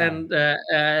interests Yeah. and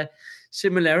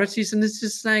similarities, and it's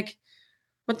just like,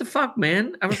 what the fuck,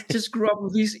 man? I was just grew up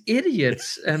with these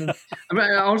idiots, and I mean,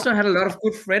 I also had a lot of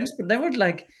good friends, but they were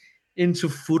like into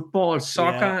football,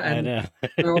 soccer, Yeah, I and know.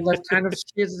 all that kind of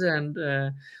shit, and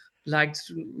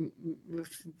liked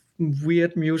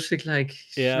weird music, like you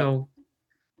Yeah. know,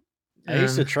 I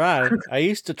used to uh, try. I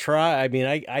used to try. I mean,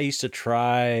 I used to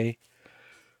try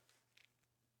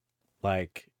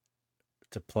like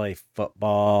to play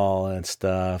football and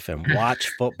stuff and watch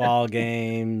football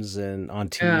games and on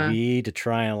yeah, TV to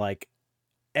try and like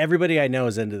everybody I know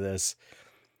is into this.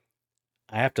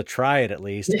 I have to try it at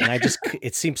least, and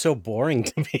it seems so boring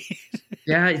to me.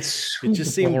 yeah, it's It super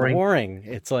just seemed boring. boring.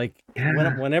 It's like Yeah,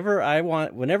 whenever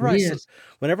weird.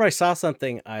 whenever I saw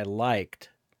something I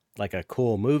liked, like a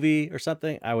cool movie or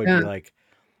something, I would be Yeah, like,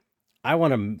 I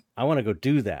want to go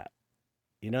do that.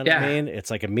 You know what I yeah, mean?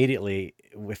 It's like immediately,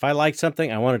 if I liked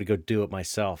something, I wanted to go do it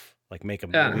myself, like make a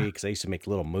movie, yeah, because I used to make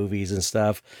little movies and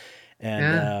stuff.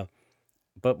 And yeah.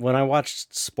 but when I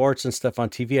watched sports and stuff on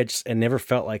TV, I never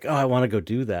felt like, oh, I want to go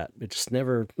do that. It just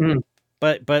never. Mm,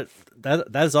 But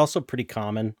that is also pretty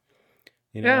common,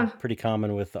 yeah, pretty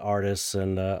common with the artists.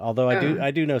 And although yeah,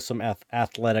 I do know some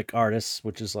athletic artists,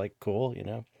 which is like cool.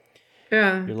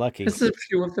 yeah. You're lucky. There's a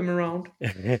few of them around.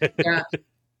 Yeah,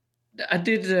 I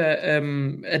did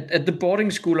at the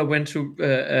boarding school I went to.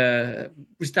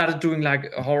 We started doing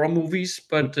like horror movies,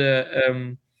 but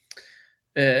the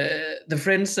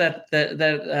friends that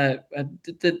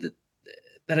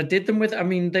I did them with, I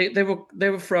mean, they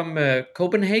were from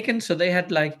Copenhagen, so they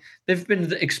had like they've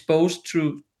been exposed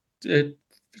to uh,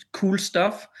 cool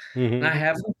stuff, and Hmm. I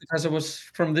haven't because I was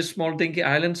from this small dinky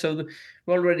island. So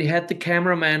we already had the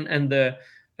cameraman and the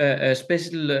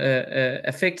special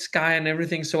effects guy and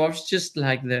everything. So I was just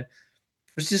like it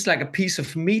was just like a piece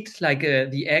of meat, like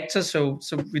the actor. So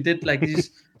we did like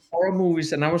these horror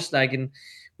movies, and I was like in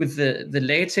with the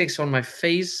latex on my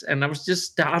face, and I was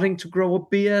just starting to grow a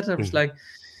beard. I was like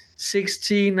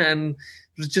 16, and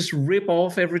it was just rip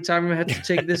off every time I had to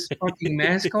take this fucking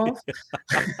mask off,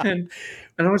 and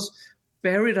I was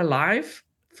buried alive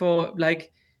for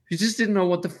like we just didn't know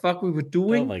what the fuck we were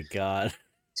Oh doing. my god.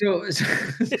 So,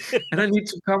 and I need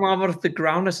to come out of the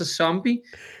ground as a zombie,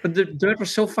 but the dirt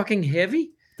was so fucking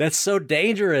heavy. That's so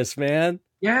dangerous, man.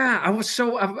 Yeah, I was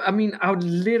so. I mean, I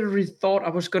literally thought I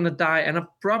was gonna die, and I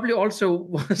probably also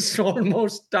was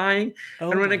almost dying.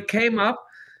 Oh And when I my. came up,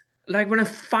 like when I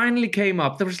finally came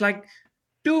up, there was like,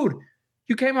 dude,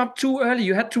 you came up too early.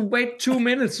 You had to wait 2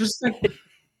 minutes. Just like,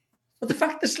 what the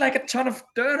fuck? There's like a ton of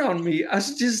dirt on me. I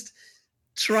was just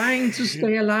trying to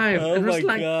stay alive, Oh and my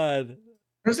god.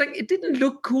 I was like, it didn't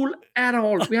look cool at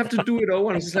all. We have to do it over.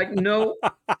 And I was like, no,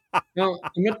 no,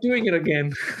 I'm not doing it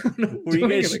again. I'm not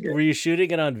doing it again. Were you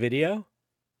shooting it on video?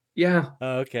 Yeah,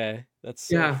 Oh, okay. That's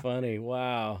so yeah, funny.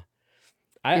 Wow.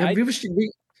 yeah. I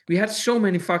We had so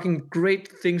many fucking great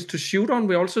things to shoot on.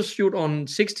 We also shoot on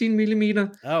 16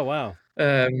 millimeter. Oh wow.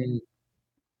 Um,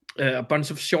 a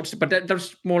bunch of shorts, but that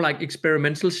was more like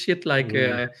experimental shit. Like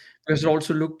Mm. because it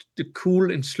also looked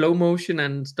cool in slow motion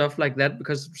and stuff like that.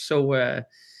 Because so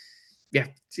yeah,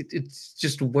 it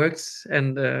just works,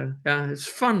 and yeah, it's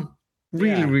fun.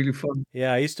 Really, Yeah. really fun.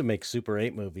 Yeah, I used to make Super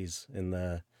 8 movies in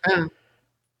the Yeah,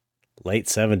 late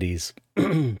 70s.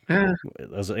 yeah, Yeah,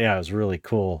 it was really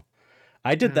cool.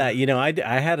 I did that, yeah, I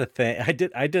had a thing.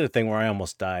 I did a thing where I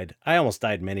almost died. I almost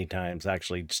died many times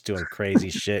actually, just doing crazy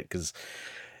shit, cuz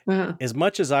yeah. as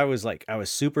much as I was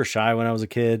super shy when I was a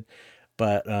kid,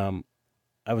 but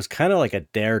I was kind of like a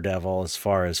daredevil as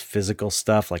far as physical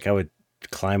stuff. Like I would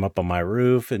climb up on my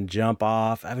roof and jump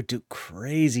off. I would do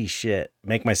crazy shit,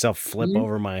 make myself flip Mhm.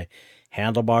 over my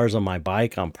handlebars on my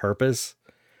bike on purpose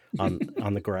on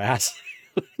the grass.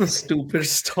 That's stupid.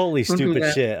 It's totally Don't do stupid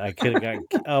that. shit. I could have gotten.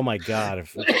 Oh my god!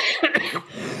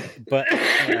 But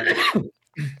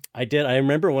I did. I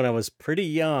remember when I was pretty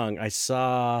young, I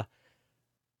saw.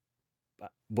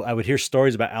 I would hear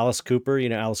stories about Alice Cooper. You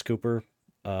know Alice Cooper.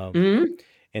 Um, Mhm.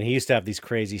 And he used to have these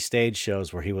crazy stage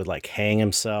shows where he would like hang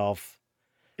himself.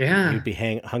 He'd Yeah. be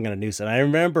hung on a noose. And I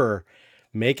remember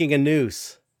making a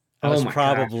noose. I Oh was my God.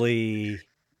 probably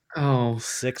Oh.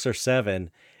 6 or 7,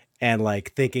 and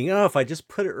like thinking, oh, if I just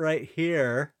put it right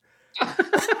here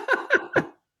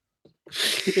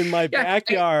in my Yeah,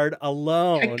 backyard I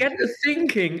alone, get the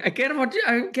thinking. I get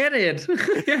it.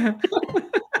 Yeah.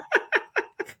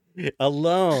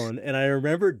 alone. And I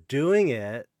remember doing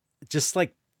it just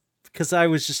like because I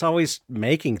was just always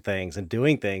making things and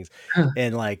doing things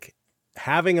and like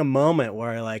having a moment where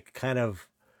I like kind of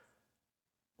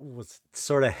was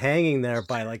sort of hanging there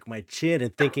by like my chin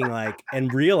and thinking like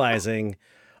and realizing,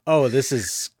 oh, this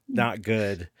is not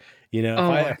good. You know, Oh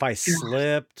my if I God.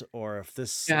 slipped or if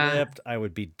this Yeah. slipped, I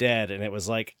would be dead. And it was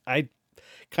like I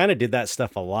kind of did that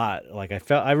stuff a lot. Like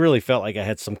I really felt like I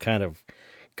had some kind of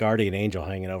guardian angel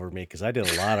hanging over me because I did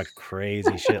a lot of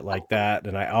crazy shit like that,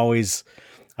 and I always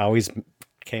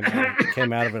came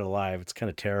out of it alive. It's kind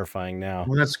of terrifying now.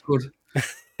 Well, that's good.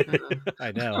 Uh,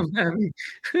 I know. I'm happy.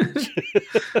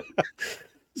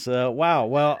 So wow.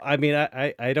 Well, I mean,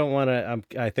 I don't want to.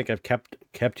 I think I've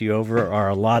kept you over our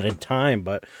allotted time,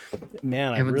 but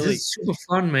man, Yeah, I'm but this really is super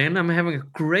fun, man. I'm having a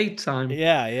great time.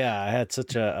 yeah. I had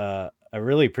such a. I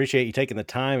really appreciate you taking the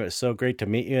time. It's so great to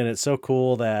meet you, and it's so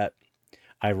cool that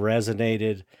I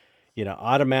resonated. You know,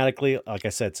 automatically. Like I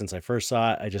said, since I first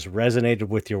saw it, I just resonated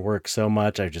with your work so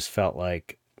much. I just felt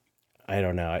like I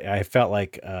don't know. I felt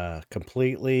like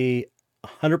completely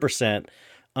 100%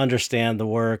 understand the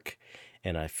work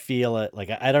and I feel it. Like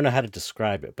I don't know how to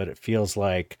describe it, but it feels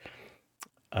like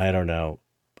I don't know.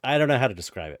 I don't know how to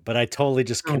describe it, but I totally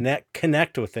just Oh,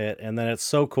 connect with it, and then it's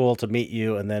so cool to meet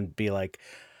you and then be like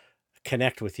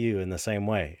connect with you in the same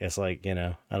way. It's like, you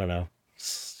know, I don't know.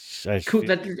 I just cool.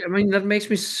 feel, I mean, that makes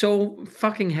me so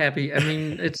fucking happy. I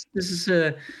mean, this is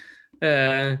uh,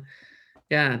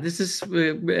 yeah, this is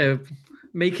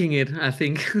making it. I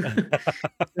think.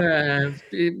 Yeah,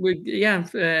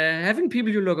 having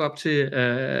people you look up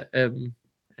to, at,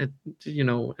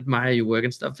 admire your work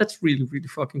and stuff. That's really, really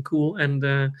fucking cool. And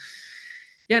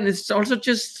yeah, and it's also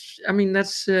just. I mean,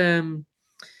 that's. Yeah,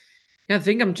 I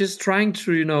think I'm just trying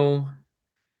to,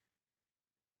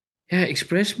 yeah,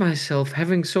 express myself,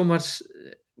 having so much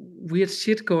weird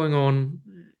shit going on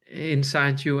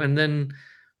inside you, and then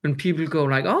when people go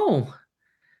like, "Oh,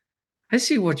 I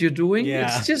see what you're doing,"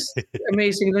 yeah. it's just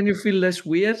amazing. Then you feel less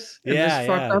weird and less Yeah,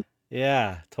 fucked yeah. up. Yeah,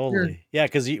 Yeah, totally. Yeah,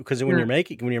 cuz yeah, when you're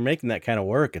making that kind of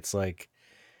work, it's like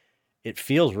it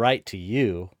feels right to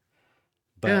you,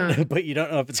 but yeah, but you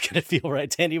don't know if it's going to feel right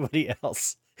to anybody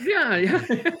else. yeah, yeah.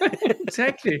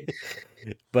 Exactly.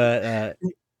 But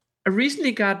I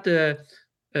recently got a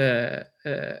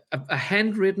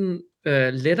handwritten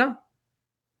letter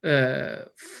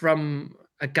from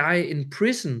a guy in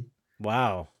prison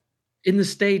wow. in the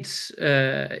States.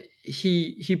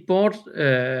 He bought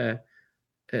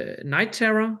Night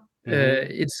Terror. Mhm.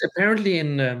 It's apparently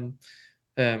in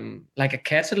like a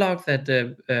catalog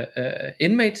that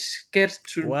inmates get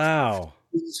to, Wow.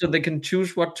 so they can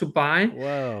choose what to buy.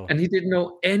 Whoa. And he didn't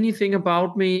know anything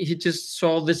about me. He just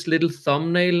saw this little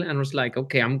thumbnail and was like,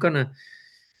 "Okay, I'm gonna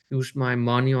use my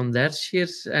money on that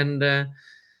shit." And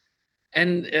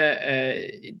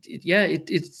yeah,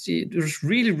 it was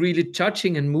really, really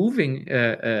touching and moving.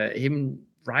 Him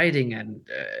writing and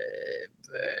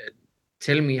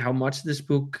telling me how much this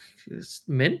book is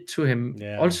meant to him.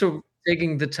 Yeah. Also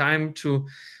taking the time to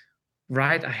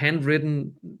write a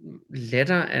handwritten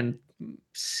letter and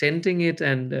sending it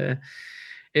and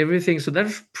everything. So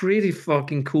that's pretty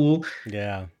fucking cool.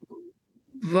 Yeah.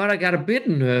 But I got a bit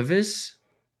nervous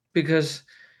because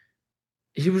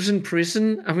he was in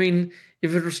prison. I mean,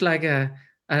 if it was like a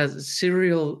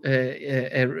serial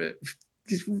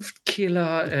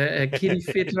killer, a kitty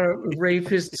fiddler,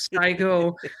 rapist,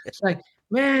 psycho, it's like,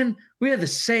 man, we're the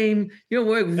same. Your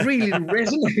work really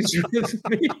resonates with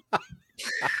me.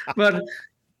 But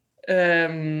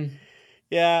um,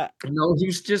 Yeah. no, he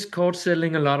was just caught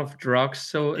selling a lot of drugs,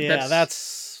 so Yeah,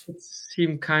 that's that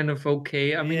seemed kind of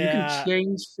okay. I mean, you can yeah,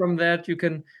 change from that. You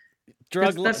can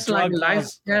that's like a drug life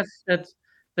laws. path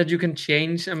that you can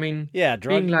change. I mean, Yeah,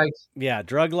 being like,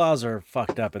 drug laws are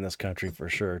fucked up in this country for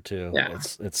sure too. yeah,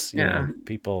 It's, you yeah, know,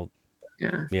 people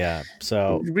yeah. yeah.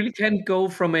 So, You really can't go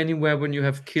from anywhere when you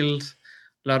have killed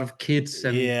a lot of kids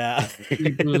and yeah.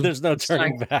 people. There's no It's like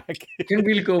turning back. you can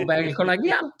really go back and go like,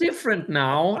 yeah, I'm different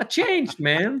now. I changed,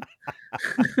 man.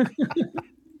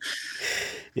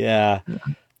 Yeah.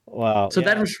 Wow. So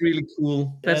that Yeah. was really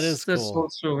cool. That is That's cool.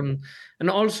 also and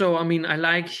also, I mean, I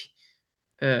like.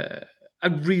 I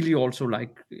really also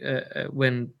like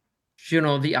when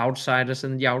the outsiders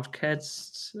and the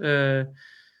outcasts.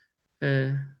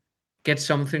 uh, get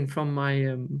something from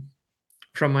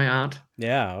my art.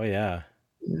 Yeah, oh yeah.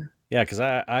 Yeah. Yeah, because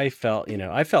I felt,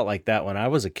 I felt like that when I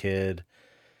was a kid.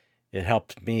 It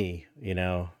helped me,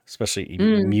 especially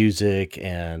Mm, music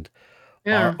and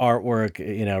yeah. artwork,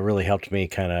 really helped me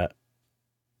kind of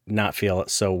not feel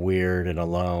so weird and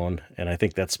alone. And I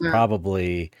think that's Yeah.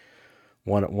 probably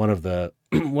one of the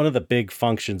one of the big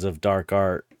functions of dark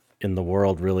art in the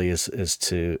world really is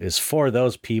for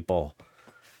those people.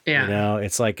 Yeah.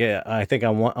 It's like I think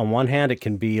on one hand it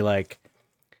can be like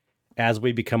as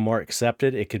we become more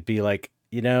accepted, it could be like,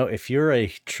 if you're a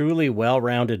truly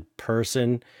well-rounded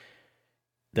person,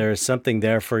 there is something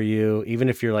there for you, even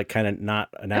if you're like kind of not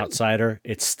an Yeah. outsider.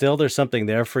 It's still there's something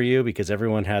there for you because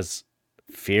everyone has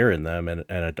fear in them and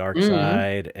a dark Mhm.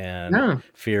 side and Yeah.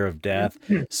 fear of death.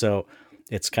 Mhm. So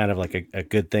it's kind of like a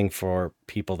good thing for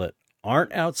people that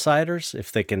aren't outsiders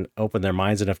if they can open their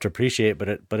minds enough to appreciate.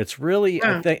 But it's really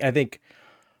Yeah. I think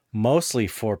mostly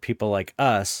for people like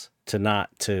us to not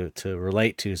to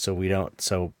relate to, so we don't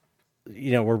so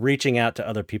we're reaching out to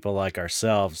other people like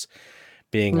ourselves,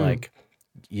 being Mm. like,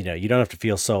 you don't have to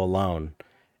feel so alone.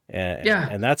 Yeah.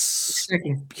 And that's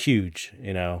Exactly. huge,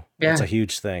 that's a Yeah.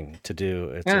 huge thing to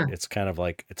do. Yeah. It's kind of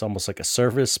like, it's almost like a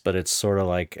service, but it's sort of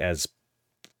like as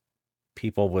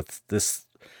people with this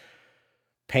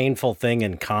painful thing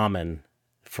in common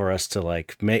for us to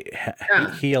like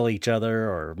Yeah. heal each other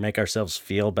or make ourselves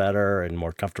feel better and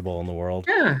more comfortable in the world,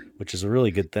 Yeah. which is a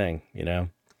really good thing. Yeah.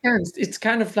 It's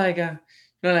kind of like a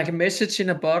like a message in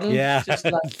a bottle. Yeah, Just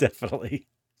like definitely.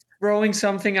 throwing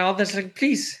something out that's like,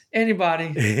 please,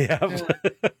 anybody. Yeah.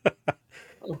 Yeah.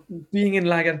 Being in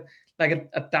like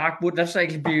a dark wood, that's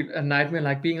actually be a nightmare.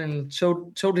 Like being in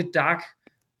a totally dark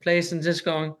place and just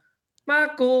going,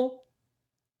 Marco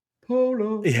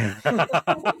Polo. Yeah.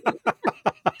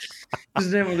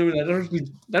 Just never do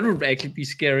that. That would actually be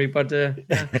scary. But yeah.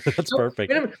 That's So wait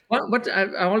perfect. a minute. What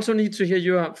I also need to hear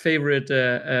your favorite.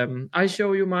 I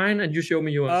show you mine and you show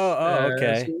me Oh, yours. oh, So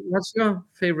okay. what's your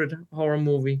favorite horror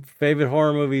movie? Favorite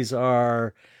horror movies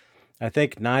are, I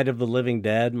think, Night of the Living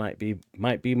Dead might be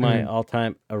my Mm.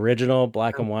 all-time original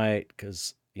black and white,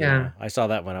 because Yeah. I saw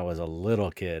that when I was a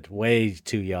little kid, way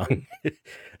too young.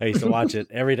 I used to watch it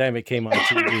every time it came on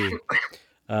TV.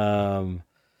 Um,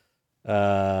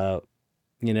 uh,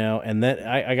 and then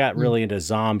I got Mm. really into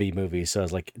zombie movies. So I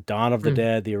was like Dawn of the Mm.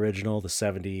 Dead, the original,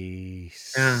 the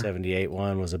Yeah. 78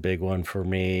 one was a big one for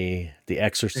me. The The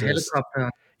Exorcist.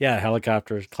 helicopter. Yeah,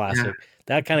 Helicopters, Yeah. classic.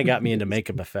 That kind of got me into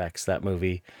makeup effects, that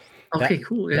movie. That Okay,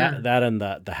 cool. Yeah. that and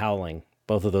the Howling.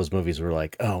 Both of those movies were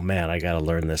like, "Oh man, I got to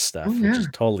learn this Oh stuff," which yeah. has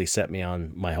totally set me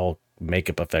on my whole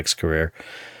makeup effects career.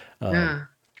 Um Yeah.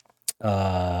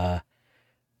 uh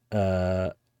uh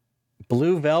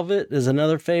Blue Velvet is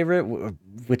another favorite,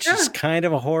 which is Yeah. kind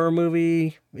of a horror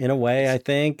movie in a way, I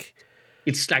think.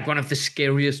 It's like one of the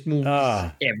scariest movies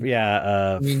ever.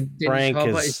 Yeah, I mean, Dennis Frank Hopper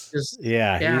is is, just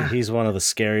yeah, yeah, he's one of the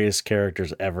scariest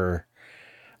characters ever.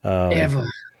 Um ever.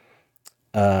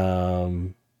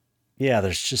 um Yeah,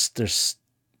 there's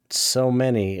so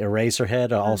many.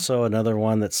 Eraserhead, also another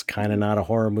one that's kind of not a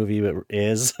horror movie, but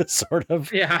is sort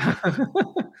of. Yeah.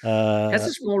 Has Uh, a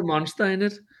small monster in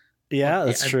it. Or yeah, yeah,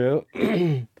 that's a true.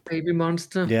 baby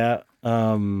monster. Yeah.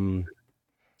 I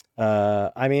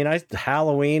mean,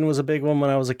 Halloween was a big one when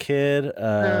I was a kid.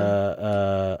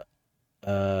 Yeah.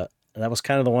 That was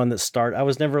kind of the one that started. I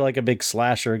was never like a big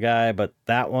slasher guy, but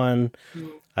that one,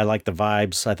 Mm. I liked the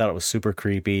vibes. I thought it was super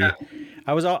creepy. Yeah.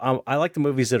 I like the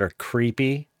movies that are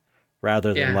creepy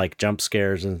rather than Yeah. like jump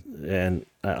scares, and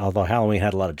although Halloween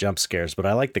had a lot of jump scares, but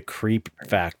I like the creep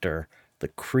factor, the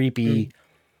Mm.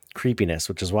 creepiness,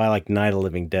 which is why I like Night of the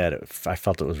Living Dead. I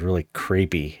felt it was really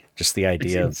creepy, just the It's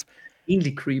idea of,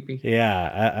 insanely creepy.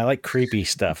 yeah, I like creepy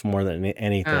stuff more than Yeah.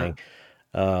 anything.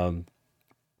 Um,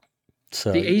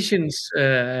 so The Asians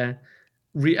are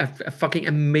fucking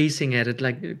amazing at it,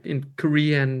 like in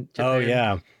Korea and oh Japan.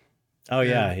 yeah. Oh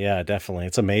Yeah. yeah, yeah, definitely.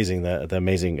 It's amazing the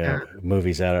amazing Yeah.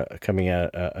 movies coming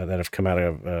out that have come out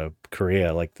of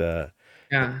Korea, like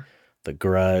Yeah. the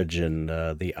Grudge and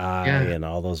the Eye Yeah. and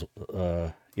all those.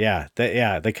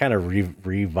 They kind of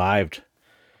revived.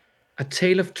 A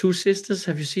Tale of Two Sisters.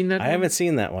 Have you seen that I haven't one?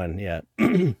 seen that one yet.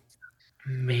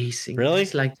 Amazing. It has Really?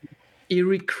 like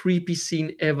eerie, creepy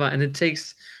scene ever, and it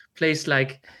takes place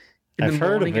like in the I've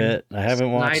heard of morning and it. I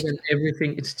haven't night watched. and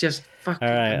everything. It's just All fucking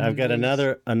right, I've got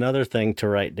amazing. another thing to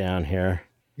write down here.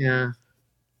 Yeah.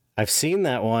 I've seen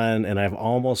that one and I've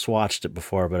almost watched it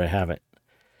before, but I haven't.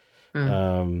 Uh,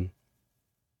 Um,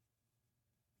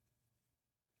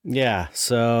 yeah,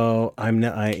 so I'm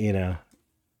not.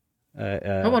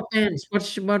 How about bands? What?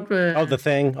 Oh, The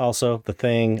Thing, also The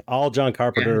Thing, all John Yeah,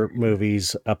 Carpenter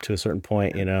movies up to a certain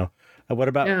point, you know. What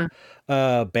about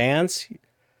yeah, bands?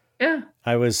 yeah,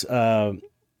 I was uh,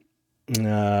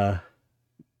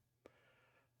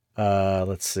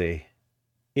 let's see.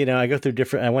 You know, I went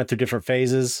through different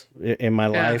phases in my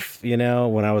yeah, life, you know.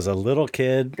 When I was a little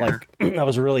kid, yeah. like I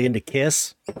was really into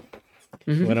Kiss.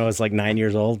 When I Hmm. was like 9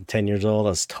 years old, 10 years old, I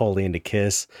was totally into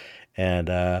Kiss. And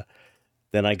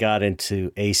then I got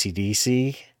into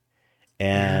AC/DC,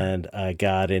 Yeah. and I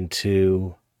got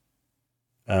into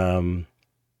um,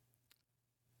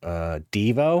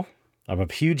 Devo. I'm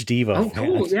a huge Devo Oh, fan.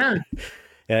 cool. Yeah,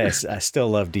 And I still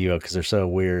love Devo because they're so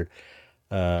weird.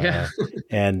 yeah. Uh,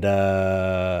 and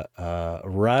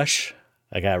Rush.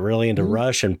 I got really into Mhm.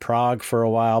 Rush and prog for a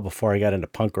while before I got into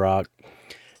punk rock.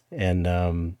 And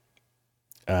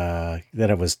then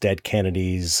it was Dead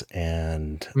Kennedys,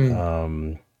 and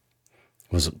Mm.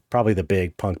 was probably the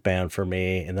big punk band for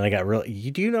me. And then I got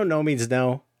really. Do you know No Means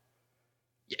No?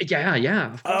 Yeah,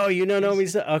 yeah. Of Oh, course. you know No Yes.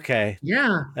 Means No? Okay,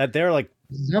 Yeah. they're like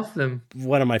Love them.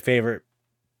 one of my favorite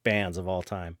bands of all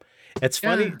time. It's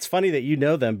funny. Yeah. It's funny that you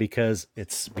know them because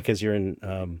you're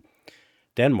in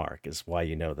Denmark is why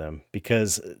you know them,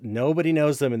 because nobody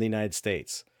knows them in the United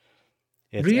States.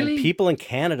 And Really? people in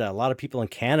Canada, a lot of people in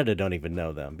Canada don't even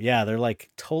know them. Yeah, they're like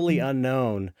totally Mm.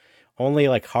 unknown. Only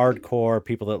like hardcore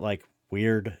people that like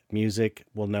weird music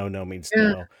will know No Means Yeah.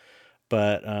 No.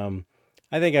 But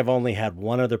I think I've only had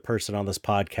one other person on this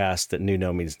podcast that knew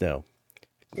No Means No.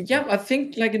 Yeah, I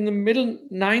think like in the middle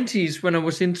 90s when I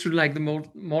was into like the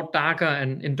more darker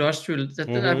and industrial, that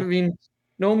I Mm-hmm. mean,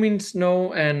 No Means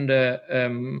No and the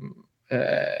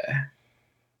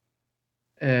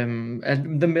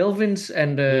Melvins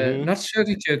and Mm-hmm. not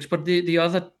Circle Jerks, but the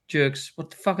other jerks. What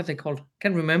the fuck are they called?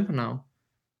 Can't remember now.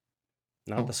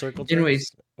 Not the Oh, circle jerks.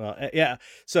 anyways, Well, yeah.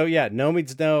 So yeah, No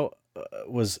Means No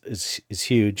is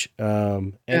huge.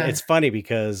 And yeah. it's funny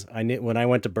because I knew when I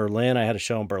went to Berlin, I had a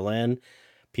show in Berlin.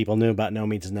 People knew about No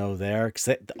Means No there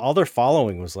because all their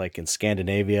following was like in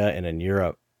Scandinavia and in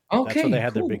Europe. That's where they Okay,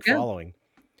 had their cool. big Yeah, following.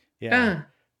 Yeah, yeah,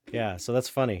 yeah. So that's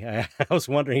funny. I was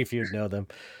wondering if you'd know them.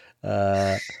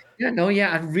 Uh, yeah. No,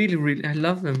 yeah. I really, really, I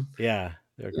love them. yeah,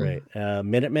 they're Yeah, great.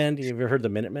 Minutemen. Do you ever heard the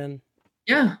Minutemen?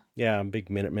 yeah. Yeah, I'm a big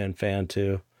Minutemen fan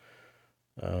too.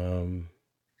 Um,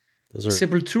 those are.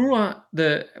 Sepultura,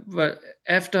 but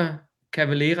after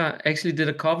Cavalera actually did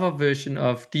a cover version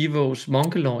of Devo's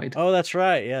Mongoloid. Oh, that's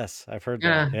right. Yes, I've heard that.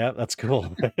 Yeah, Yeah, that's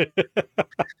cool.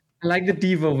 I like the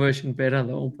Devo version better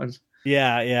though. But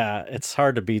Yeah, yeah. It's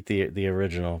hard to beat the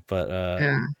original, but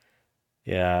yeah,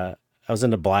 yeah. I was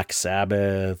into Black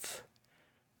Sabbath.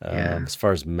 yeah. As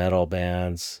far as metal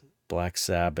bands, Black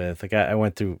Sabbath. I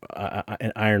went through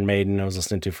Iron Maiden. I was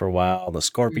listening to for a while. The Mm.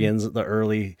 Scorpions, the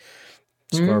early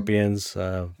Mm. Scorpions,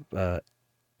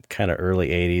 kind of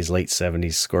early '80s, late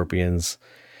 '70s Scorpions.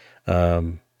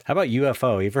 How about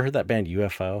UFO? You ever heard that band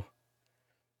UFO?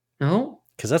 No.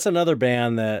 Because that's another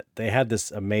band that they had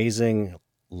this amazing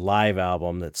live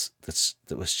album that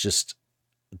was just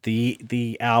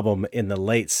the album in the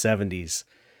late '70s,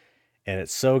 and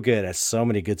it's so good. It has so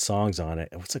many good songs on it.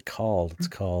 What's it called? It's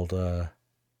called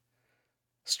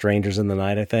Strangers in the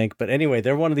Night, I think. But anyway,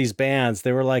 they're one of these bands.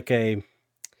 They were like a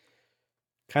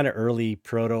kind of early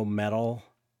proto metal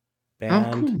Oh,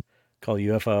 band cool. called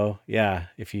UFO. Yeah,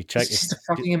 if you It's check, if just a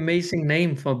fucking amazing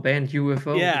name for a band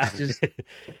UFO. yeah, It's just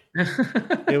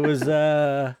it was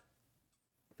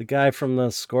the guy from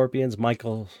the Scorpions,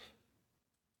 Michael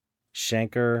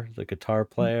Schenker, the guitar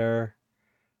player,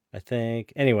 I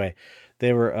think. Anyway,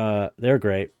 they're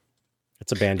great.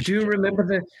 It's a band you Do should you check.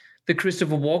 remember the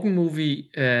Christopher Walken movie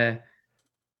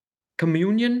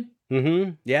Communion?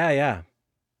 Mm-hmm. Yeah, yeah,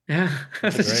 Yeah,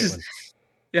 that's a it's great just one.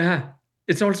 yeah.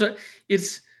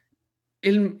 It's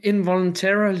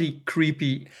involuntarily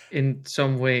creepy in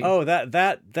some way. Oh,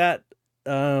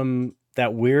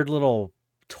 that weird little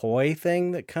toy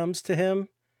thing that comes to him.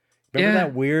 Remember that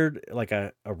Yeah, weird like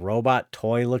a robot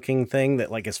toy looking thing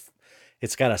that like is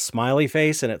it's got a smiley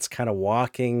face and it's kind of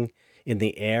walking in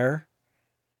the air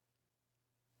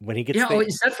when he gets yeah. Oh, the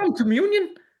is that from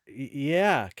Communion?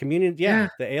 yeah, communion, Yeah, yeah,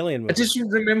 the alien I movie. just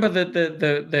remember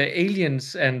the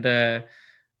aliens and uh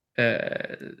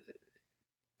yeah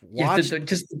Watch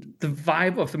just the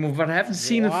vibe of the movie. But I haven't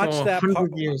seen it watch for that part.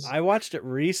 100 years. I watched it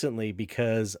recently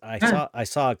because Yeah, I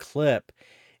saw a clip,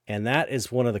 and that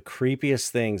is one of the creepiest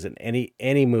things in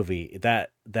any movie.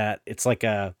 That it's like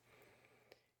a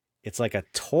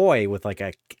toy with like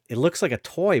a it looks like a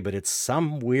toy, but it's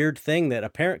some weird thing that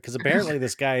apparently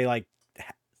this guy like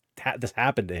this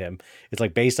happened to him. It's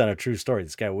like based on a true story.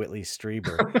 This guy Whitley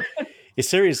Strieber.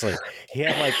 Seriously, he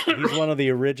had like he's one of the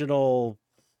original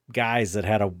guys that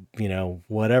had a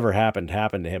whatever happened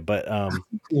to him. But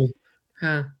Cool.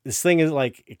 Yeah. this thing is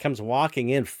like it comes walking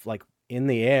in like in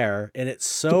the air, and it's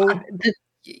So so.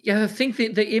 yeah, I think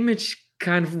the image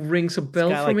kind of rings a It's bell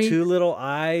got for like me. two little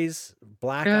eyes,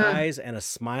 black Yeah. eyes, and a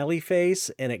smiley face,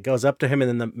 and it goes up to him, and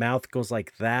then the mouth goes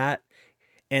like that,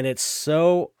 and it's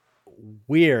so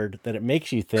weird that it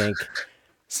makes you think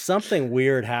something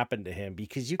weird happened to him,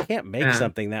 because you can't make Yeah.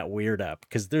 something that weird up,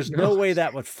 because there's No. no way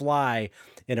that would fly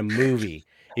in a movie.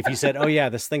 If you said, "Oh yeah,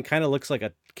 this thing kind of looks like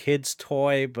a kid's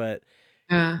toy," but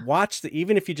Yeah.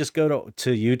 even if you just go to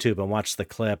YouTube and watch the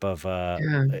clip of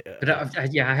Yeah.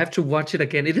 But yeah, I have to watch it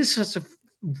again. It is such a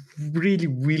really,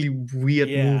 really weird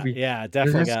yeah, movie. yeah, it It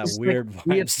definitely has got this like weird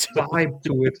weird vibes to vibe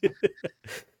to it. it.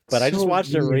 But I just So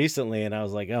watched it weird. recently, and I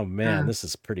was like, "Oh man, Yeah. this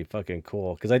is pretty fucking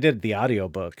cool," because I did the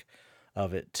audiobook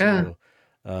of it Yeah. too.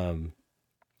 Um,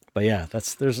 but yeah,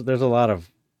 there's a lot of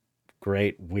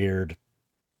great weird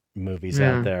movies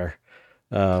out Yeah. there.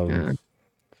 Um, Yeah.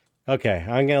 okay,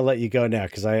 I'm gonna let you go now,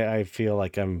 because I feel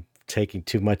like I'm taking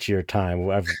too much of your time.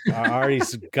 I've already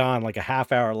gone like a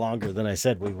half hour longer than I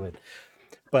said we would.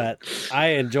 But I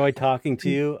enjoy talking to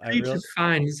you. I Beach really. is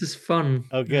fine. This is fun.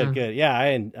 Oh, good, Yeah. good.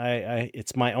 Yeah,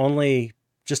 it's my only,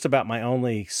 just about my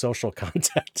only social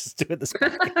contact is doing this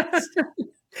podcast.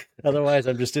 Otherwise,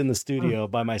 I'm just in the studio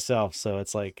by myself. So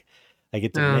it's like I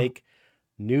get to Yeah. make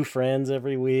new friends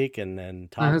every week and then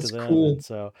talk to That's them. And cool.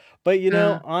 so, but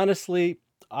Yeah. honestly,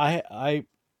 I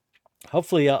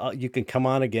hopefully you can come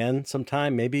on again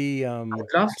sometime. Maybe I'd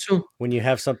love to. when you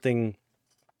have something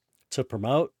to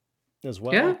promote as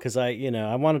well, Yeah. because I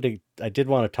did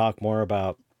want to talk more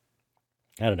about,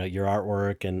 I don't know, your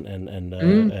artwork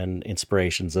Mm. and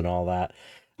inspirations and all that.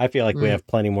 I feel like we Mm. have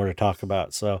plenty more to talk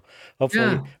about. So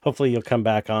Yeah. hopefully you'll come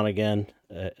back on again.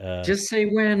 Just say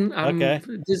when. Okay.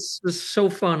 This was so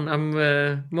fun. I'm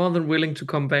more than willing to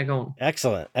come back on.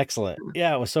 Excellent. Excellent.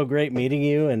 Yeah, it was so great meeting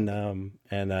you.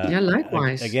 Yeah,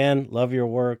 likewise. Again, love your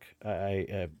work.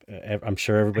 I'm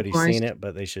sure everybody's Likewise. seen it,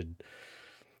 but they should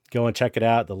go and check it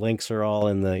out. The links are all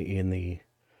in the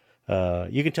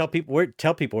you can tell people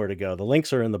where to go. The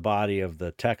links are in the body of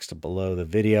the text below the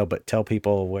video, but tell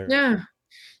people where. Yeah.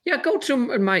 Yeah, go to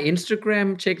my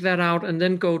Instagram, check that out, and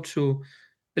then go to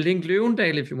Link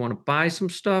Løvendal if you want to buy some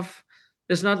stuff.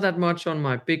 There's not that much on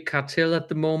my big cartel at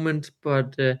the moment,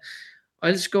 but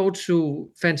I'll just go to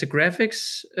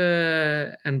Fantagraphics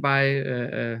and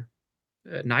buy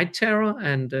Night Terror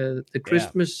and the Yeah.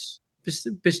 Christmas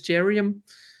Bestiarium.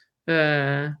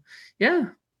 Uh, yeah,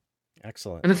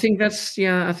 Excellent. and I think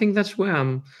that's where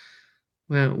I'm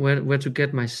where to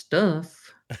get my stuff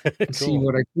and see Cool.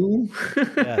 what I do.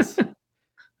 Yes. Yeah.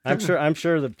 I'm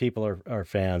sure that people are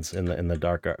fans in the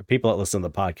dark art. People that listen to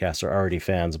the podcast are already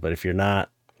fans, but if you're not,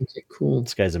 Okay, cool.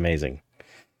 this guy's amazing.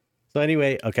 So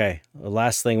anyway, okay. The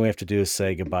last thing we have to do is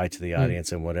say goodbye to the Mm.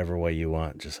 audience in whatever way you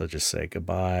want. Just say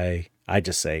goodbye. I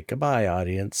just say goodbye,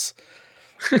 audience.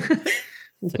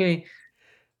 Okay.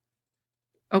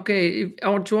 Okay.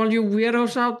 To all you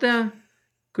weirdos out there,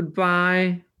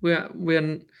 goodbye.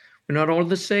 We're not all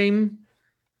the same.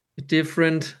 We're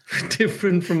different,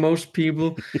 different from most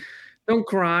people. Don't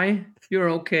cry. You're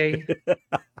okay.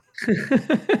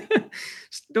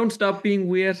 Don't stop being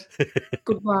weird.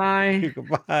 Goodbye.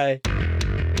 Goodbye.